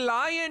lovely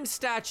lion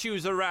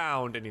statues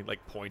around. And he,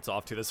 points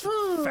off to this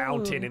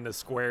fountain in the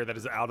square that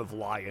is out of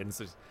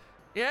lions.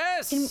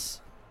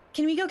 Yes!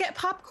 Can we go get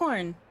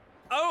popcorn?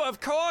 Oh, of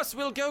course,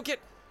 we'll go get...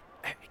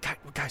 Hey,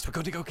 guys, we're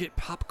going to go get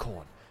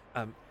popcorn.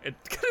 And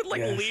kind of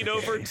Yes, lean okay.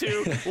 over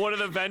to one of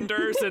the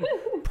vendors and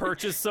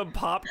purchase some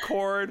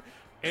popcorn.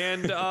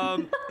 And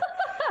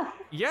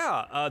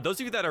yeah, those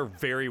of you that are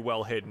very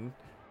well hidden,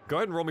 go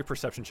ahead and roll me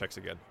perception checks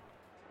again.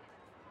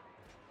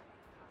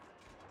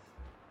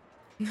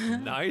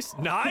 Nice.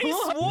 Whoa!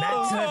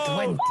 Nat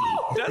 20.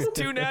 That's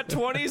 2 nat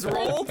 20s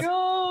rolled?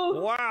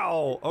 Go!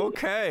 Wow,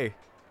 okay.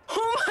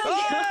 Oh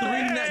my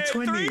Hey, 3 nat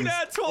 20s. 3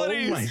 nat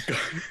 20s. Oh my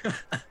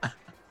god.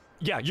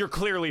 Yeah, you're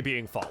clearly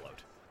being followed.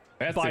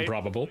 That's By-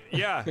 improbable.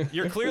 Yeah,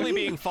 you're clearly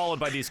being followed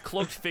by these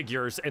cloaked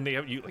figures, and they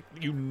have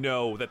you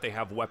know that they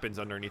have weapons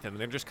underneath them. And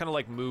they're just kind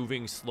of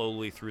moving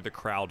slowly through the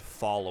crowd,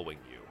 following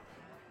you.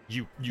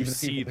 You Even the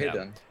see people them,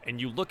 hidden.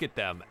 and you look at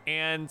them,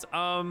 and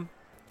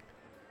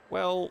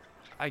well,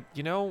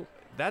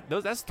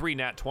 that's 3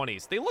 nat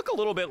 20s. They look a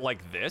little bit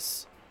like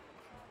this.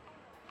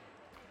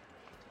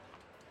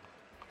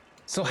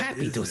 So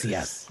happy to see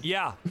us.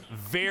 Yeah,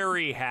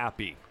 very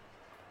happy.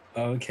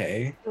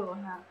 Okay. So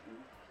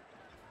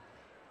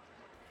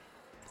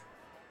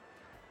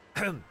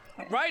happy.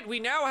 Right,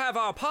 we now have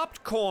our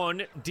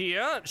popcorn,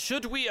 dear.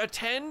 Should we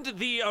attend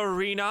the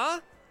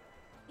arena?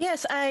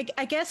 Yes, I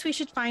guess we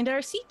should find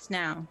our seats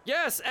now.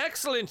 Yes,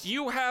 excellent.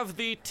 You have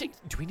the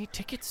Do we need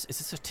tickets? Is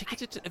this a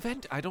ticketed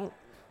event? I don't...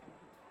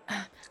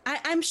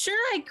 I'm sure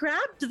I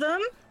grabbed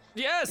them.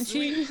 Yes,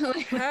 we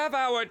have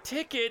our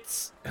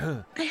tickets.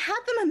 I had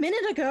them a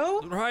minute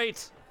ago.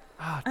 Right.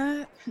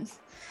 Uh,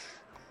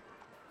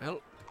 Well,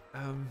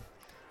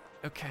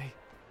 okay.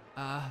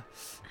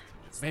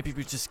 Maybe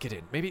we just get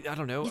in. Maybe, I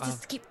don't know. you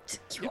just keep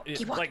It,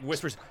 walking. like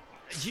whispers,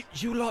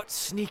 you lot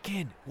sneak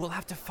in. We'll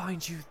have to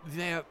find you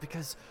there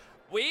because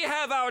we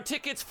have our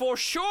tickets for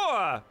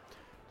sure.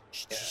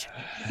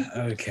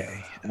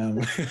 Okay.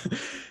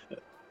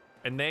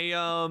 And they,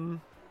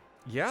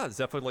 yeah,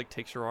 Zephyr like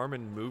takes your arm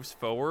and moves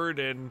forward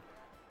and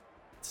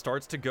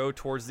starts to go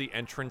towards the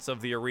entrance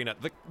of the arena.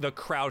 The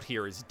crowd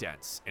here is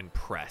dense and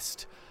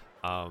pressed.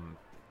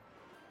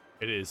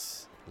 It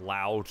is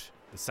loud.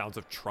 The sounds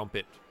of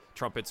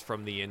trumpets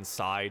from the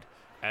inside,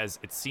 as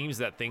it seems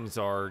that things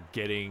are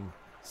getting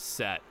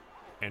set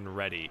and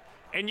ready.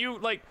 And you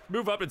like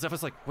move up, and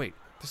Zephyr's like, "Wait,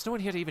 there's no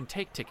one here to even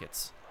take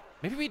tickets.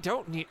 Maybe we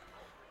don't need."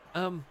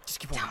 Just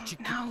keep walking.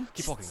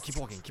 Keep walking. Keep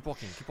walking. Keep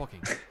walking. Keep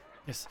walking.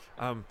 Yes.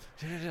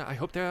 I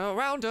hope they're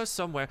around us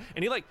somewhere.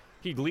 And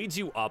he leads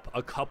you up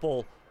a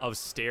couple of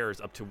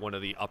stairs up to one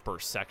of the upper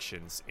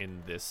sections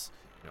in this,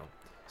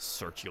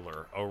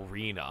 circular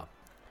arena.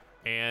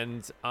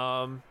 And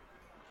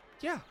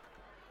yeah,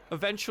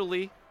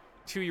 eventually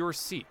to your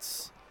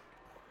seats.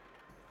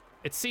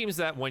 It seems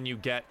that when you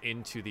get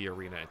into the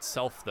arena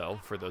itself, though,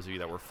 for those of you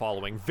that were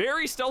following,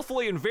 very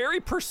stealthily and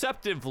very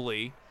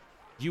perceptively,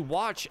 you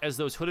watch as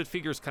those hooded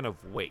figures kind of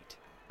wait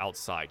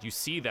outside. You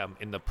see them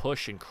in the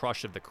push and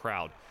crush of the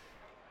crowd,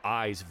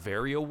 eyes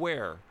very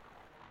aware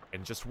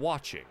and just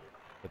watching,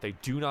 but they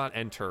do not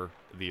enter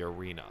the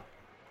arena.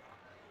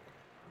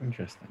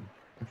 Interesting.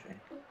 Okay.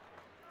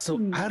 So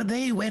are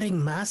they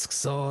wearing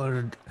masks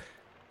or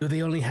do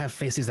they only have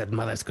faces that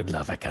mothers could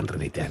love? I can't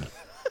really tell.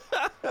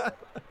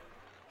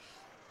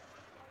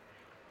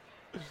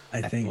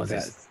 I think was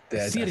a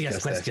that's serious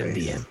just their question,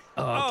 face. DM.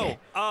 Oh,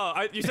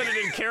 okay. You said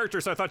it in character,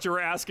 so I thought you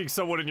were asking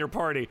someone in your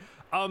party.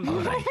 All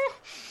right.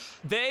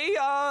 They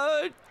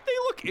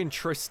look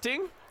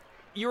interesting.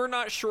 You're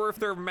not sure if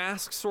they're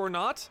masks or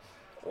not,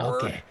 or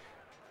Okay.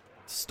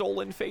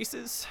 stolen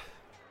faces.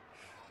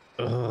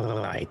 All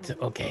right.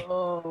 Okay.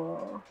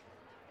 Oh.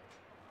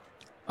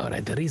 All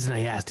right. The reason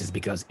I asked is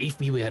because if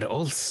we were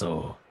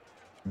also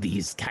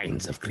these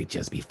kinds of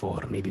creatures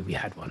before, maybe we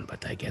had one,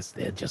 but I guess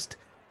they're just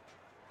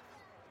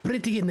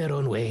pretty in their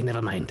own way.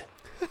 Never mind.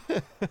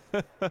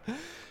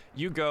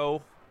 You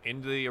go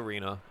into the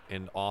arena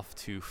and off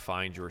to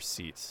find your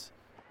seats,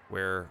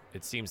 where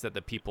it seems that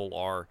the people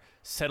are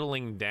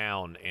settling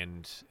down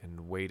and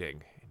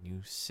waiting. And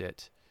you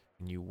sit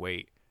and you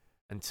wait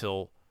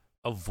until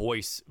a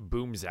voice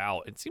booms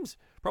out. It seems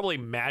probably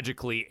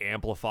magically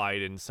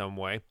amplified in some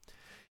way.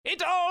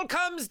 It all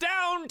comes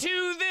down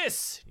to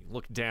this. You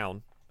look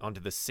down onto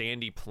the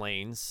sandy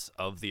plains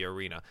of the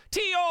arena.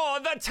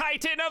 Tior, the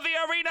Titan of the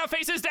arena,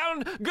 faces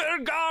down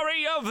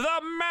Gurgari of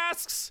the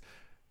masks.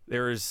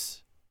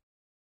 There's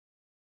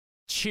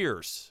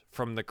cheers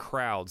from the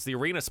crowds. The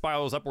arena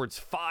spirals upwards,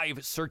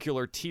 5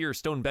 circular tier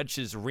stone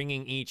benches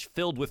ringing each,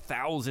 filled with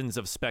thousands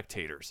of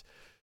spectators.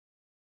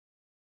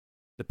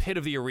 The pit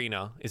of the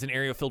arena is an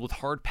area filled with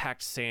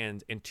hard-packed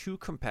sand, and 2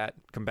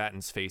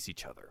 combatants face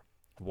each other.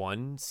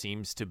 One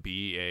seems to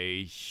be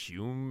a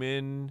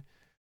human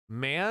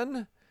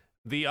man.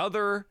 The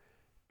other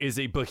is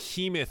a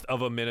behemoth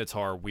of a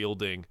minotaur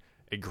wielding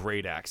a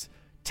great axe.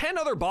 10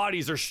 other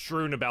bodies are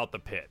strewn about the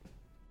pit.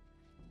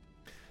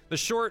 The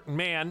short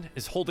man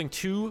is holding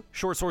 2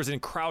 short swords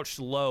and crouched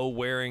low,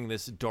 wearing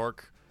this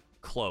dark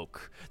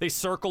cloak. They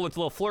circle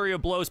until a flurry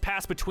of blows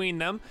pass between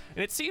them,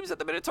 and it seems that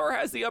the Minotaur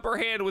has the upper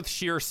hand with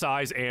sheer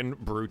size and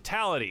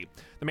brutality.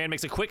 The man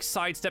makes a quick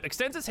sidestep,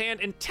 extends his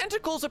hand, and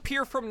tentacles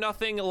appear from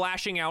nothing,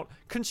 lashing out,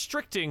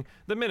 constricting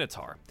the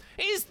Minotaur.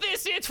 "Is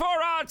this it for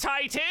our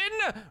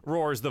Titan?"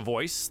 roars the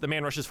voice. The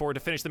man rushes forward to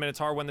finish the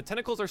Minotaur when the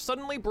tentacles are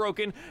suddenly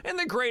broken and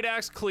the great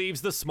axe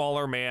cleaves the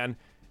smaller man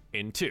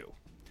in 2.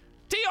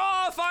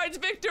 Tior finds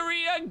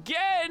victory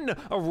again!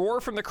 A roar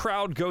from the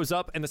crowd goes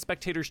up and the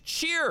spectators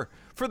cheer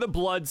for the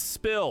blood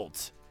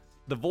spilled.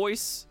 The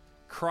voice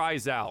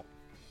cries out,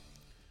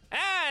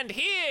 "And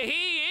here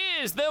he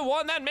is, the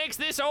one that makes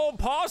this all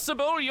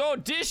possible, your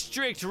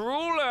district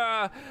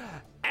ruler,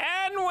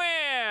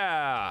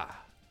 Anwar!"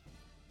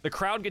 The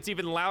crowd gets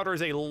even louder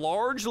as a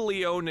large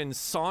Leonin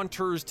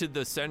saunters to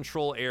the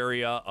central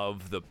area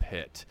of the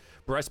pit.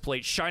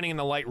 Breastplate shining in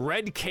the light,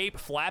 red cape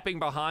flapping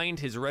behind,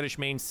 his reddish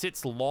mane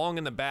sits long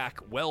in the back,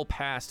 well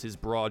past his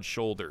broad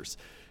shoulders.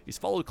 He's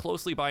followed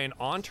closely by an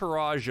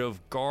entourage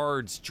of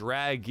guards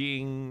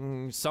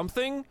dragging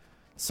someone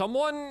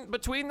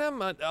between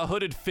them, a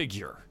hooded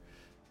figure.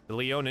 The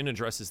Leonin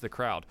addresses the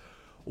crowd.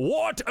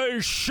 What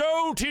a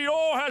show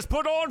Tior has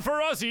put on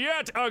for us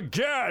yet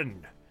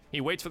again!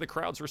 He waits for the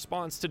crowd's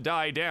response to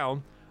die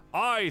down.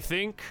 I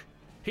think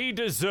he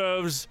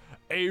deserves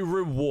a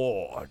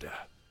reward.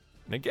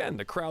 And again,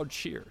 the crowd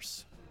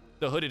cheers.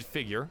 The hooded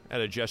figure,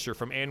 at a gesture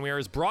from Anwar,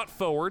 is brought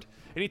forward,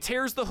 and he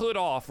tears the hood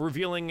off,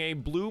 revealing a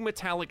blue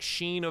metallic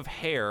sheen of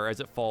hair as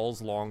it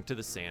falls long to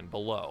the sand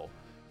below.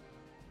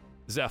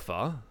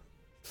 Zephyr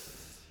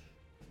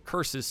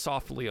curses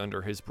softly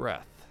under his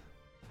breath.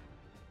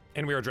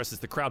 Anwar addresses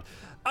the crowd.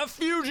 A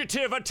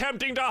fugitive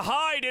attempting to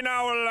hide in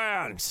our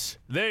lands.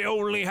 They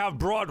only have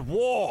brought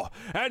war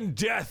and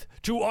death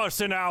to us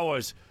and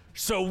ours,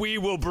 so we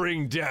will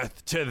bring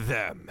death to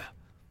them.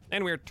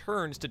 Anwar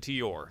turns to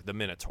Tior, the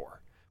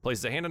Minotaur,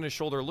 places a hand on his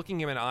shoulder,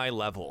 looking him at eye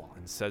level,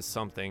 and says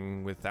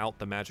something without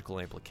the magical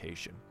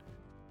implication.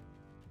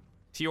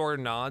 Tior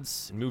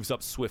nods and moves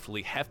up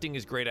swiftly, hefting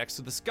his great axe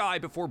to the sky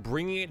before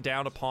bringing it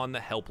down upon the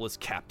helpless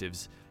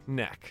captive's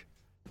neck,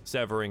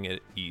 severing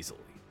it easily.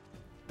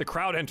 The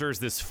crowd enters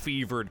this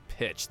fevered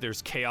pitch.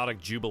 There's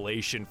chaotic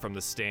jubilation from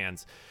the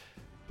stands.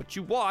 But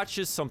you watch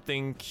as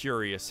something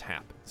curious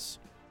happens.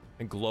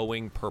 A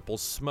glowing purple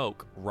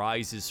smoke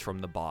rises from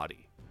the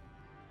body.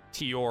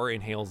 Tior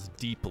inhales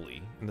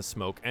deeply, and the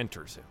smoke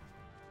enters him.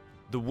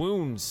 The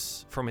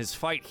wounds from his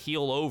fight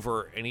heal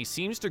over, and he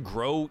seems to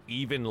grow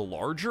even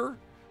larger.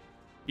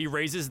 He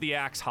raises the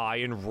axe high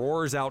and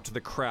roars out to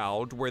the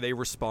crowd, where they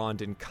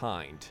respond in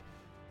kind.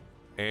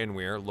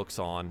 Anwar looks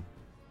on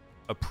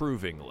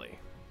approvingly.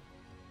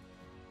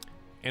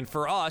 And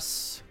for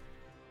us,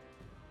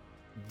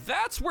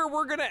 that's where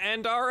we're going to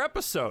end our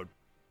episode.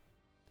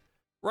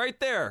 Right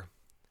there.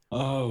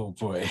 Oh,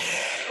 boy.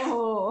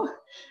 Oh,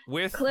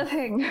 with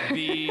cliffhanger.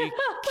 the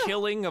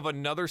killing of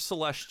another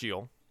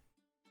Celestial,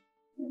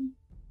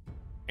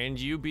 and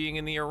you being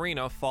in the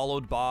arena,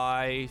 followed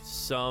by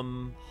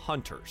some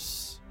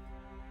hunters.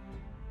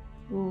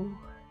 Ooh.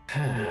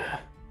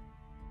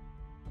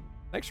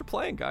 Thanks for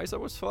playing, guys. That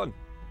was fun.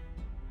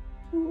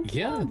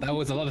 Yeah, that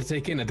was a lot to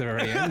take in at the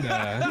very end.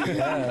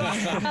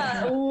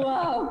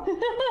 Wow.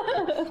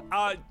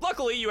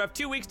 Luckily, you have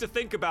 2 weeks to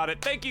think about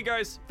it. Thank you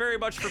guys very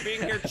much for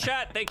being here.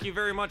 Chat, thank you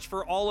very much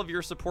for all of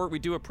your support. We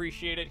do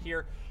appreciate it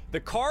here.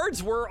 The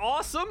cards were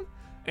awesome,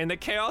 and the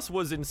chaos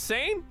was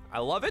insane. I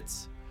love it.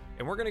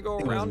 And we're going to go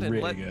around and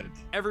let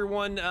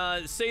everyone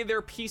say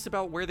their piece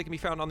about where they can be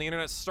found on the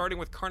internet, starting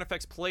with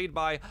Carnifex, played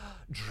by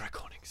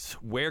Draconix.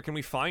 Where can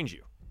we find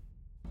you?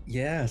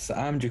 Yes,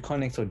 I'm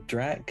Draconix or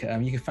Drac.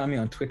 You can find me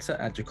on Twitter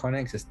at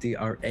Draconix. It's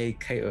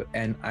DRAKONIQUES.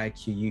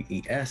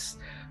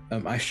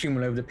 I stream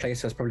all over the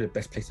place, so that's probably the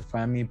best place to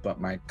find me. But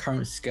my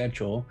current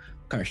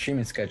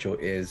streaming schedule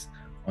is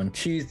on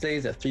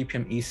Tuesdays at 3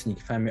 p.m. Eastern. You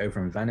can find me over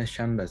on Vanish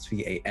channel. That's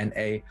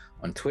VANA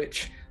on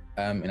Twitch.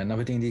 In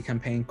another D&D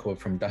campaign called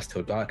From Dusk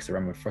Till Dark. It's a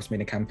Realm of Frost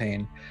Maiden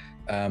campaign.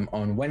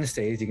 On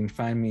Wednesdays, you can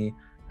find me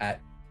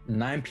at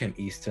 9 p.m.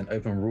 Eastern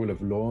over on Rule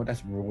of Law.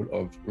 That's Rule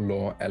of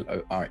Law,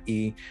 LORE,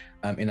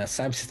 in a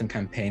cyber system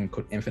campaign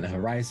called Infinite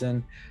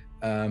Horizon.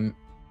 On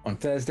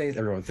Thursdays,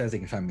 every other Thursday,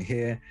 you can find me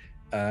here.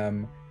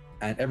 And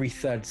every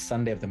third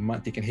Sunday of the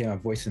month, you can hear my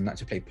voice in an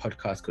Actual Play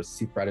podcast called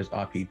Super Riders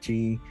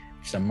RPG,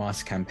 which is a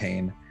master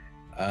campaign.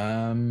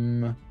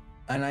 And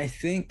I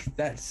think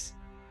that's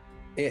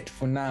it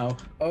for now.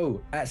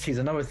 Oh, actually,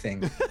 there's another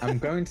thing. I'm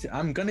going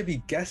to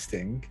be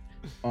guesting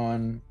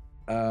on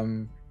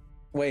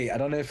wait, I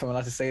don't know if I'm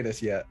allowed to say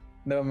this yet.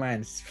 Never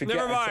mind.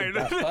 Never mind.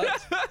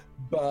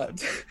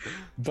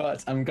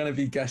 But I'm gonna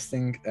be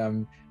guesting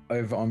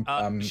over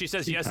on she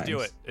says yes,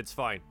 do it. It's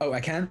fine. Oh, I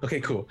can? Okay,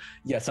 cool.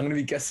 Yes, I'm gonna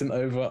be guesting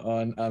over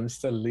on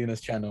Stella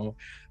Luna's channel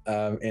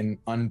in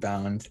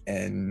Unbound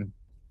in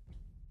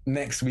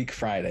next week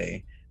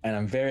Friday. And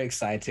I'm very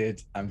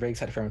excited. I'm very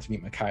excited for everyone to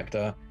meet my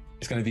character.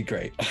 It's gonna be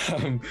great.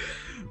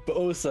 But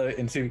also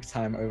in 2 weeks'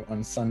 time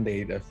on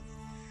Sunday the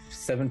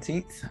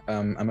 17th,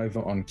 I'm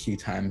over on Q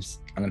Times.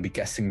 I'm going to be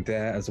guesting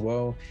there as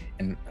well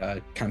in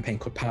a campaign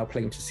called Power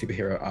Play, which is a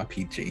superhero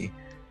RPG.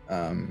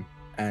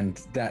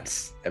 And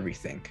that's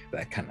everything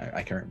that I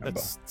can remember.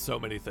 That's so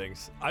many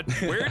things.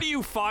 Where do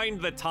you find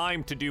the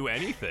time to do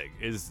anything?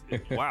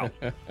 Wow.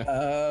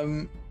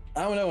 I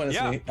don't know,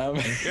 honestly.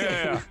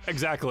 Yeah,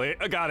 exactly.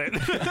 I got it.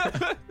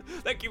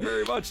 Thank you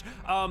very much.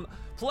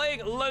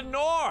 Playing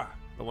Lenore,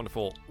 the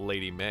wonderful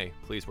Lady May.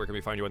 Please, where can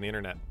we find you on the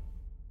internet?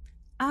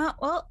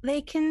 Well,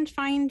 they can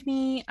find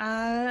me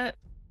on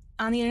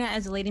the internet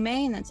as Lady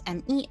May, and that's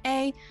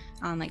MEA,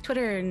 on like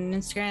Twitter and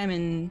Instagram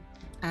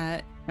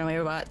and no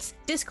robots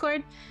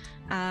Discord.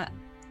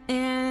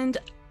 And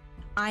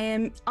I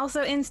am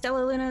also in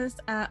Stella Luna's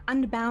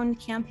Unbound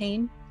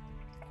campaign,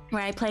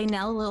 where I play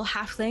Nell, a little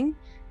halfling.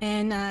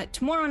 And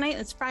tomorrow night,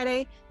 that's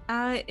Friday,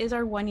 is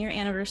our 1 year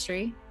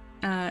anniversary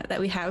that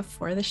we have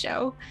for the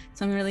show.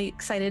 So I'm really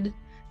excited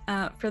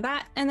for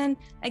that. And then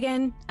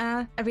again,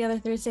 every other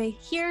Thursday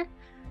here,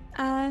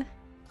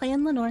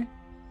 playing Lenore.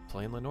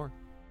 Playing Lenore.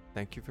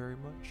 Thank you very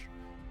much.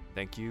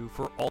 Thank you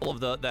for all of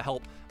the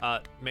help.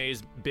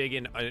 May's big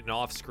in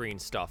off-screen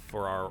stuff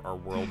for our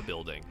world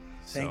building.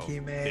 So Thank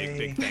you, May.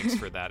 Big thanks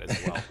for that as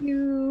well. Thank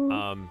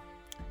you.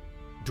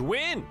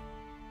 Dwin,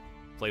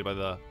 played by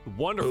the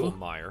wonderful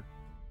Meyer.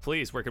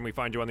 Please, where can we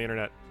find you on the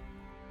internet?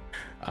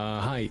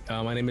 Hi,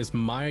 my name is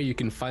Meyer. You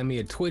can find me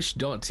at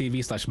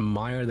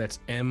twitch.tv/Meyer. That's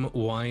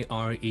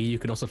MYRE. You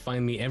can also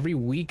find me every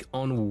week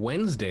on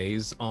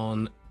Wednesdays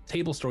on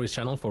Table Stories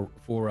channel for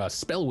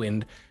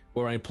Spellwind,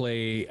 where I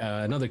play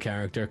another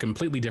character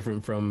completely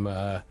different from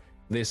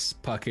this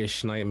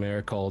puckish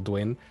nightmare called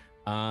Dwin.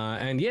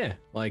 And yeah,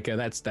 like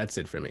that's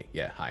it for me.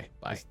 Yeah, hi,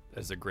 bye.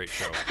 That's a great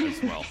show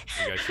as well.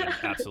 You guys should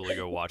absolutely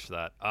go watch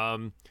that.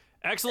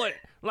 Excellent.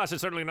 Last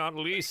and certainly not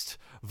least,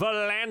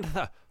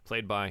 Valantha,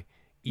 played by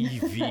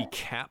Evie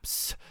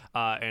Caps.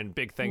 And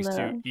big thanks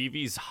to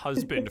Evie's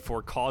husband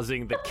for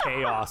causing the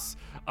chaos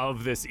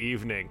of this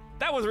evening.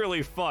 That was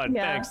really fun.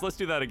 Yeah. Thanks. Let's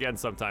do that again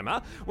sometime, huh?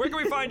 Where can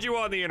we find you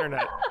on the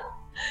internet?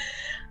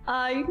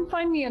 You can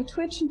find me on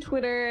Twitch and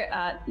Twitter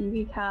at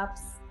EVCaps.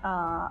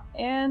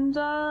 And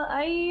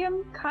I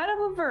am kind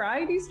of a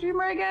variety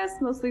streamer, I guess,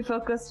 mostly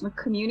focused on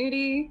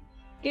community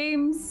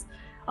games.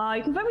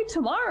 You can find me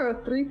tomorrow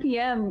at 3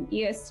 p.m.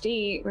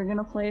 EST. We're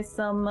gonna play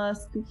some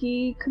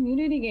spooky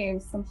community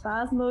games, some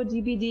Phasmo,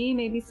 DBD,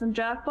 maybe some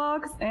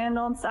Jackbox. And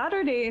on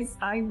Saturdays,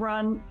 I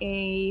run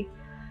a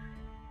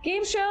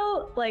game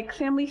show, like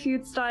Family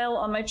Feud style,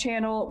 on my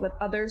channel with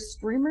other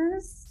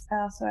streamers.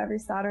 So every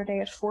Saturday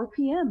at 4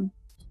 p.m.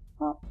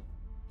 Well,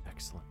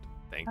 Excellent.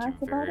 Thank you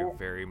very,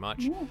 very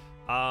much.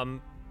 Yeah.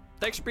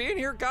 Thanks for being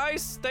here,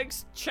 guys.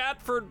 Thanks,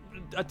 chat, for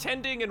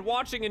attending and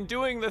watching and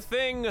doing the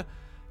thing.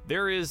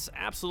 There is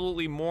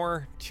absolutely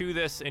more to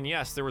this, and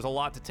yes, there was a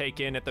lot to take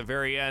in at the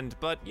very end,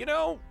 but, you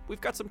know, we've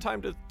got some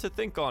time to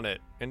think on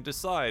it and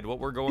decide what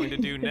we're going to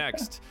do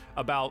next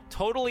about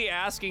totally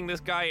asking this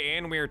guy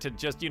Anweir to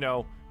just, you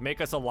know,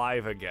 make us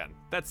alive again.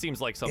 That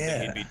seems like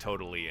something he'd be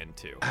totally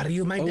into. Are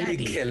you my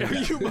daddy? Are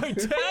you my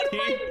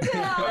daddy?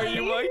 Are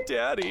you my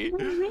daddy?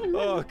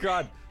 Oh,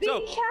 God. Big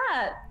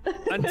cat.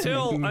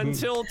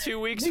 Until 2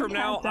 weeks Big from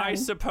now, cat I time.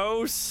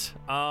 suppose.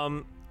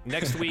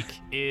 Next week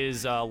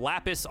is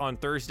Lapis on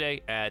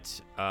Thursday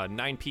at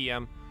 9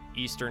 p.m.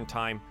 Eastern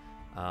time.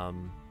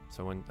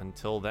 So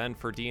until then,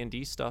 for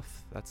D&D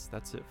stuff, that's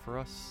it for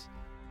us.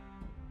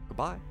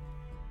 Goodbye.